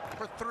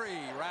for 3,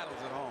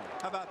 rattles it home.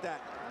 How about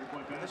that?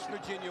 West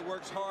Virginia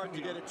works hard to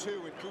get a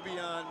 2, and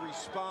Kubian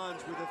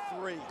responds with a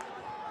 3.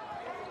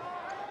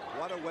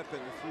 What a weapon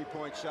the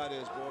 3-point shot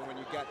is, boy, when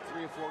you've got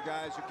 3 or 4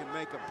 guys who can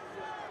make them.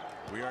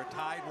 We are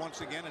tied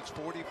once again. It's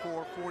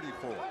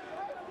 44-44.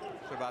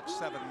 It's about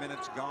 7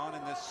 minutes gone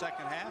in this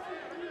second half.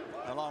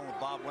 Along with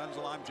Bob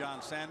Wenzel, I'm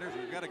John Sanders.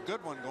 We've got a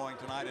good one going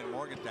tonight in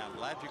Morgantown.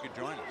 Glad you could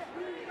join us.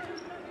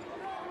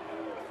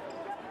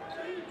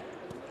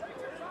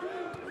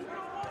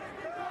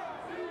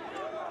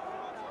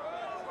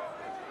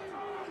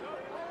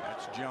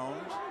 That's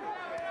Jones.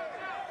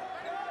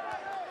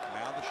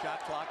 Now the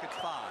shot clock at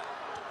 5.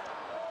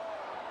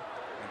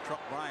 And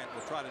Chuck Bryant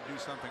will try to do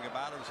something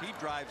about it as he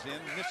drives in,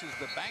 misses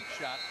the bank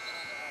shot,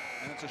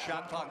 and it's a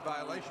shot clock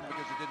violation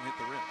because it didn't hit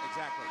the rim.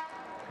 Exactly.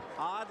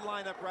 Odd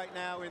lineup right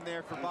now in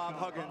there for Bob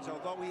Huggins,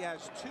 although he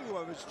has 2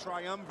 of his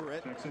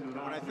triumvirate. When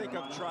I think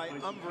of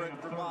triumvirate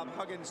for Bob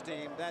Huggins'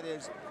 team, that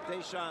is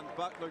Deshaun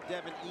Butler,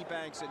 Devin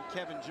Ebanks, and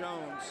Kevin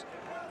Jones.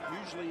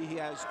 Usually he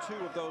has 2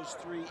 of those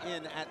 3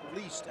 in at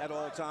least at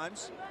all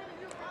times.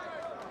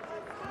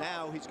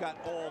 Now he's got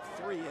all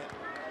 3 in.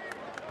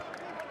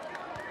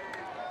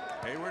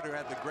 Hayward, who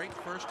had the great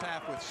first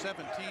half with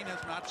 17,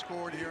 has not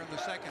scored here in the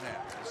second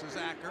half. This is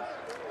Acker,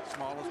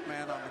 smallest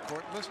man on the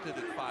court, listed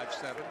at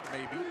 5'7",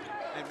 maybe.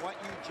 And what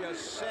you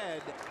just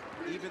said,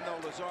 even though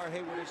Lazar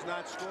Hayward has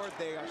not scored,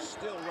 they are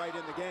still right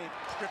in the game.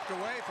 Stripped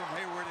away from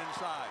Hayward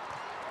inside.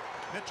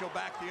 Mitchell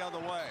back the other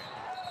way.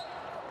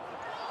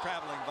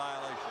 Traveling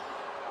violation.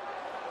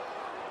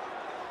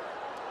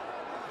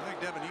 I think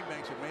Devin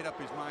Ebanks had made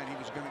up his mind he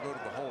was going to go to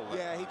the hole.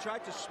 Yeah, he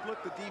tried to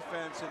split the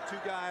defense, and 2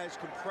 guys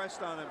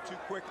compressed on him too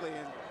quickly,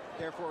 and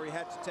therefore he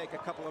had to take a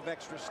couple of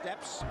extra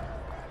steps.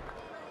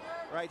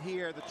 Right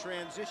here, the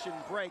transition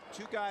break.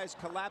 2 guys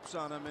collapse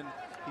on him, and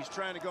he's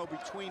trying to go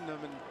between them,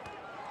 and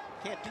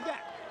can't do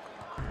that.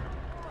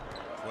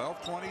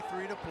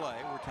 12:23 to play.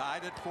 We're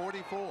tied at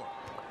 44.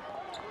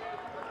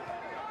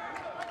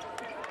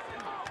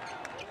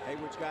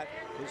 Hayward's got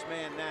his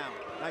man now.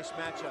 Nice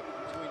matchup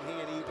between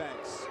he and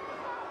Ebanks.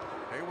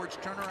 Hayward's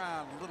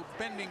turnaround, a little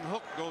bending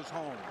hook goes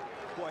home.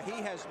 Boy,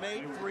 he has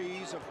made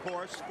threes, of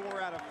course, 4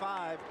 out of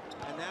 5,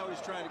 and now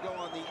he's trying to go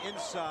on the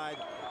inside.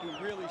 He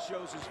really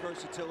shows his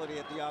versatility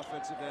at the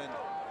offensive end.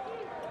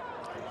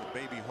 The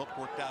baby hook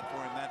worked out for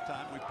him that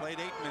time. We played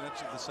 8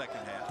 minutes of the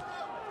second half.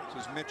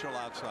 This is Mitchell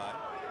outside.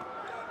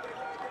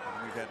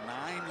 And we've had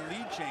 9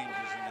 lead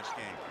changes in this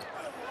game.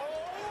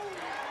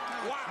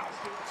 Wow!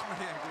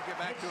 We get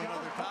back to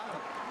another time.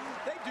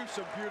 They do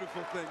some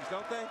beautiful things,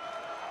 don't they?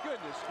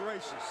 Goodness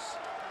gracious.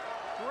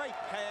 Great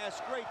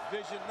pass, great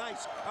vision,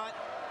 nice cut.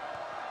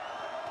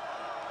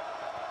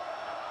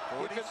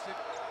 46.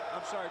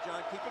 I'm sorry,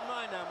 John. Keep in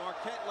mind now,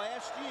 Marquette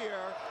last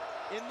year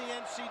in the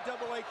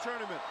NCAA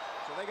tournament.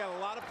 So they got a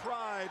lot of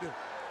pride.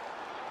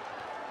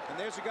 And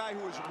there's a guy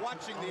who was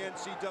watching the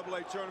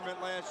NCAA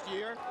tournament last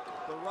year,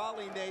 the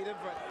Raleigh native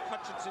at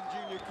Hutchinson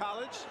Junior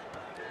College.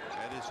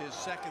 That is his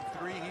second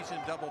 3. He's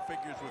in double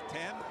figures with 10.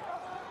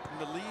 And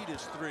the lead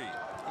is 3.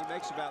 He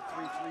makes about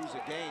 3 threes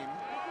a game.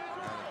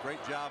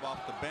 Great job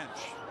off the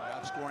bench,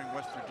 outscoring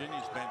West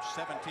Virginia's bench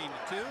 17-2,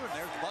 and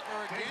there's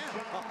Butler again.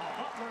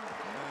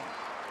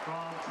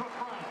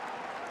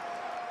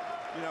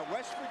 You know,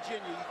 West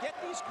Virginia, you get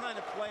these kind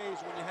of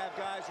plays when you have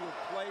guys who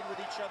have played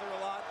with each other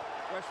a lot.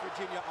 West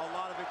Virginia, a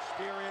lot of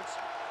experience.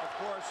 Of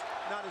course,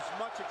 not as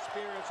much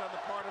experience on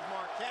the part of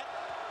Marquette.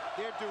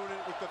 They're doing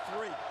it with the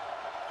 3.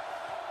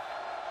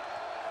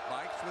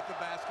 Bikes with the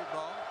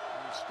basketball.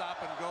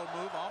 Stop and go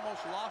move.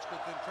 Almost lost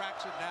it, then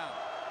tracks it down.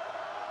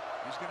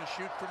 He's going to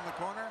shoot from the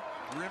corner.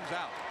 Rims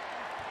out.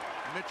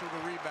 Mitchell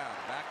the rebound.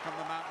 Back from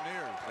the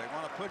Mountaineers. They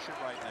want to push it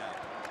right now.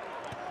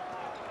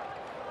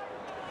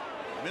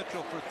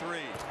 Mitchell for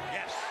 3.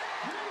 Yes.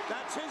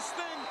 That's his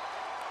thing.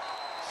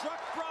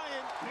 Chuck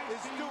Bryant is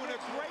doing a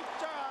great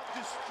job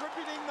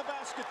distributing the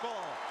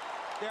basketball.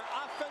 They're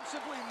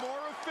offensively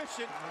more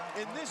efficient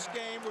in this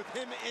game with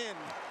him in.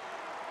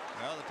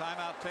 Well, the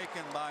timeout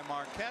taken by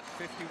Marquette,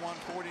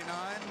 51-49.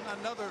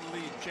 Another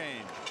lead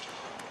change.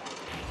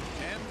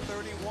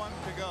 10:31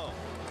 to go.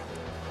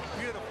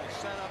 Beautiful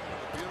setup,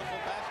 beautiful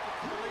basket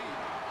for the lead.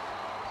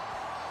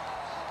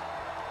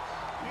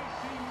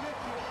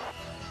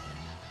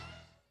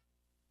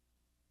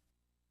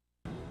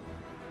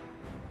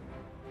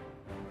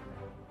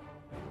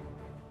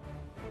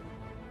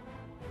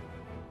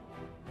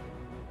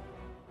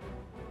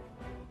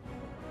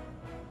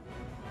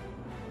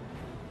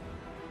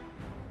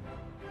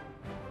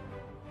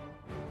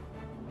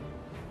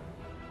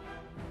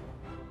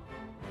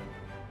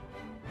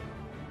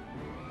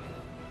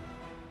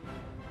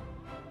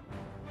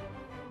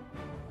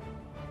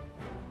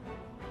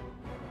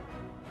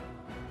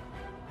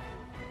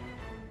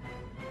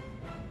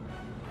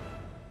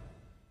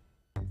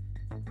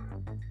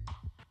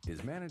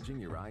 Is managing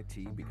your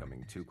IT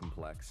becoming too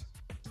complex?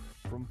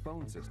 From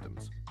phone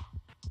systems,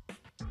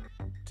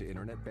 to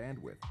internet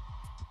bandwidth,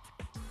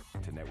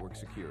 to network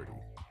security,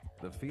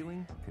 the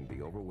feeling can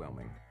be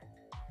overwhelming.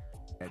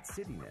 At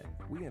CityNet,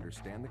 we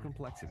understand the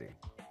complexity.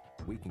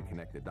 We can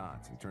connect the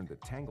dots and turn the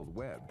tangled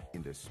web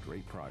into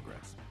straight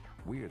progress.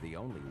 We are the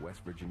only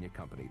West Virginia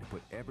company to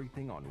put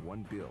everything on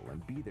one bill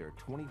and be there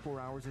 24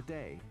 hours a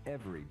day,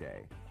 every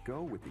day.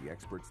 Go with the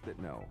experts that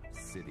know.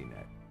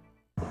 CityNet.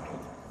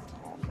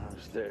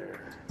 Almost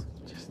there.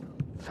 Just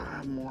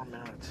 5 more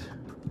minutes.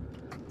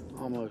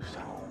 Almost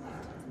home.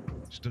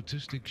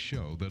 Statistics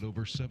show that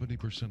over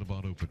 70% of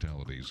auto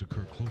fatalities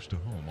occur close to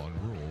home on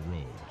rural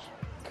roads.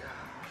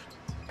 Gosh,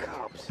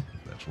 cops.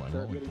 That's why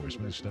law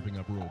enforcement is stepping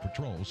up rural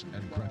patrols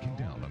and cracking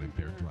down on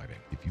impaired driving.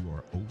 If you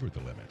are over the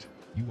limit,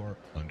 you are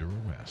under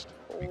arrest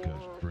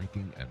because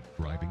drinking and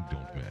driving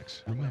don't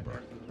mix.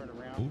 Remember,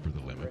 over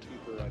the limit,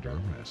 under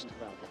arrest.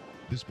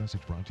 This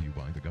message brought to you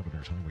by the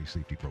Governor's Highway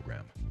Safety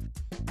Program.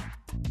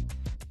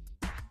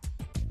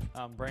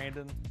 I'm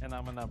Brandon, and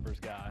I'm a numbers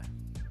guy.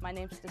 My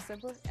name's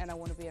DeCibler, and I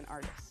want to be an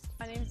artist.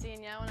 My name's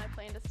Danielle, and I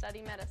plan to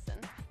study medicine.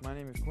 My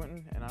name is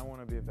Quentin, and I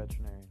want to be a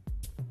veterinarian.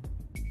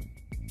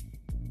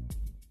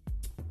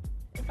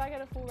 If I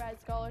got a full ride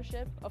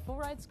scholarship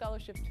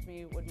to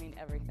me would mean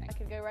everything. I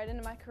could go right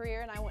into my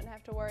career, and I wouldn't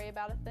have to worry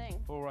about a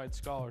thing. Full ride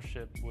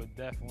scholarship would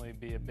definitely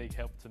be a big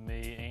help to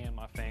me and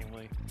my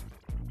family.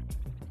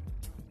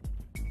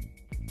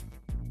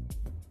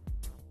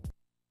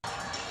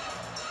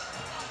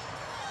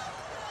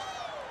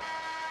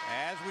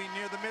 As we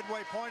near the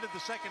midway point of the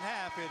second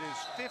half, it is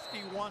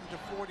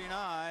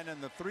 51-49,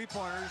 and the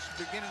three-pointers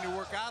beginning to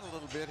work out a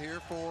little bit here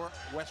for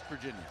West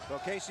Virginia. Well,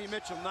 Casey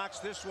Mitchell knocks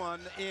this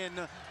one in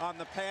on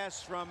the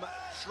pass from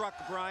Chuck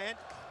Bryant.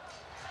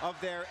 Of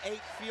their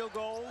 8 field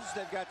goals,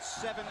 they've got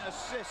 7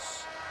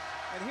 assists.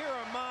 And here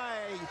are my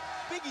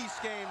Big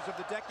East games of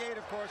the decade.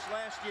 Of course,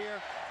 last year,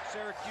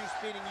 Syracuse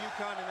beating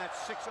UConn in that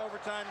 6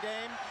 overtime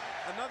game.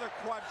 Another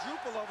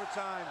quadruple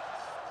overtime.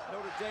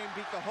 Notre Dame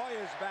beat the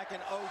Hoyas back in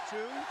 02.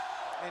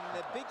 And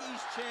the Big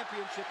East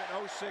Championship in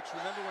 06.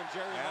 Remember when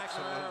Jerry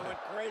McNamara went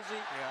crazy?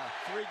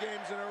 Yeah. 3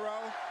 games in a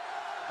row?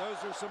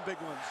 Those are some big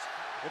ones.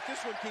 If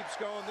this one keeps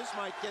going, this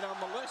might get on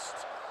the list.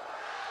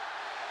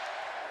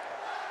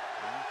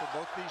 And for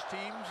both these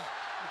teams,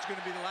 it's going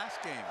to be the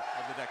last game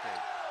of the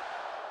decade.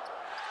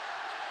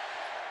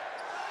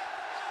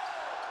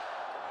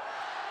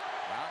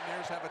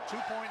 Mountaineers have a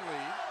 2-point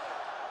lead.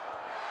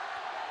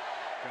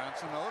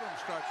 Johnson Odom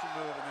starts to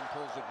move and then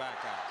pulls it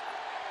back out.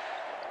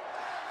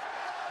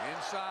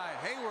 Inside,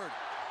 Hayward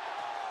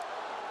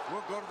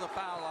will go to the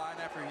foul line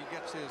after he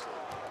gets his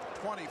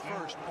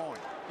 21st point.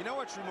 You know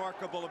what's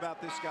remarkable about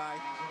this guy?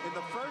 In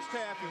the first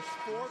half, he's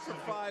 4 for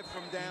 5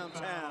 from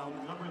downtown.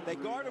 They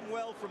guard him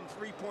well from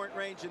three-point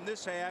range in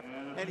this half,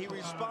 and he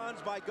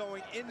responds by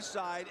going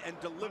inside and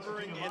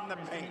delivering in the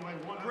paint.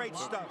 Great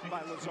stuff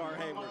by Lazar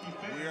Hayward.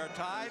 We are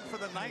tied for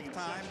the 9th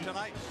time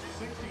tonight.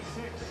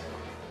 66.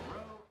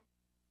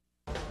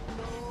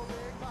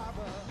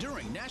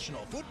 During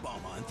National Football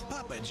Month,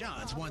 Papa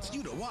John's wants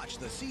you to watch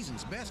the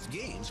season's best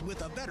games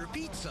with a better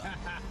pizza.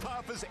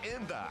 Papa's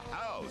in the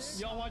house.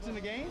 Y'all watching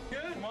the game?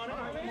 Good. Come on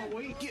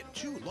over. Get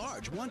 2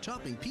 large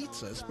one-topping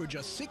pizzas for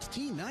just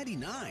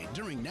 $16.99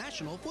 during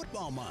National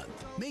Football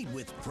Month. Made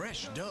with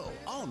fresh dough,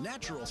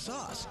 all-natural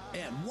sauce,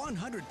 and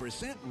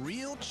 100%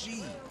 real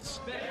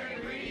cheese. Better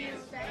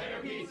ingredients, better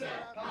pizza,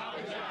 Papa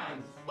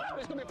John's. Wow,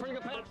 it's going to be a pretty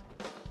good patch.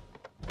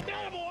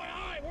 Yeah, boy.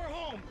 All right, we're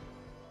home.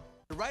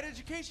 The right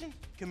education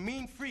can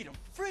mean freedom.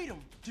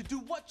 Freedom to do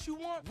what you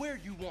want, where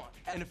you want.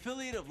 An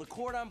affiliate of Le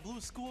Cordon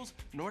Bleu Schools,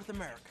 North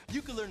America.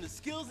 You can learn the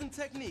skills and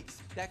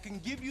techniques that can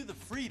give you the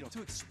freedom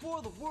to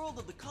explore the world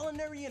of the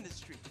culinary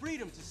industry.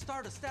 Freedom to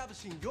start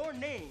establishing your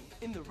name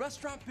in the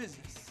restaurant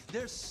business.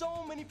 There's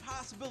so many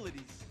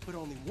possibilities, but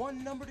only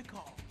one number to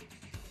call.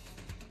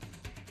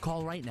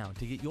 Call right now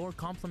to get your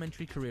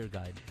complimentary career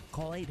guide.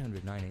 Call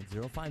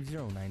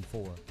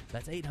 800-980-5094.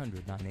 That's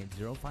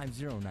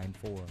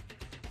 800-980-5094.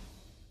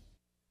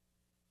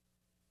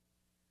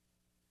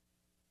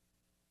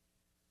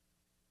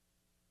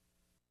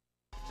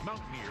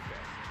 Mountaineer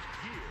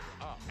fans, gear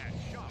up at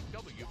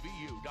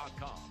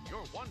shopwvu.com.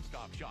 Your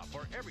one-stop shop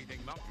for everything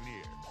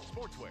Mountaineer.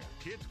 Sportswear,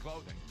 kids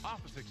clothing,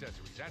 office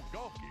accessories, and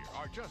golf gear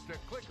are just a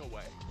click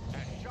away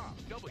at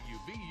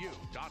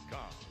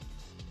shopwvu.com.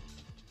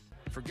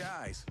 For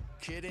guys,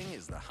 kidding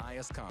is the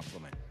highest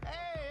compliment.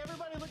 Hey,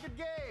 everybody look at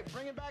Gabe,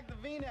 bringing back the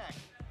V-neck.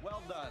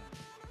 Well done.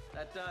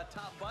 That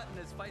top button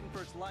is fighting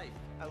for its life.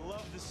 I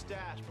love the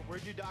stash, but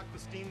where'd you dock the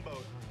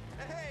steamboat?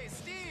 Hey,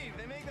 Steve,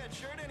 they make that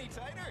shirt any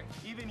tighter?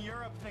 Even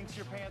Europe thinks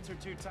your pants are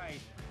too tight.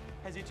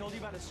 Has he told you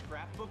about his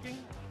scrapbooking?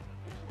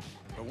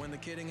 But when the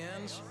kidding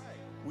ends,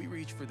 we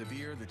reach for the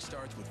beer that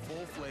starts with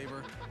full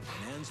flavor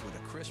and ends with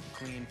a crisp,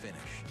 clean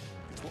finish.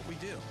 It's what we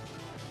do.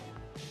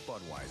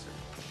 Budweiser.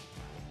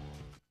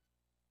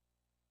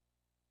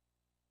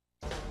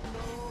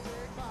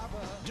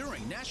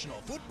 During National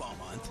Football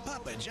Month,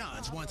 Papa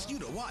John's wants you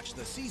to watch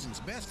the season's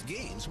best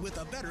games with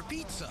a better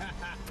pizza.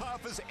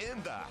 Papa's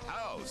in the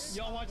house.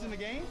 Y'all watching the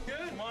game?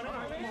 Good. Come on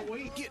over.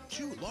 Get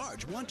 2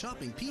 large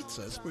one-topping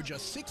pizzas for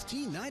just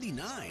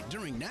 $16.99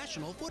 during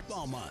National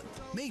Football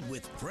Month. Made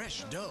with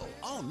fresh dough,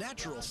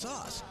 all-natural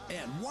sauce,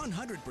 and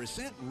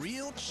 100%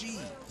 real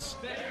cheese.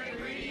 Better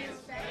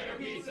ingredients, better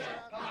pizza,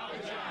 Papa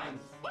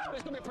John's. Wow,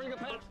 it's going to be a pretty good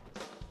patch.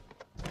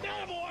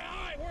 Yeah, boy.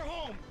 All right, we're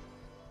home.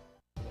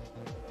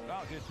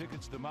 Now get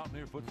tickets to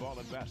Mountaineer football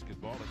and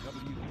basketball at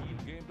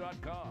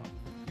WVUgame.com.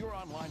 Your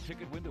online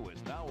ticket window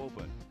is now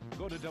open.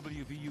 Go to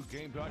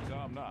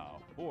WVUgame.com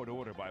now, or to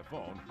order by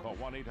phone, call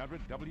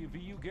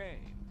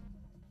 1-800-WVU-GAME.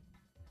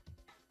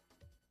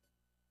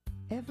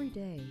 Every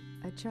day,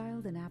 a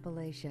child in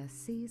Appalachia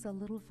sees a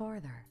little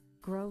farther,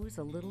 grows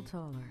a little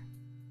taller,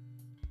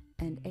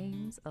 and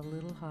aims a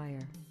little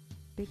higher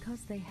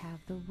because they have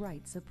the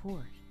right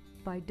support.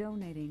 By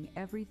donating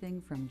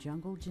everything from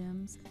jungle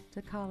gyms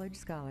to college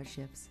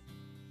scholarships,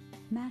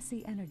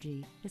 Massey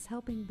Energy is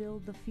helping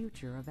build the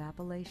future of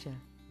Appalachia,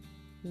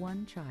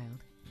 one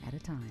child at a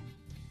time.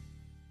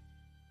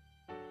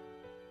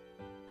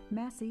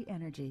 Massey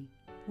Energy.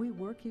 We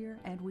work here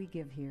and we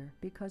give here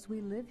because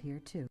we live here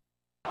too.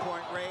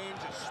 Point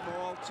range, a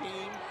small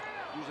team,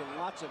 using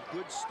lots of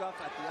good stuff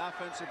at the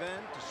offensive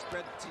end to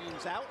spread the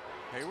teams out.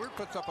 Hayward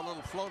puts up a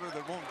little floater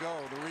that won't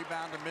go. The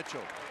rebound to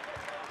Mitchell.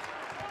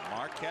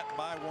 Marquette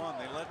by 1.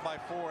 They led by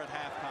 4 at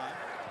halftime.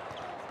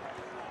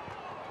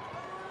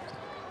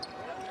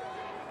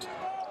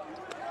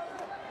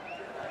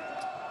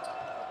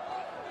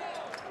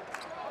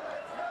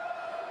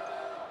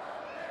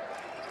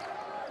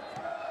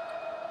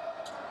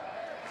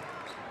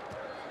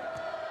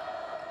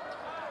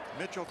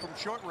 Mitchell from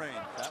short range.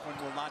 That one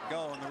will not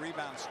go, and the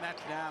rebound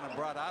snatched down and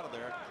brought out of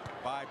there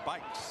by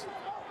Bikes.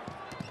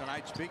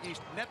 Tonight's Big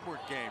East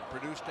Network game,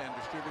 produced and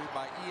distributed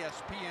by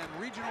ESPN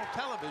Regional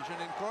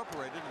Television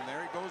Incorporated, and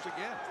there he goes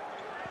again.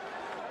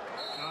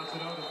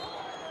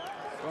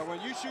 Well, when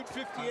you shoot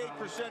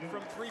 58%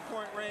 from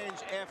three-point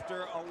range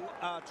after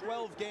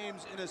 12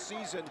 games in a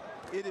season,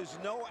 it is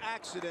no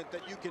accident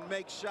that you can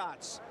make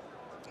shots.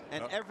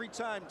 And every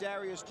time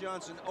Darius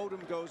Johnson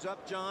Odom goes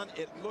up, John,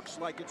 it looks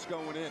like it's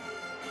going in.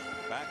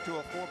 Back to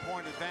a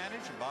 4-point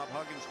advantage, and Bob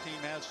Huggins' team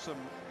has some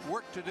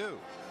work to do.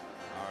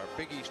 Our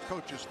Big East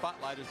Coaches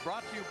Spotlight is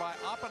brought to you by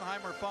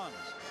Oppenheimer Funds.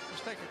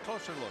 Let's take a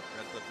closer look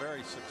at the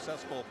very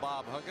successful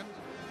Bob Huggins.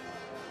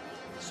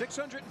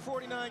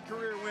 649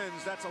 career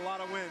wins. That's a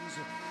lot of wins.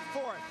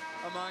 Fourth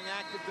among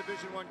active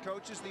Division I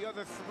coaches. The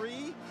other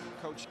three,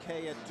 Coach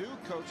K at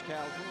Duke, Coach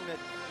Calhoun at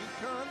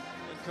UConn,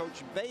 and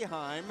Coach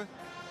Boeheim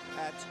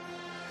at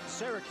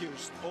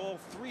Syracuse. All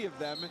three of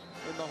them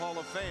in the Hall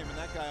of Fame, and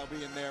that guy will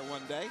be in there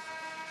one day.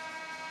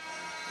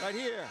 Right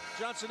here,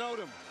 Johnson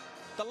Odom,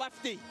 the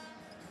lefty.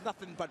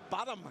 Nothing but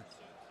bottom.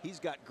 He's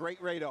got great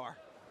radar.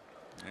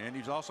 And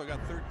he's also got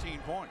 13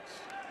 points.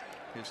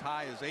 His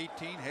high is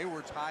 18.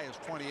 Hayward's high is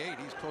 28.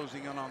 He's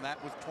closing in on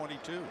that with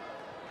 22. And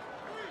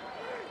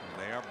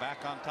they are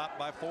back on top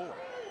by 4.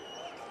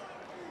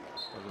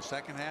 So the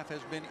second half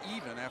has been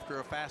even after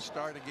a fast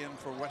start again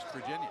for West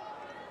Virginia.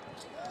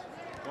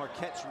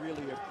 Marquette's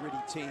really a gritty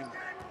team.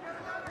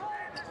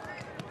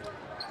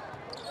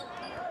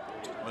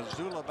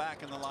 Missoula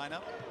back in the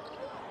lineup.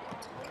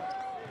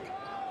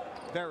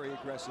 Very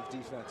aggressive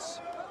defense.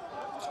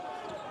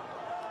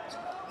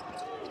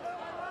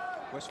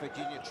 West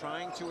Virginia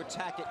trying to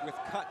attack it with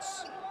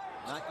cuts,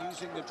 not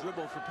using the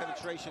dribble for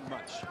penetration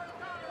much.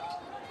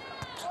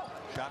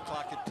 Shot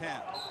clock at 10.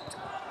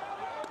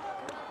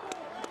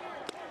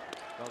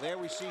 Well, there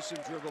we see some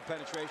dribble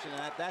penetration.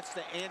 That's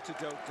the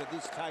antidote to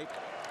this type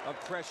of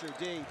pressure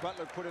D.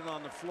 Butler put it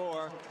on the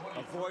floor,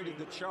 avoided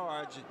the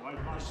charge.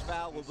 This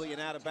foul will be an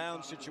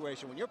out-of-bounds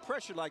situation. When you're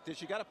pressured like this,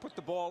 you got to put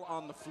the ball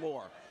on the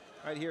floor.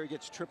 Right here, he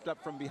gets tripped up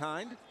from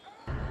behind.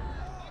 And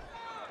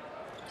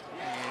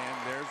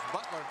there's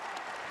Butler.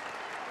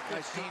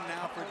 15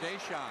 now for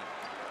Deshaun.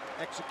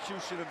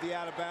 Execution of the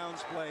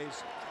out-of-bounds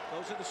plays.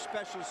 Those are the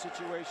special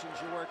situations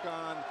you work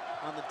on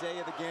the day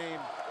of the game.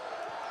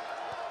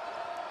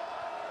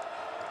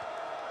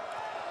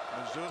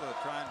 Missoula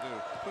trying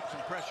to put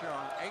some pressure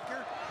on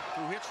Aker,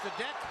 who hits the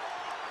deck.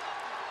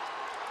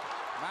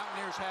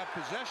 Mountaineers have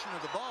possession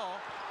of the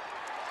ball,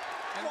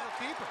 and they'll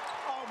keep it.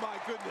 Oh, my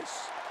goodness.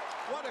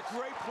 What a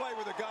great play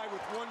with a guy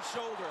with one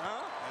shoulder,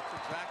 huh?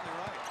 That's exactly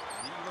right.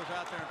 He goes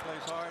out there and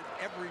plays hard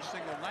every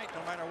single night,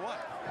 no matter what.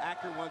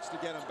 Aker wants to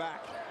get him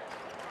back.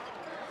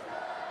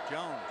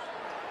 Jones.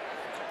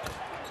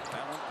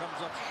 That one comes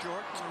up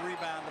short, and the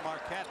rebound to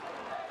Marquette.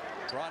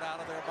 Brought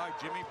out of there by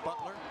Jimmy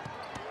Butler.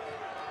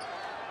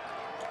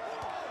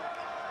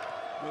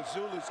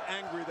 Missoula's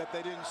angry that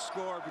they didn't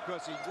score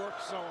because he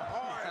worked so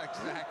hard. Yeah,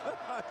 exactly.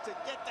 to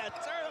get that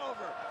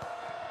turnover.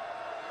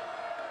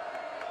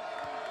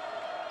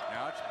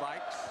 Now it's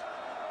Bikes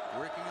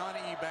working on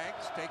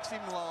Ebanks, takes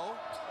him low,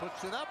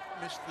 puts it up,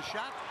 missed the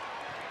shot,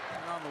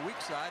 and on the weak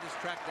side is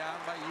tracked down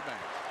by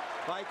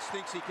Ebanks. Bikes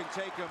thinks he can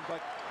take him,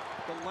 but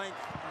the length.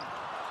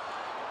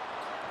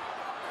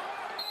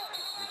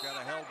 We've got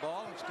a held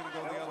ball. It's going to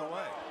go the other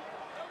way.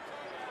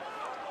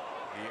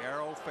 The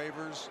arrow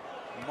favors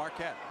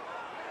Marquette.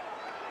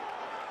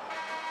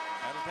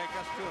 That'll take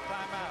us to a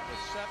timeout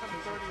with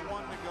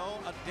 7:31 to go.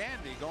 A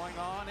dandy going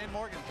on in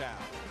Morgantown.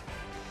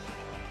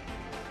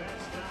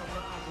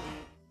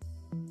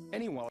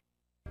 Anyone.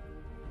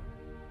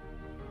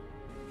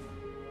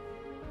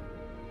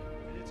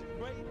 It's a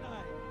great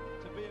night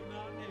to be a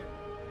Mountaineer.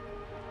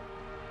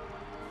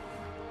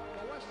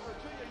 The West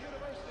Virginia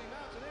University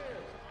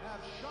Mountaineers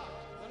have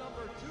shocked the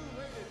number 2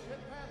 rated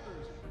Pitt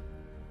Panthers.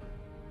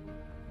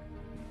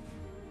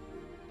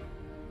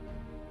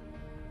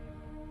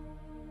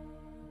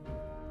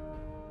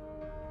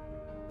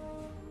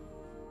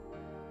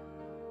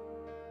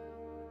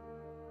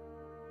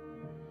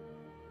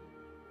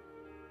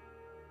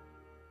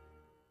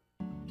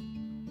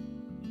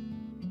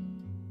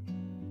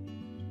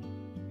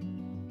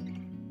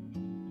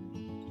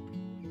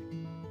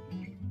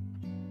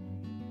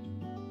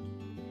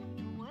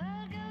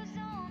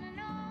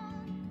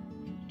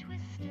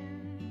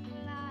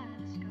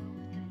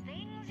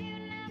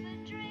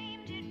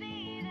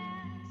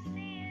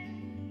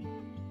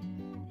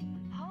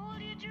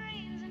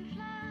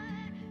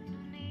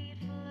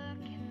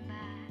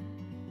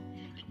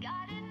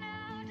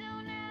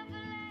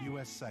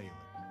 U.S. Cellular.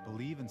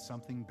 Believe in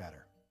something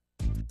better.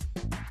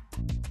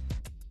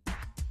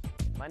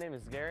 My name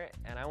is Garrett,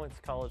 and I went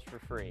to college for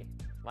free.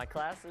 My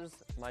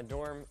classes, my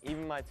dorm,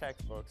 even my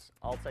textbooks,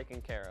 all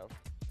taken care of.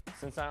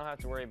 Since I don't have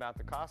to worry about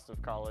the cost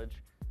of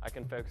college, I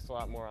can focus a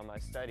lot more on my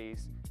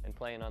studies and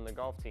playing on the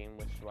golf team,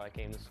 which is what I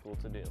came to school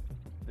to do.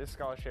 This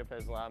scholarship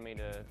has allowed me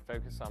to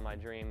focus on my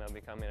dream of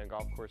becoming a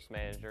golf course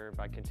manager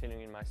by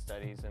continuing my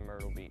studies in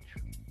Myrtle Beach.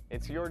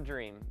 It's your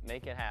dream.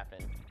 Make it happen.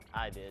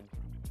 I did.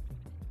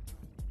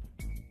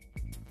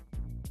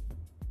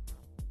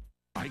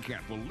 I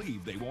can't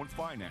believe they won't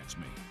finance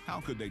me.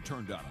 How could they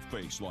turn down a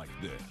face like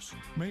this?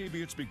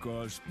 Maybe it's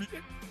because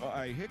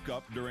I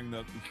hiccuped during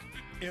the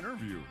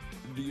interview.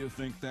 Do you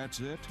think that's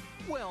it?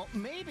 Well,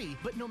 maybe,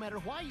 but no matter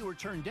why you were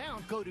turned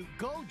down, go to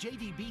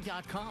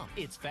gojdb.com.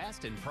 It's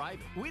fast and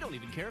private. We don't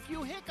even care if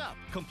you hiccup.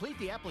 Complete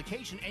the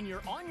application and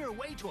you're on your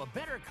way to a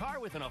better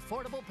car with an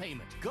affordable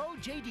payment.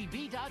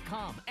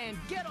 Gojdb.com and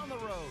get on the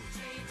road.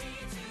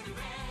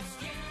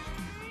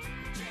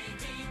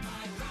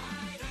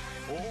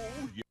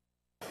 Oh, yeah.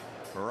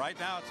 Right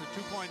now, it's a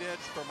 2-point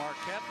edge for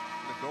Marquette.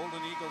 The Golden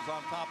Eagles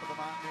on top of the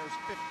Mountaineers,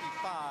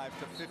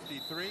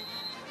 55-53.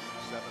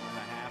 7.5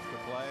 to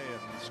play, and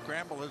the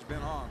scramble has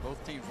been on.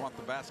 Both teams want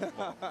the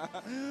basketball.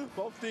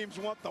 Both teams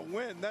want the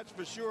win, that's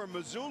for sure.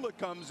 Missoula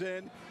comes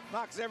in,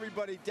 knocks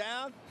everybody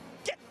down.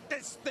 Get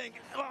this thing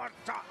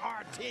onto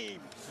our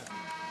team.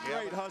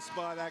 Great hustle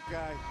by that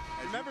guy.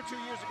 Remember 2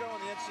 years ago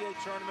in the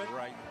NCAA tournament?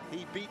 Right.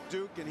 He beat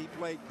Duke, and he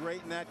played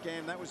great in that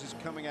game. That was his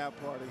coming out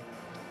party.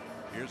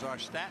 Here's our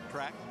stat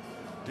track.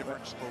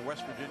 Difference for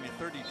West Virginia,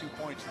 32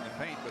 points in the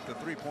paint, but the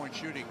three-point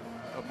shooting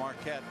of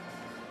Marquette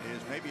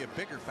is maybe a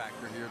bigger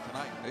factor here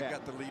tonight. They've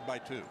got the lead by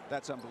 2.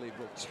 That's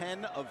unbelievable.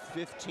 10 of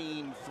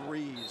 15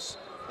 threes.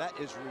 That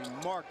is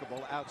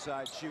remarkable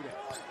outside shooting.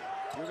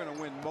 You're going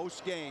to win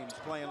most games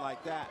playing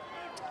like that.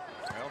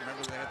 Well,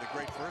 remember they had the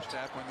great first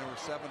half when they were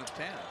 7 of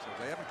 10,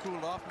 so they haven't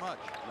cooled off much.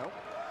 Nope.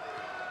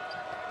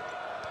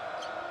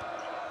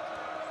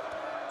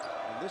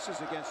 And this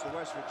is against the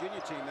West Virginia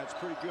team that's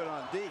pretty good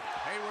on D.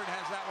 Hayward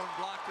has that one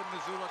blocked, and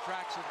Missoula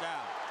tracks it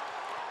down.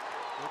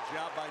 Good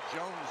job by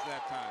Jones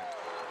that time.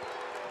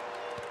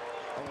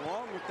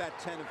 Along with that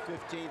 10 of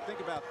 15, think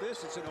about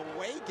this. It's an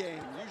away game.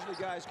 Usually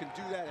guys can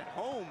do that at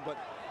home, but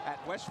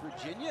at West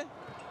Virginia,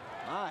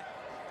 my.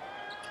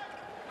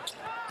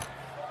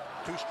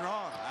 Too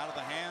strong out of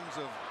the hands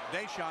of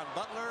Deshaun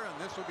Butler, and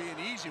this will be an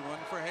easy one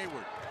for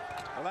Hayward.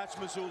 Well, that's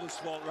Missoula's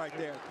fault right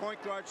there.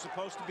 Point guard's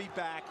supposed to be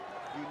back.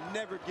 You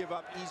never give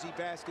up easy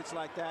baskets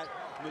like that.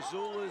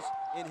 Missoula's,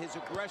 in his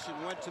aggression,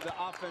 went to the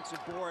offensive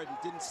board and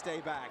didn't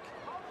stay back.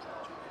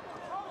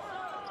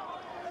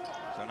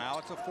 So now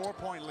it's a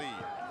 4-point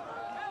lead,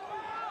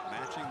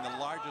 matching the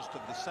largest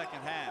of the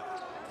second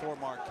half for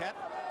Marquette.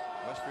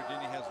 West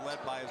Virginia has led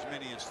by as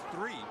many as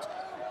 3.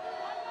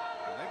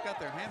 And they've got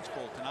their hands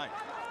full tonight.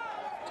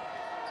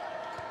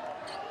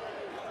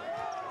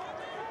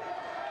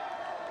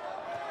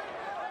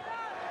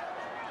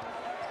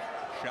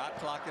 Shot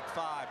clock at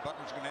 5.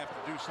 Butler's going to have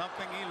to do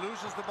something. He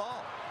loses the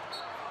ball.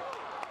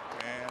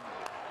 And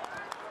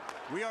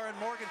we are in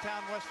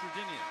Morgantown, West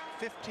Virginia.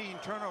 15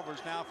 turnovers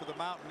now for the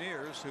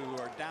Mountaineers, who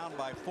are down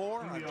by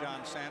 4. I'm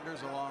John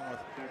Sanders, along with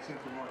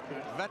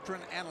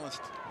veteran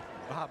analyst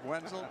Bob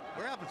Wenzel.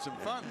 We're having some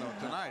fun,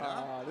 though, tonight,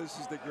 huh? This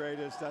is the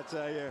greatest, I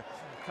tell you.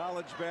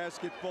 College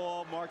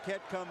basketball.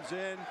 Marquette comes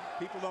in.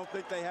 People don't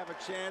think they have a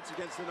chance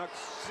against the next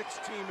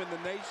 6th team in the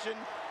nation.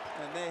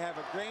 And they have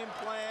a game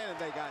plan, and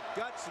they got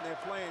guts, and they're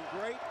playing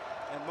great.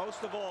 And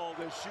most of all,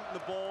 they're shooting the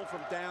ball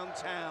from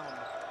downtown.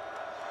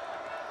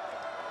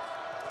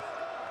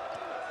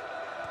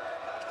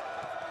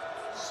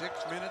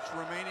 Six minutes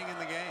remaining in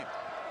the game.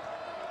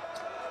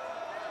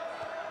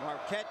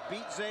 Marquette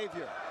beat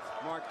Xavier.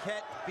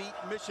 Marquette beat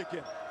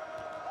Michigan.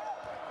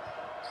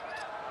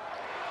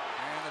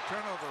 And a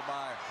turnover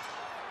by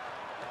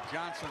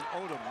Johnson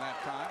Odom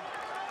that time.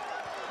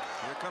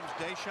 Here comes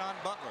Deshaun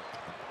Butler.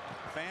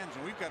 Fans,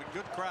 and we've got a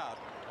good crowd.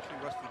 See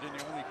West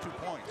Virginia only 2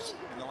 points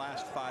in the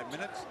last 5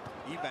 minutes.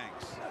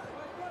 Ebanks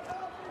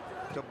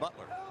to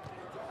Butler.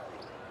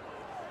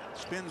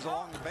 Spins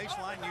along the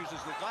baseline,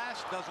 uses the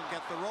glass, doesn't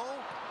get the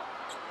roll.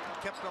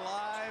 Kept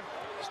alive,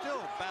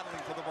 still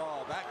battling for the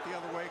ball. Back the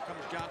other way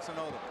comes Johnson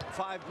Odom.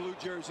 5 blue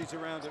jerseys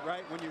around it,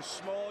 right? When you're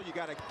small, you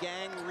got a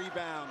gang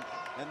rebound,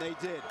 and they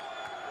did.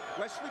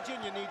 West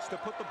Virginia needs to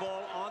put the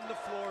ball on the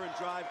floor and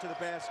drive to the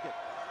basket.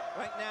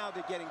 Right now,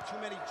 they're getting too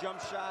many jump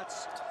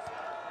shots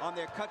on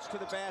their cuts to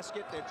the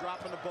basket. They're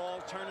dropping the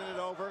ball, turning it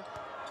over.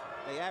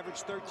 They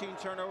averaged 13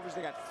 turnovers.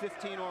 They got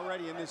 15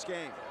 already in this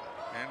game.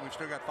 And we've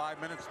still got 5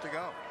 minutes to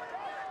go.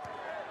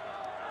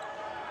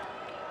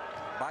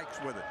 Bikes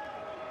with it.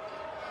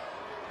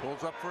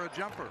 Pulls up for a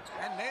jumper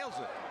and nails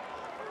it.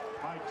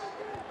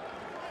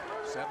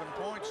 7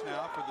 points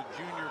now for the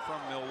junior from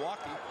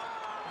Milwaukee.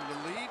 And the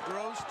lead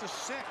grows to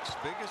 6.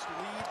 Biggest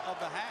lead of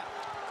the half.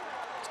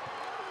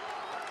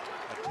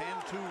 A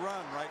 10-2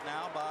 run right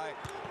now by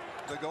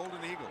the Golden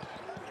Eagles.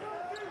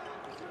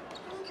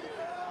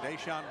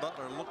 Deshaun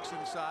Butler looks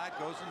inside,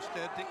 goes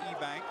instead to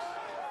Ebanks.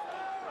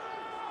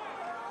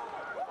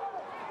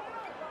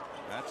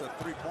 That's a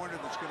 3-pointer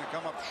that's going to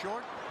come up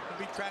short and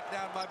be tracked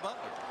down by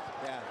Butler.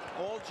 Yeah,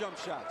 all jump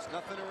shots,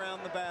 nothing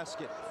around the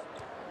basket.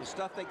 The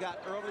stuff they got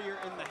earlier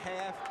in the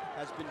half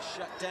has been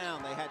shut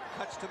down. They had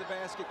cuts to the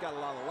basket, got a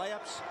lot of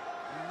layups,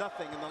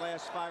 nothing in the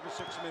last 5 or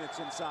 6 minutes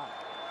inside.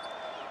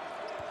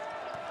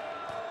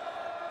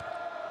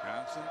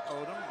 Johnson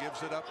Odom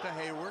gives it up to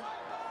Hayward.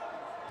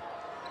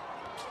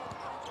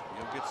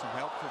 He'll get some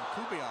help from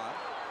Kubion.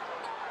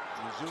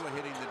 Missoula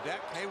hitting the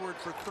deck. Hayward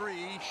for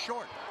 3,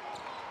 short.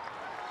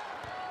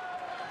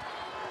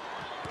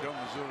 Joe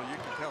Missoula, you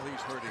can tell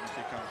he's hurting as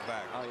he comes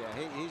back. Oh yeah,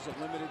 he's a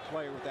limited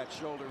player with that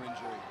shoulder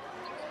injury.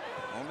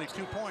 Only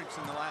 2 points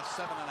in the last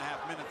 7.5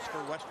 minutes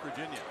for West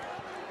Virginia.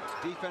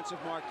 Defensive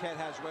Marquette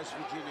has West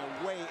Virginia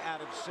way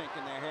out of sync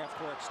in their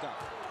half-court stuff.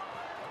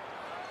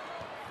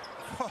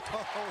 Oh,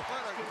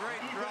 what a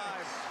great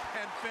drive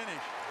and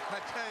finish. I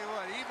tell you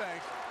what,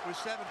 Ebanks with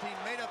 17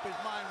 made up his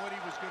mind what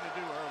he was going to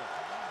do early.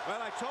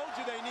 Well, I told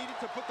you they needed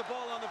to put the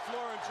ball on the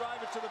floor and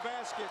drive it to the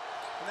basket,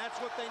 and that's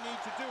what they need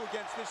to do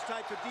against this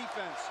type of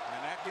defense.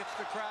 And that gets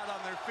the crowd on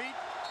their feet.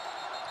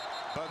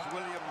 Buzz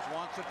Williams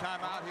wants a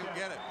timeout. He'll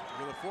get it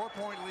with a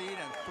 4-point lead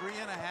and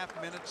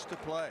 3.5 minutes to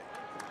play.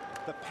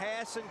 The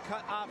pass and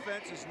cut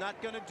offense is not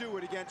going to do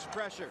it against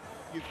pressure.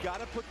 You've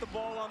got to put the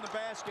ball on the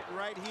basket. And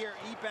right here,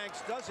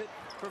 Ebanks does it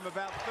from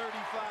about 35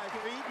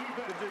 feet.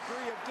 The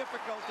degree of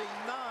difficulty,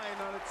 9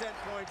 on a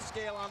 10-point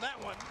scale on that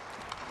one.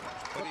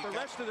 But the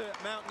rest of the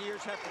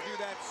Mountaineers have to do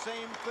that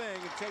same thing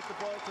and take the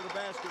ball to the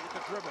basket with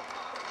the dribble.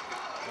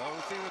 Well,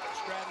 we'll see what the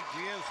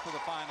strategy is for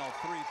the final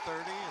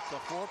 3:30. It's a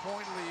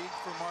 4-point lead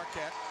for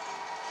Marquette.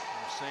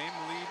 The same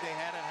lead they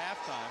had at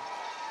halftime.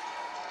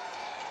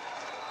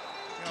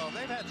 You know,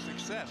 they've had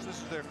success. This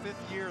is their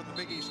 5th year in the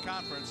Big East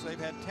Conference. They've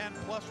had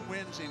 10-plus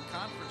wins in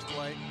conference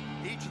play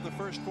each of the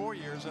first 4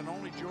 years, and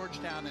only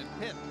Georgetown and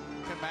Pitt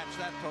can match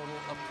that total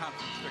of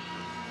conference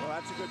victories. Well,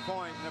 that's a good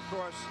point. And, of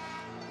course,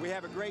 we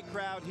have a great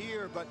crowd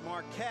here, but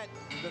Marquette,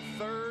 the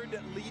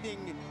 3rd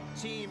leading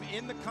team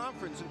in the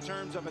conference in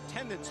terms of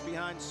attendance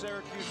behind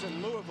Syracuse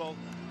and Louisville.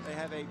 They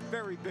have a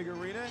very big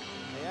arena.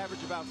 They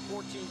average about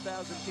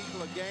 14,000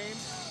 people a game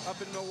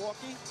up in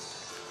Milwaukee.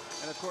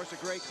 And, of course, a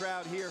great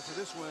crowd here for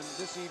this one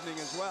this evening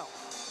as well.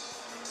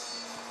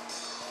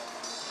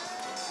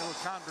 A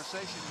little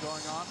conversation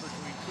going on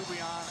between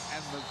Kubion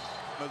and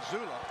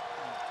Mazzulla.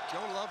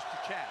 Joe loves to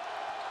chat.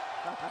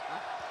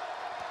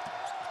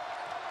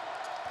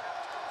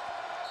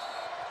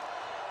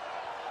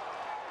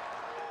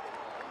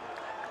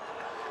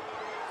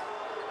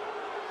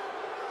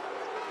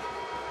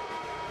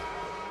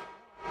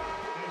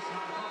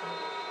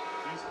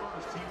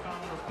 Team foul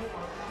number 4,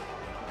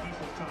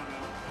 official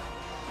timeout.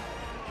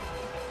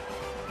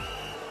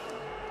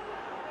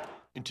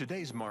 In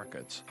today's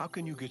markets, how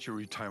can you get your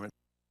retirement?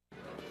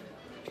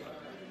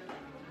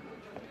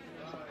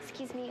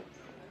 Excuse me.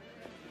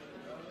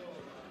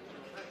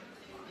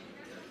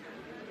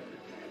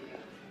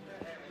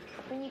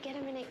 When you get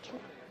a minute, can...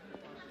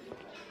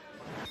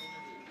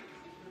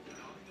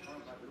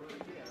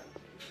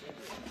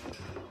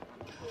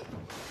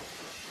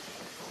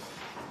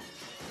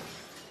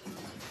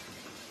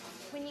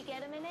 When you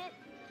get a minute?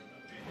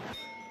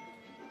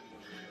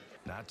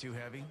 Not too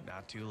heavy,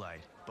 not too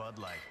light. Bud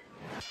Light.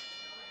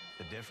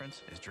 The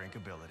difference is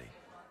drinkability.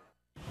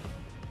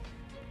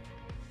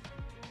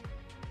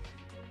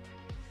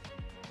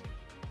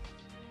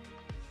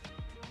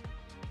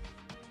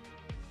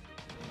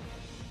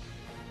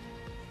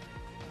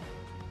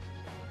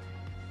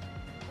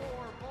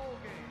 Four bowl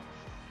games,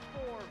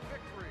 4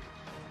 victories.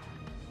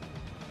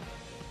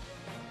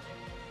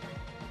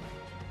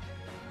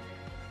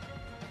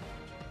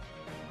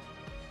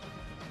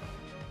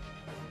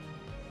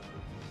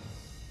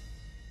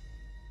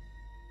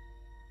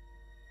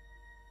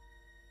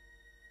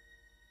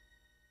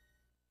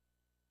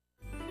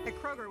 At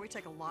Kroger, we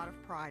take a lot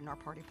of pride in our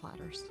party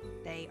platters.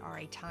 They are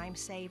a time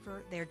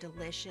saver. They're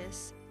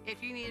delicious.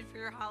 If you need it for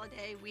your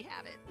holiday, we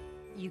have it.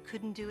 You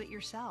couldn't do it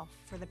yourself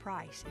for the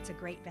price. It's a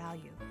great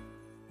value.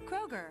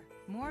 Kroger,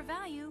 more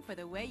value for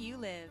the way you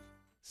live.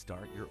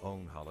 Start your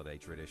own holiday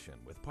tradition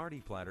with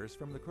party platters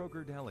from the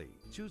Kroger Deli.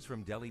 Choose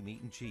from deli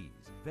meat and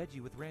cheese, veggie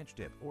with ranch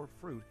dip, or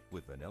fruit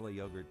with vanilla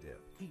yogurt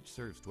dip. Each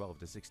serves 12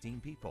 to 16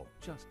 people,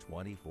 just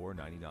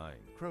 $24.99.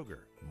 Kroger,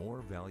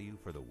 more value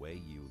for the way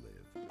you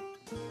live.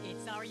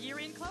 It's our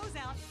year-end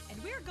closeout,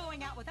 and we're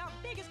going out with our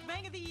biggest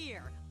bang of the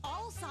year.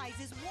 All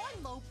sizes,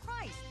 one low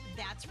price.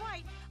 That's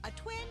right, a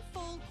twin,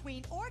 full,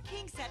 queen, or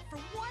king set for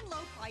one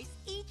low price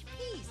each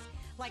piece.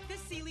 Like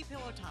this Sealy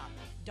pillow top.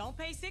 Don't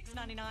pay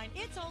 $6.99,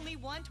 it's only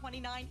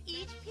 $129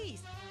 each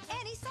piece.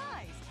 Any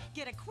size.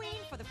 Get a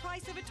queen for the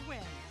price of a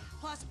twin.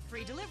 Plus,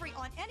 free delivery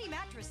on any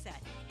mattress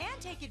set.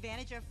 And take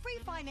advantage of free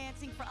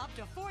financing for up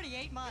to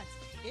 48 months.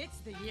 It's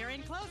the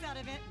year-end closeout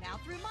event now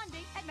through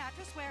Monday at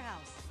Mattress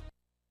Warehouse.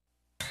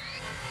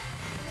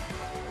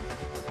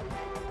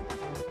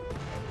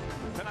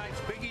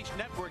 Tonight's Big East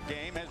Network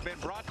game has been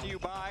brought to you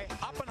by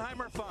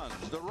Oppenheimer Funds,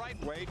 the right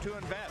way to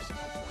invest,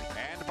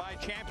 and by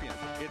Champion.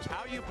 It's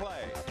how you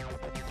play.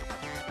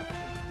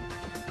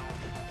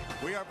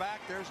 We are back.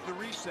 There's the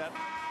reset.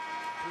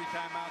 3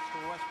 timeouts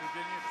for West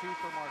Virginia, 2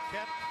 for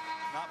Marquette.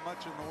 Not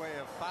much in the way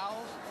of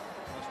fouls.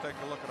 Let's take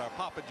a look at our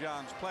Papa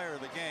John's player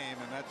of the game,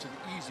 and that's an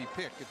easy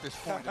pick at this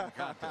point in the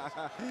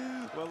contest.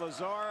 Well,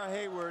 Lazar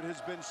Hayward has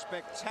been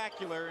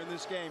spectacular in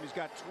this game. He's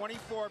got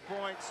 24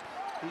 points.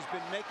 He's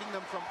been making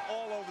them from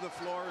all over the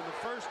floor. In the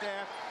first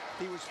half,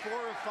 he was 4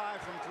 of 5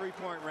 from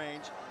three-point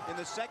range. In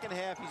the second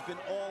half, he's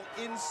been all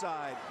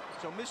inside.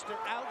 So Mr.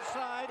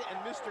 Outside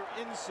and Mr.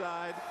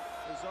 Inside.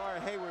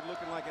 Lazar Hayward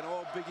looking like an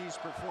all Big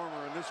East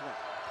performer in this one.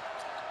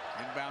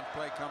 Inbound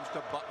play comes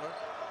to Butler,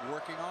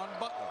 working on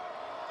Butler.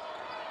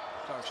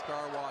 It's our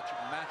Star Watch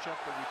matchup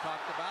that we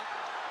talked about.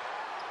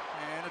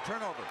 And a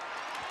turnover.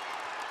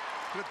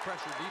 Good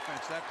pressure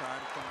defense that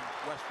time from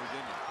West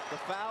Virginia. The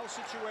foul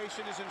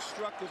situation is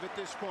instructive at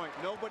this point.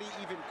 Nobody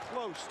even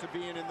close to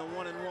being in the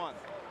 1-and-1.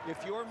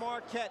 if you're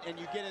Marquette and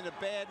you get in a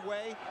bad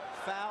way,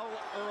 foul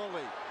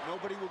early.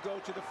 Nobody will go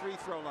to the free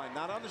throw line.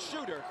 Not on the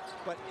shooter,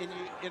 but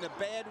in a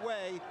bad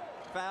way,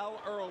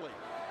 foul early.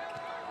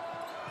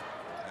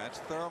 That's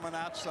Thurman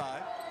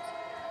outside.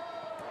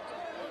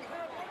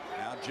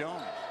 Now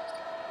Jones.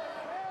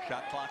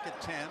 Shot clock at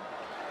 10.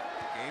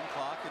 Game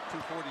clock at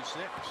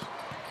 2:46.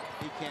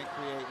 He can't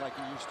create like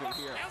he used to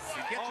here.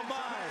 He gets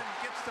inside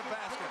and gets the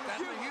basket.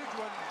 That's a huge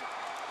one.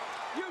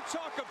 You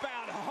talk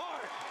about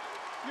heart.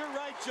 You're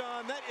right,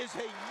 John. That is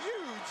a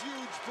huge,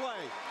 huge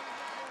play.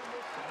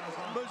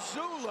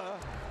 Missoula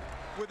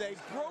with a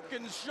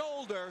broken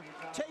shoulder,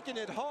 taking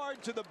it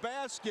hard to the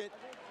basket.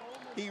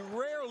 He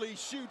rarely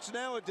shoots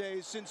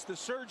nowadays since the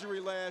surgery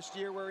last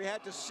year where he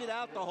had to sit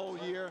out the whole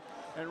year.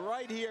 And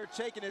right here,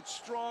 taking it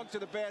strong to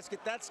the basket,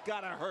 that's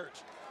gotta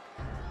hurt.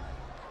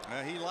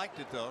 He liked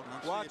it, though.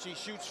 Watch, he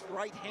shoots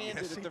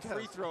right-handed at the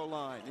free throw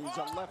line. He's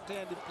a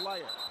left-handed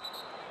player.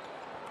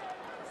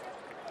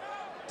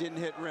 Didn't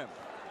hit rim.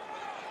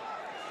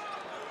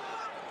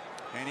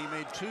 And he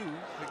made 2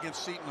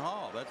 against Seton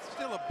Hall. That's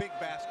still a big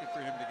basket for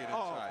him to get inside.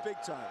 Oh,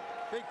 big time.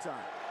 Big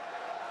time.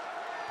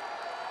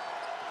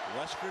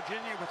 West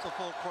Virginia with the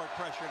full court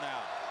pressure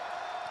now.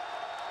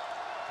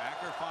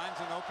 Packer finds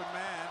an open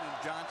man in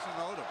Johnson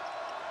Odom.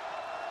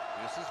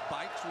 This is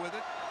Bites with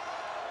it.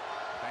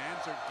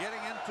 Fans are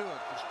getting into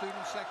it. The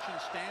student section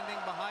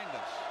standing behind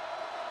us.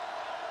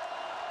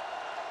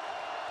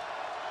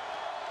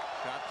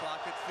 Shot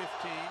clock at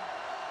 15.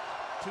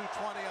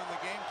 2:20 on the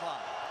game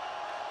clock.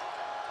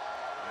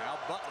 Now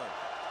Butler.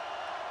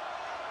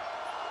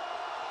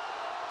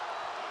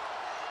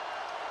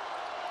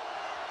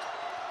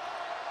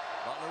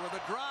 Butler with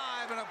a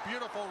drive and a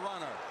beautiful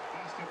runner.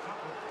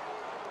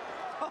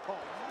 Oh,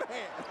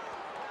 man.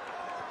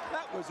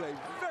 That was a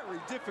very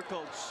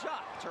difficult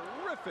shot.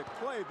 Terrific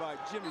play by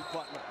Jimmy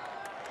Butler.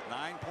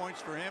 9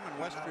 points for him, and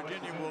West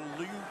Virginia will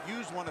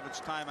use one of its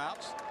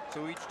timeouts,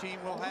 so each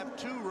team will have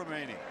 2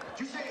 remaining.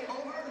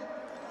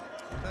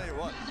 I'll tell you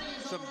what,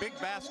 some big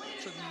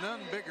baskets and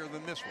none bigger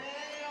than this one.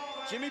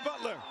 Jimmy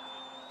Butler,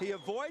 he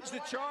avoids the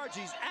charge.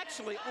 He's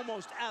actually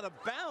almost out of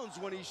bounds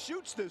when he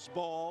shoots this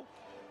ball.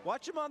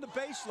 Watch him on the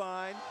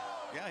baseline.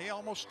 Yeah, he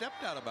almost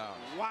stepped out of bounds.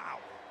 Wow.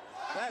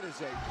 That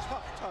is a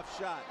tough, tough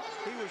shot.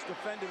 He was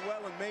defended well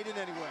and made it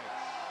anyway.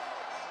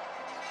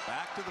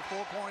 Back to the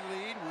 4-point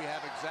lead. We have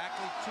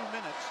exactly 2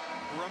 minutes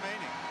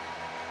remaining.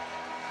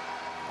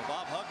 Well,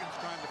 Bob Huggins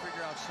trying to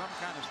figure out some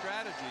kind of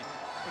strategy.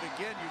 But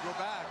again, you go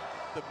back,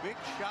 the big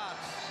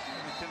shots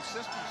and the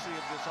consistency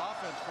of this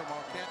offense for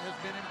Marquette has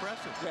been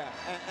impressive. Yeah,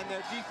 and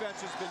their defense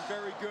has been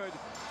very good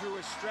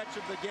through a stretch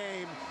of the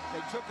game.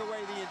 They took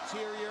away the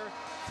interior,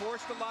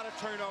 forced a lot of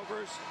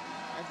turnovers,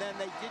 and then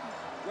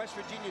West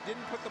Virginia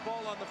didn't put the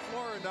ball on the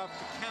floor enough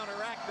to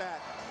counteract that.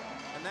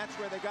 And that's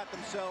where they got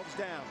themselves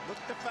down. Look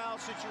at the foul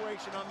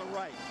situation on the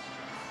right.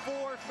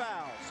 4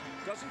 fouls.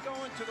 Doesn't go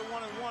into the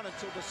 1-and-1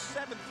 until the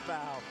 7th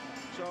foul.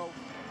 So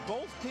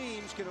both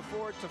teams can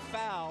afford to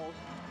foul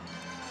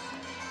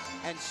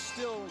and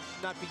still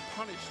not be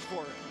punished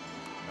for it.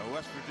 Now,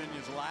 West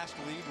Virginia's last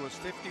lead was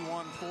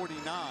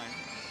 51-49.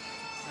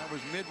 That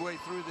was midway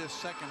through this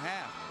second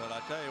half. But I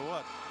tell you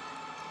what,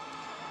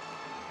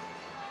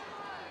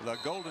 the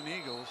Golden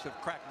Eagles have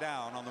cracked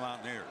down on the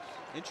Mountaineers.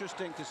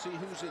 Interesting to see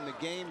who's in the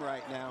game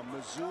right now.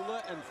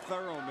 Missoula and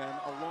Thurman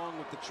along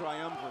with the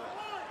triumvirate.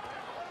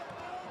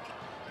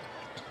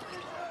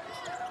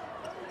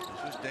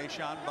 This is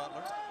Deshaun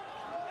Butler,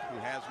 who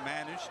has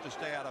managed to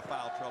stay out of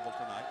foul trouble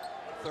tonight.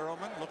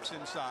 Thurman looks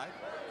inside,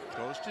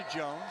 goes to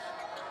Jones.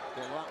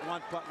 They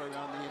want Butler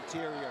on the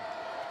interior.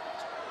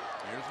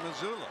 Here's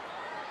Missoula.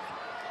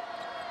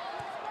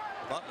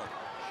 Butler,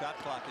 shot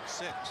clock at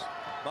 6.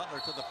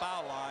 Butler to the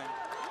foul line.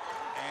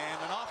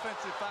 And an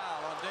offensive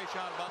foul on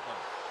Deshaun Butler.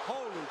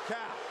 Holy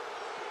cow.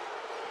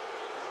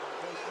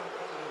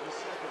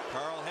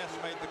 Carl Hess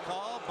made the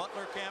call.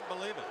 Butler can't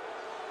believe it.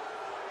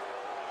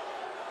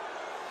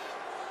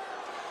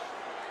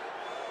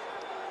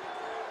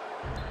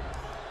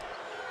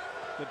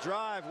 The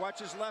drive. Watch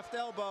his left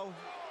elbow.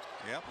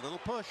 Yep, little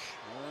push.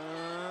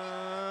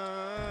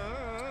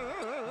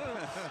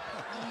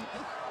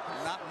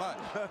 Not much.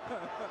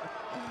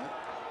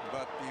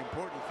 But the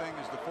important thing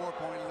is the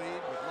 4-point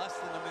lead with less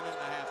than a minute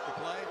and a half to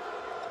play,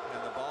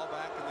 and the ball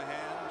back in the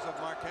hands of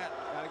Marquette.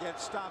 Got to get a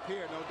stop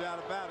here, no doubt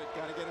about it.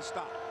 Got to get a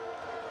stop.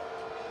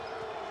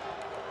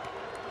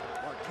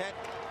 Marquette,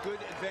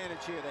 good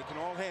advantage here. They can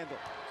all handle.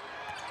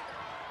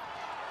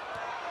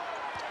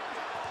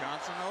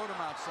 Johnson Odom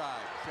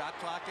outside. Shot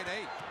clock at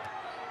 8.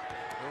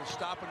 Little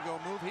stop and go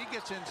move. He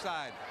gets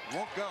inside.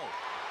 Won't go.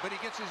 But he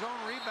gets his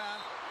own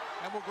rebound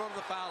and will go to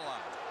the foul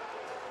line.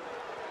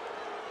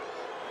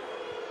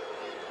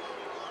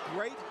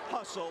 Great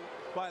hustle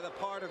by the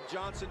part of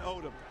Johnson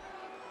Odom.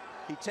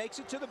 He takes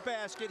it to the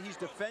basket. He's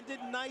defended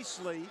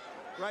nicely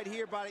right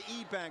here by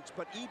Ebanks,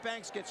 but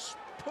Ebanks gets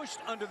pushed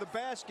under the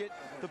basket.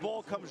 The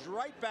ball comes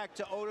right back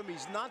to Odom.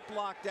 He's not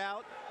blocked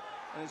out,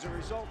 and as a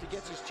result, he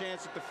gets his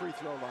chance at the free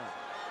throw line.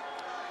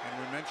 And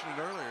we mentioned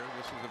it earlier,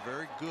 this is a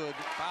very good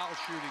foul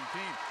shooting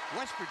team.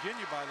 West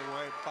Virginia, by the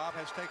way, Bob,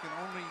 has taken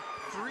only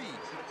 3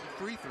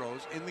 free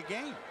throws in the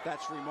game.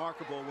 That's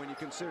remarkable when you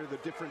consider the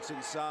difference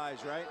in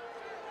size, right?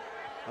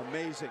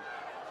 Amazing.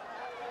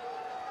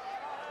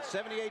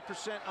 78%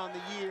 on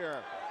the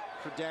year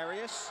for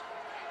Darius.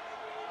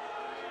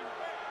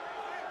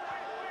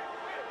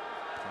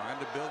 Trying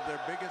to build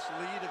their biggest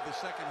lead of the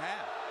second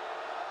half.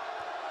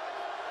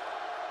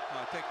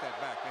 I take that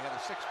back. They had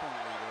a 6-point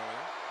lead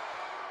earlier.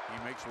 He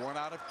makes 1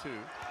 out of 2.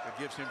 That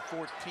gives him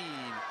 14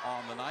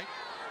 on the night.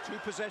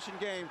 2-possession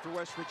game for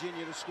West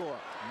Virginia to score.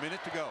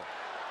 Minute to go.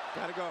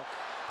 Gotta go.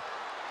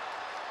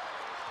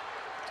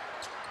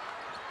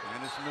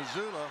 And it's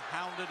Missoula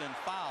hounded and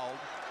fouled.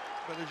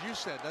 But as you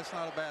said, that's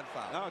not a bad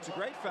foul. No, it's a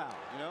great foul.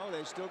 You know,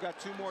 they still got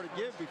 2 more to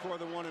give before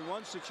the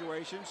 1-and-1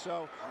 situation.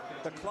 So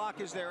the clock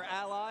is their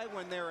ally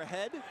when they're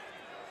ahead.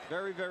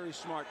 Very, very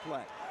smart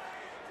play.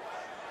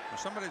 Well,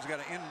 somebody's got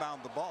to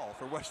inbound the ball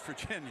for West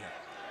Virginia.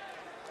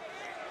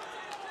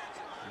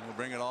 And we'll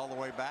bring it all the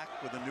way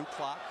back with a new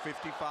clock.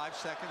 55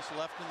 seconds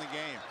left in the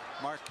game.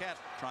 Marquette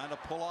trying to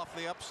pull off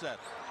the upset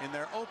in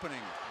their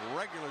opening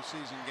regular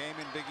season game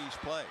in Big East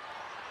play.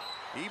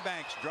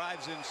 Ebanks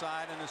drives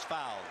inside and is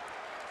fouled.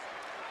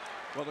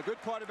 Well, the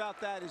good part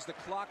about that is the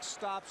clock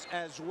stops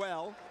as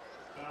well.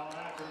 Foul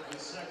after the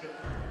second.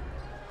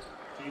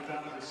 Team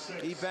foul number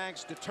 6.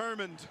 Ebanks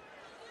determined.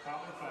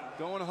 Foul.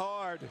 Going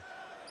hard.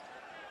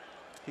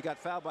 He got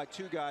fouled by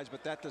 2 guys,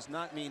 but that does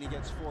not mean he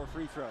gets 4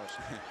 free throws.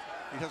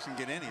 He doesn't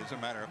get any, as a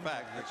matter of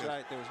fact. That's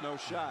right. There was no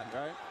shot,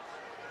 right?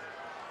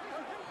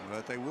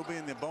 But they will be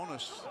in the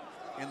bonus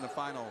in the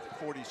final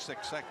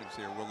 46 seconds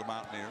here, will the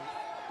Mountaineers.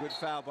 Good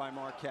foul by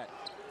Marquette.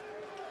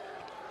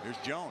 Here's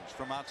Jones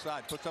from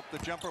outside, puts up the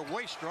jumper,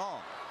 way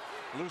strong.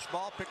 Loose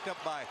ball picked up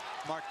by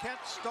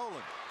Marquette,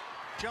 stolen.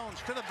 Jones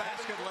to the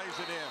basket, lays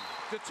it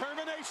in.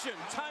 Determination,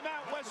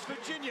 timeout West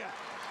Virginia.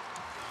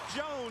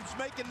 Jones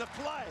making the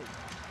play.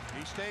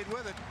 He stayed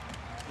with it.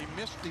 He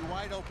missed the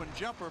wide open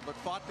jumper, but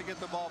fought to get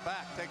the ball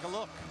back. Take a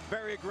look.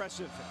 Very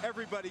aggressive.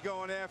 Everybody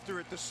going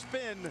after it. The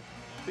spin,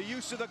 the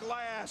use of the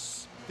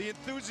glass, the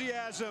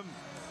enthusiasm.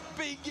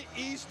 Big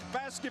East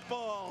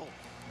basketball.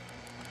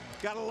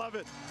 Gotta love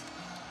it.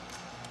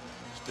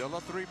 Still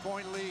a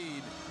 3-point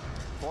lead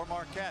for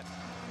Marquette.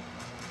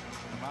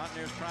 The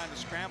Mountaineers trying to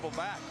scramble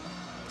back.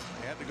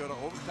 They had to go to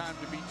overtime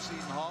to beat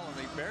Seton Hall, and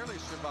they barely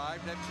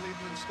survived at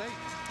Cleveland State.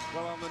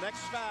 Well, on the next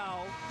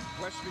foul,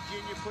 West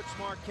Virginia puts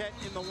Marquette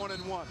in the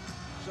 1-and-1.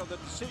 So the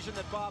decision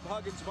that Bob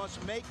Huggins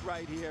must make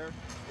right here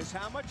is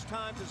how much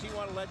time does he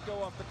want to let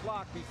go off the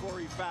clock before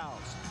he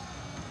fouls?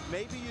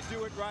 Maybe you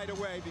do it right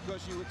away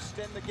because you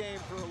extend the game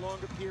for a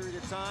longer period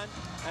of time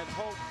and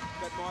hope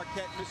that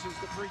Marquette misses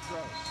the free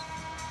throws.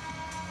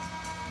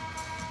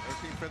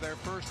 Looking for their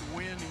first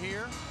win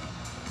here.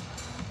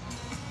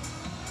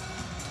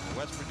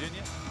 West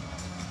Virginia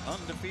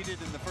undefeated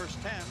in the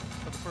first 10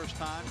 for the first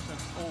time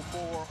since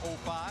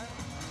 04-05.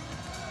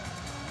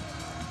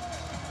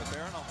 But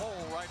they're in a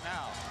hole right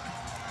now.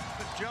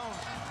 But Jones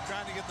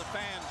trying to get the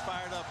fans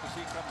fired up as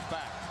he comes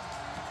back.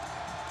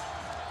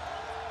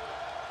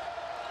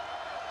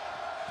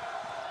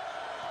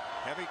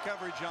 Heavy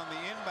coverage on the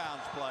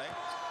inbounds play.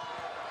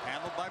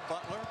 Handled by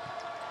Butler.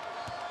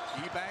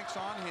 Ebanks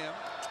on him.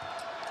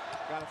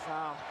 Got a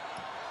foul.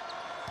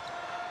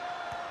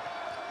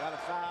 Got a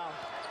foul.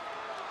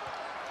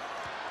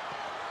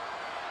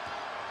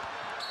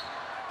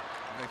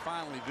 They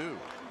finally do,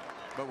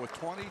 but with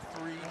 23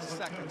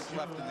 seconds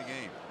left in the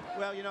game.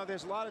 Well, you know,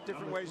 there's a lot of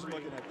different ways of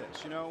looking at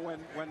this. You know,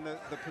 when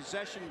the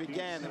possession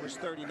began, there was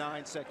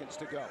 39 seconds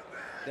to go.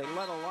 They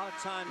let a lot of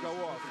time go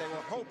off. They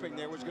were hoping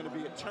there was going to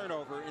be a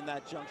turnover in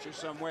that juncture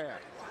somewhere.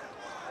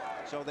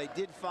 So they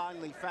did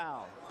finally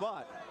foul,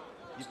 but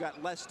you've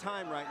got less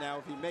time right now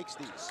if he makes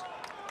these.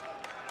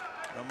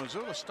 Well,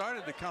 Missoula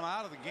started to come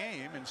out of the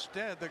game.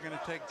 Instead, they're going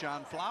to take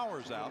John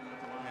Flowers out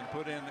and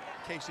put in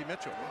Casey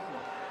Mitchell.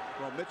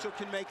 Well, Mitchell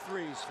can make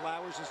threes.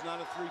 Flowers is not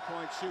a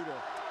 3-point shooter.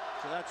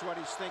 So that's what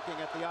he's thinking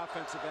at the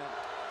offensive end.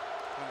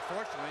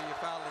 Unfortunately, you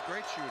fouled a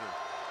great shooter.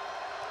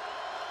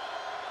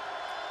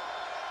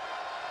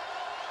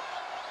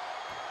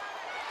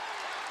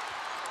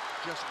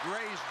 Just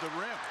grazed the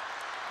rim.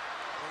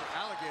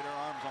 Alligator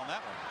arms on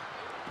that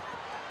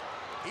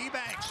one.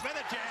 Ebanks with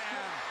a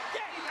jam.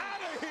 Get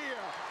out of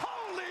here!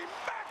 Holy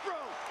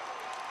mackerel!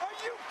 Are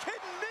you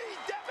kidding me,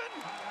 Devin?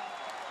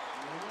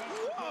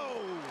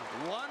 Whoa!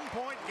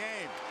 1-point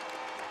game.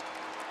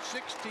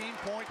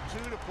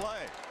 16.2 to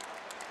play.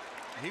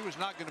 He was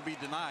not going to be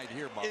denied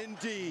here, Bob.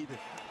 Indeed.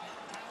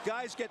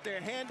 Guys get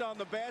their hand on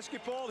the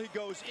basketball. He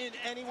goes in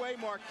anyway.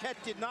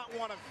 Marquette did not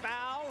want to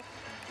foul.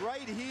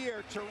 Right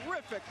here,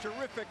 terrific,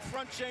 terrific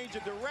front change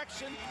of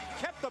direction.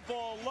 Kept the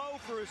ball low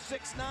for a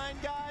 6'9"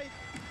 guy.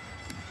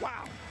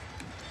 Wow.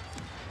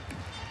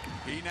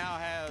 He now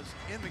has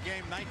in the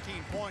game 19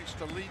 points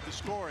to lead the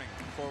scoring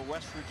for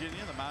West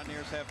Virginia. The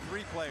Mountaineers have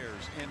 3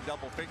 players in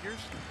double figures.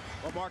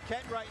 Well,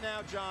 Marquette right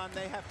now, John,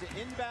 they have to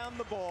inbound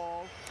the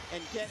ball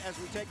and get, as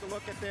we take a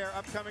look at their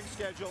upcoming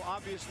schedule,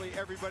 obviously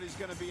everybody's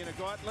going to be in a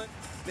gauntlet.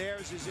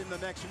 Theirs is in the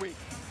next week.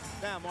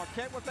 Now,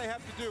 Marquette, what they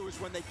have to do is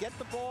when they get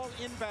the ball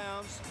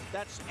inbounds,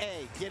 that's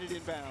A, get it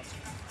inbounds.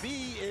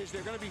 B is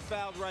they're going to be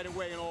fouled right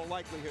away in all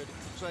likelihood.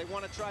 So they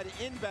want to try to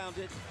inbound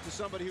it to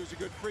somebody who's a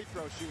good free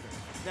throw shooter.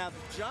 Now,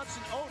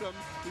 Johnson Odom,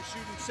 who's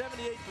shooting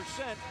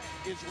 78%,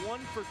 is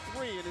 1 for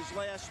 3 in his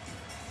last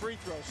free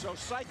throw. So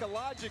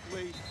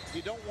psychologically,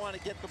 you don't want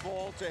to get the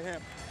ball to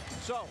him.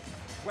 So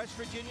West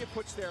Virginia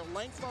puts their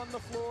length on the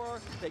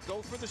floor, they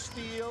go for the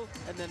steal,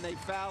 and then they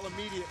foul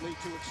immediately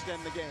to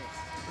extend the game.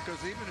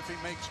 Because even if he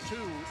makes 2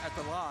 at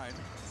the line,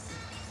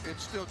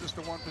 it's still just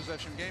a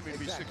one-possession game. It'd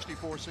be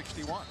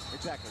 64-61.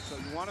 Exactly. So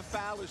you want to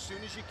foul as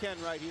soon as you can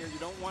right here. You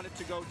don't want it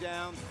to go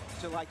down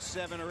to like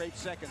 7 or 8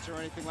 seconds or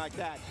anything like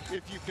that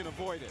if you can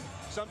avoid it.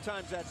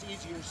 Sometimes that's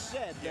easier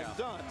said than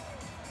done.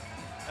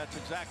 That's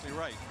exactly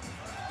right.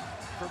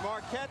 For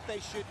Marquette, they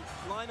should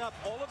line up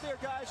all of their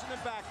guys in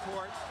the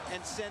backcourt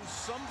and send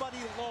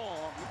somebody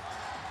long.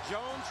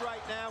 Jones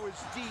right now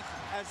is deep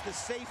as the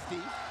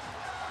safety.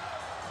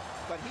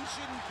 But he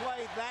shouldn't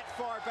play that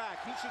far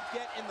back. He should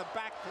get in the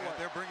backcourt. Yeah,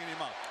 they're bringing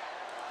him up.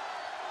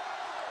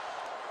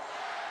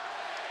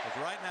 Because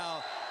right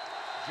now,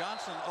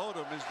 Johnson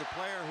Odom is the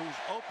player who's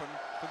open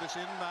for this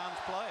inbounds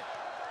play.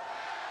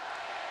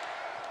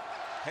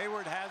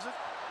 Hayward has it.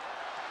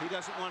 He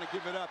doesn't want to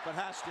give it up, but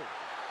has to.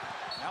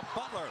 Now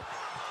Butler.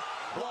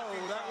 Whoa,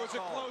 that was a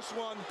close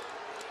one.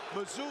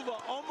 Missoula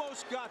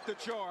almost got the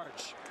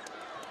charge.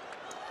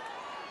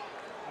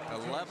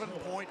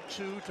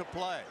 11.2 to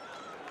play.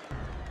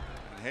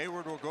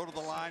 Hayward will go to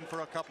the line for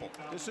a couple.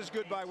 This is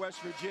good by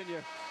West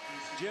Virginia.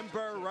 Jim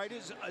Burr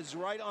is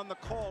right on the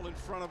call in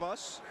front of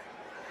us.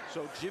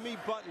 So Jimmy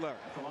Butler,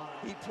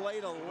 he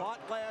played a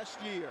lot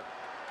last year.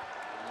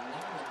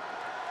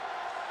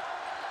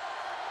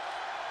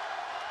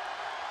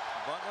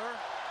 Butler,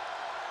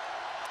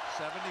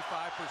 75%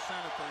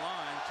 at the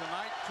line.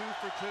 Tonight, 2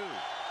 for 2.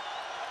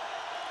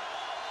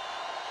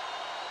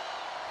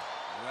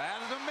 That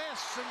is a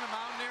miss, and the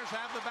Mountaineers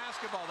have the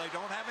basketball. They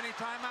don't have any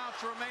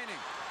timeouts remaining.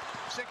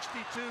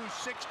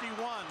 62-61.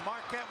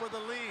 Marquette with a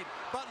lead.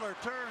 Butler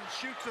turns,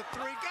 shoots a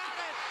 3. Got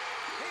it!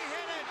 He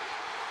hit it!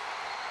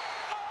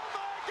 Oh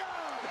my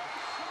God!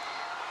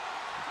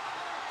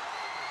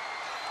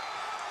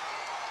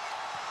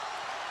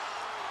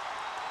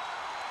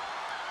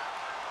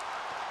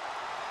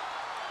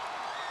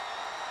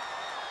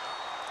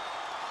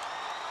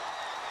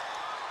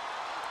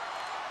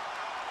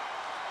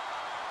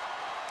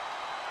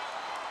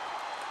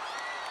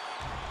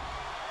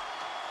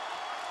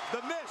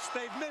 The miss.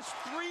 They've missed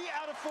 3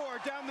 out of 4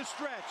 down the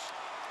stretch.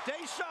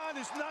 Deshaun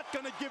is not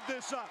going to give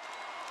this up.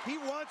 He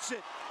wants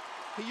it.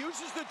 He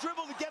uses the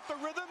dribble to get the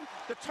rhythm.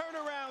 The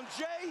turnaround,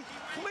 Jay,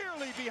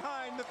 clearly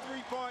behind the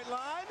three-point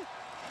line.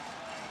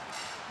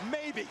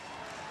 Maybe.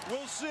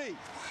 We'll see.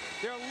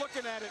 They're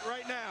looking at it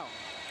right now.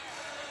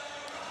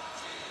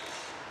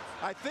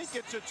 I think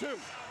it's a 2.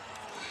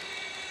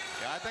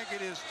 Yeah, I think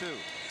it is 2.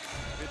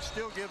 It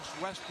still gives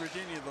West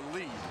Virginia the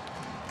lead.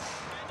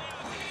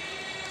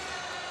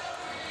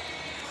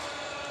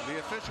 The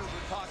officials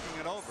are talking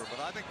it over, but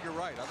I think you're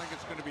right. I think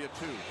it's going to be a 2.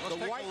 Let's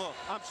take a look.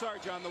 I'm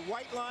sorry, John. The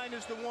white line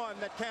is the one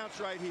that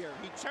counts right here.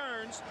 He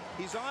turns.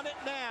 He's on it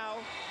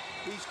now.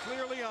 He's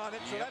clearly on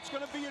it, so that's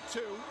going to be a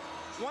 2.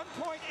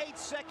 1.8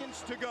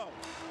 seconds to go.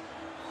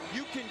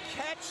 You can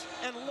catch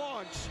and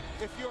launch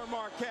if you're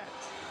Marquette.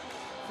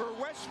 For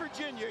West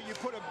Virginia, you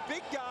put a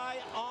big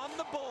guy on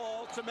the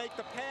ball to make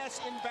the pass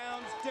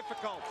inbounds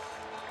difficult.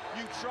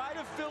 You try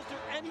to filter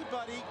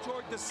anybody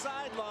toward the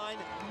sideline,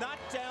 not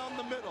down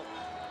the middle.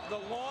 The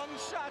long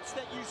shots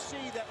that you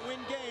see that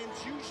win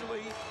games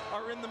usually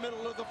are in the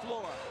middle of the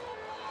floor.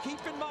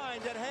 Keep in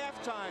mind at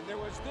halftime, there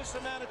was this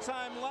amount of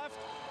time left.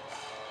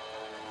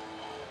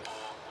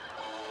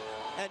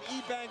 And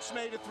Ebanks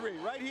made a 3.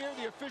 Right here,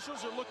 the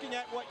officials are looking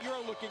at what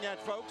you're looking at,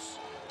 folks.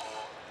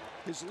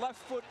 His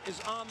left foot is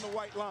on the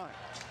white line.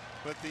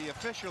 But the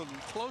official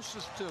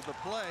closest to the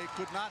play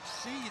could not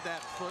see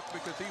that foot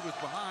because he was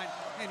behind,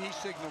 and he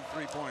signaled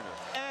three-pointer.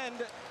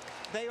 And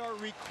they are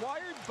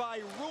required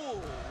by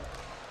rule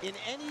in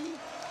any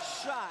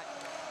shot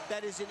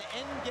that is an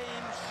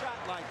end-game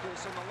shot like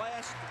this in the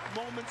last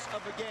moments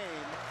of a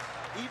game,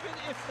 even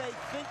if they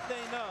think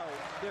they know,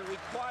 they're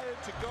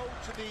required to go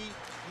to the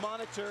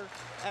monitor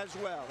as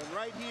well. And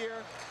right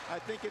here, I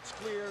think it's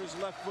clear his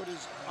left foot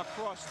is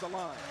across the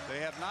line.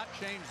 They have not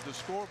changed the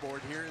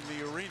scoreboard here in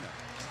the arena.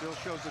 Still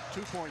shows a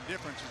 2-point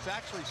difference. It's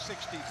actually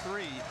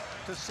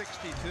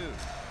 63-62.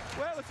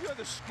 Well, if you're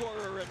the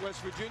scorer at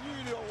West Virginia,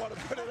 you don't want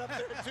to put it up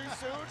there too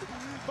soon.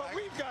 But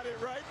we've got it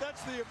right.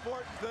 That's the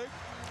important thing.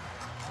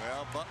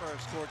 Well, Butler has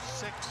scored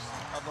 6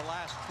 of the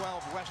last 12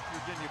 West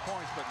Virginia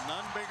points, but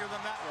none bigger than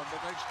that one.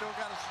 But they've still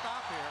got to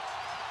stop here.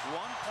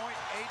 1.8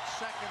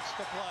 seconds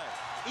to play.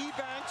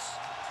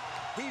 Ebanks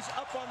He's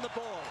up on the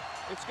ball.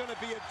 It's going to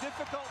be a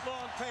difficult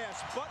long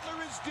pass.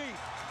 Butler is deep.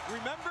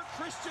 Remember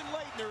Christian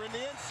Laettner in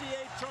the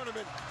NCAA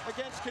tournament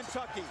against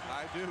Kentucky?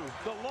 I do.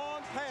 The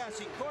long pass,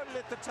 he caught it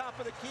at the top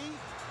of the key,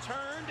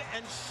 turned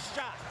and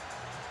shot.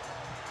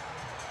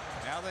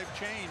 Now they've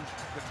changed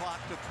the clock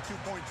to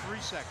 2.3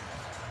 seconds.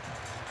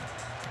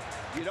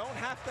 You don't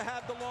have to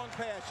have the long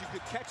pass. You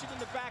could catch it in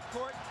the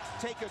backcourt,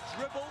 take a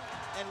dribble,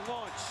 and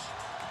launch.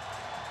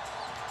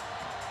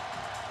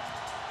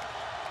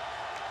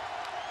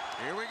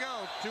 Here we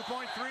go, 2.3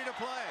 to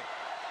play.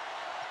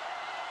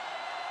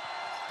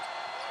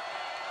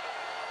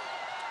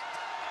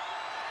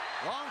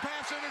 Long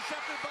pass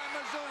intercepted by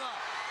Missoula.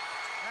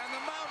 And the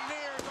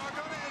Mountaineers are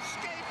going to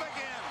escape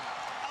again.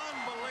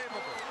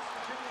 Unbelievable.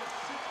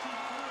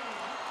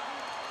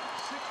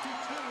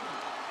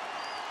 62.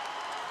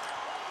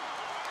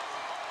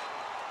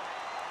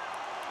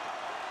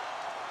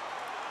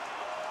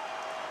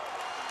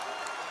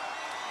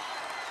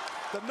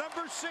 The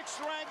number 6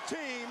 ranked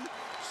team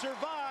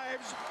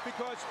survives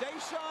because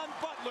Deshaun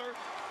Butler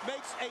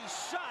makes a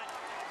shot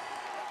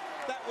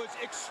that was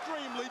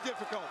extremely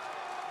difficult.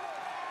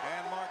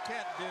 And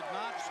Marquette did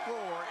not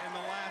score in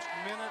the last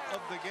minute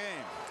of the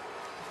game.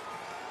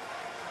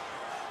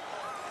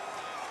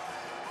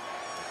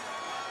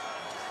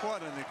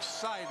 What an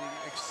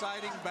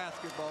exciting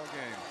basketball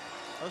game.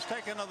 Let's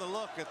take another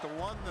look at the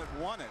one that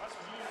won it.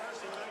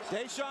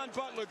 Deshaun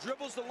Butler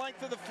dribbles the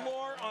length of the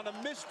floor on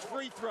a missed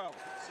free throw.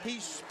 He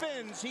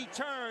spins, he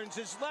turns,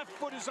 his left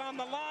foot is on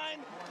the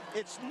line.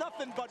 It's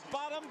nothing but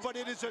bottom, but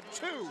it is a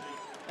 2.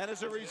 And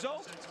as a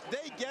result,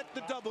 they get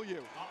the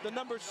W. The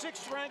number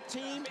 6 ranked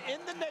team in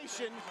the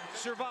nation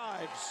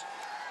survives.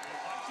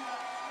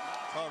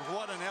 But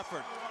what an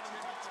effort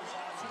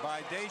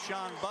by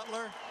Deshaun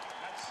Butler.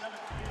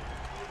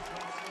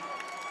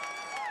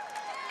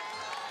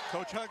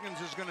 Coach Huggins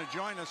is going to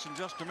join us in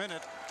just a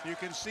minute. You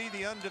can see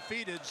the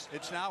undefeateds.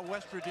 It's now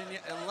West Virginia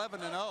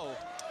 11-0.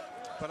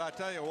 But I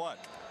tell you what,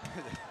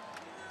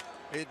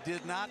 it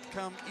did not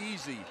come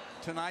easy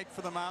tonight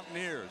for the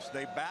Mountaineers.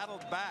 They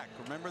battled back.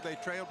 Remember, they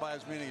trailed by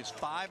as many as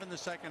 5 in the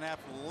second half,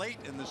 late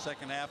in the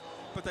second half,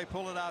 but they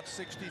pulled it out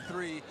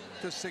 63-62.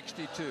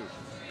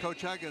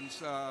 Coach Huggins,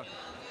 how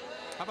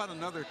about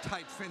another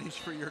tight finish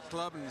for your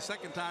club, and the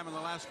second time in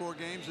the last 4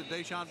 games that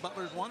Deshaun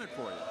Butler's won it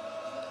for you?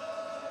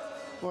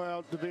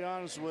 Well, to be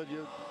honest with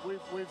you,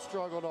 we've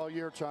struggled all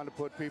year trying to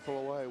put people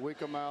away. We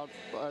come out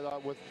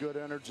with good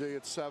energy.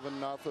 It's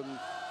 7-0.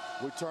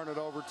 We turn it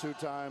over 2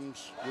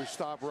 times. We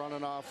stop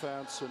running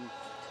offense, and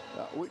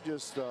we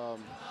just,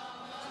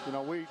 you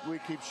know, we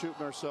keep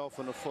shooting ourselves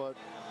in the foot.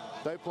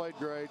 They played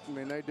great. I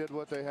mean, they did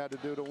what they had to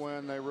do to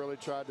win. They really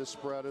tried to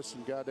spread us,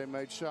 and God, they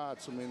made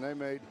shots. I mean, they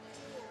made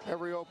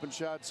every open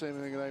shot, same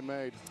thing they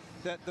made.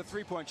 The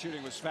three-point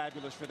shooting was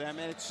fabulous for them,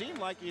 and it seemed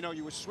like, you know,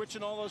 you were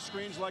switching all those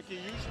screens like you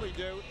usually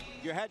do.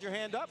 You had your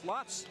hand up,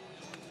 lots.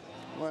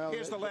 Well,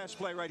 here's the last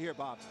play right here,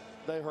 Bob.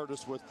 They hurt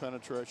us with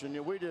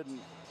penetration. We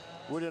didn't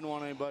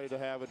want anybody to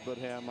have it but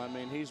him. I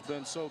mean, he's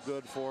been so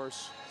good for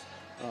us.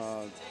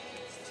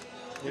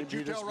 Did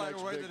you tell right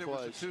away that it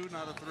was a 2,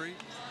 not a 3?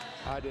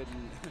 I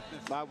didn't.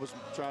 I was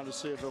trying to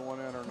see if it went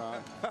in or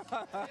not.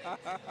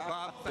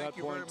 Bob, thank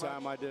you very much. At that point in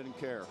time, I didn't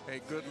care. Hey,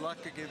 good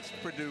luck against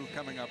Purdue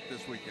coming up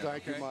this weekend.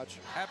 Thank you much.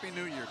 Happy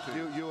New Year to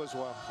you. You as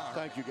well.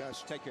 Thank you,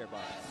 guys. Take care, Bob.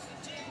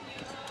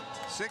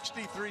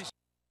 63.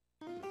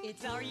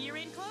 It's our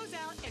year-end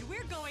closeout, and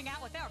we're going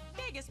out with our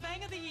biggest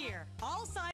bang of the year. All sides.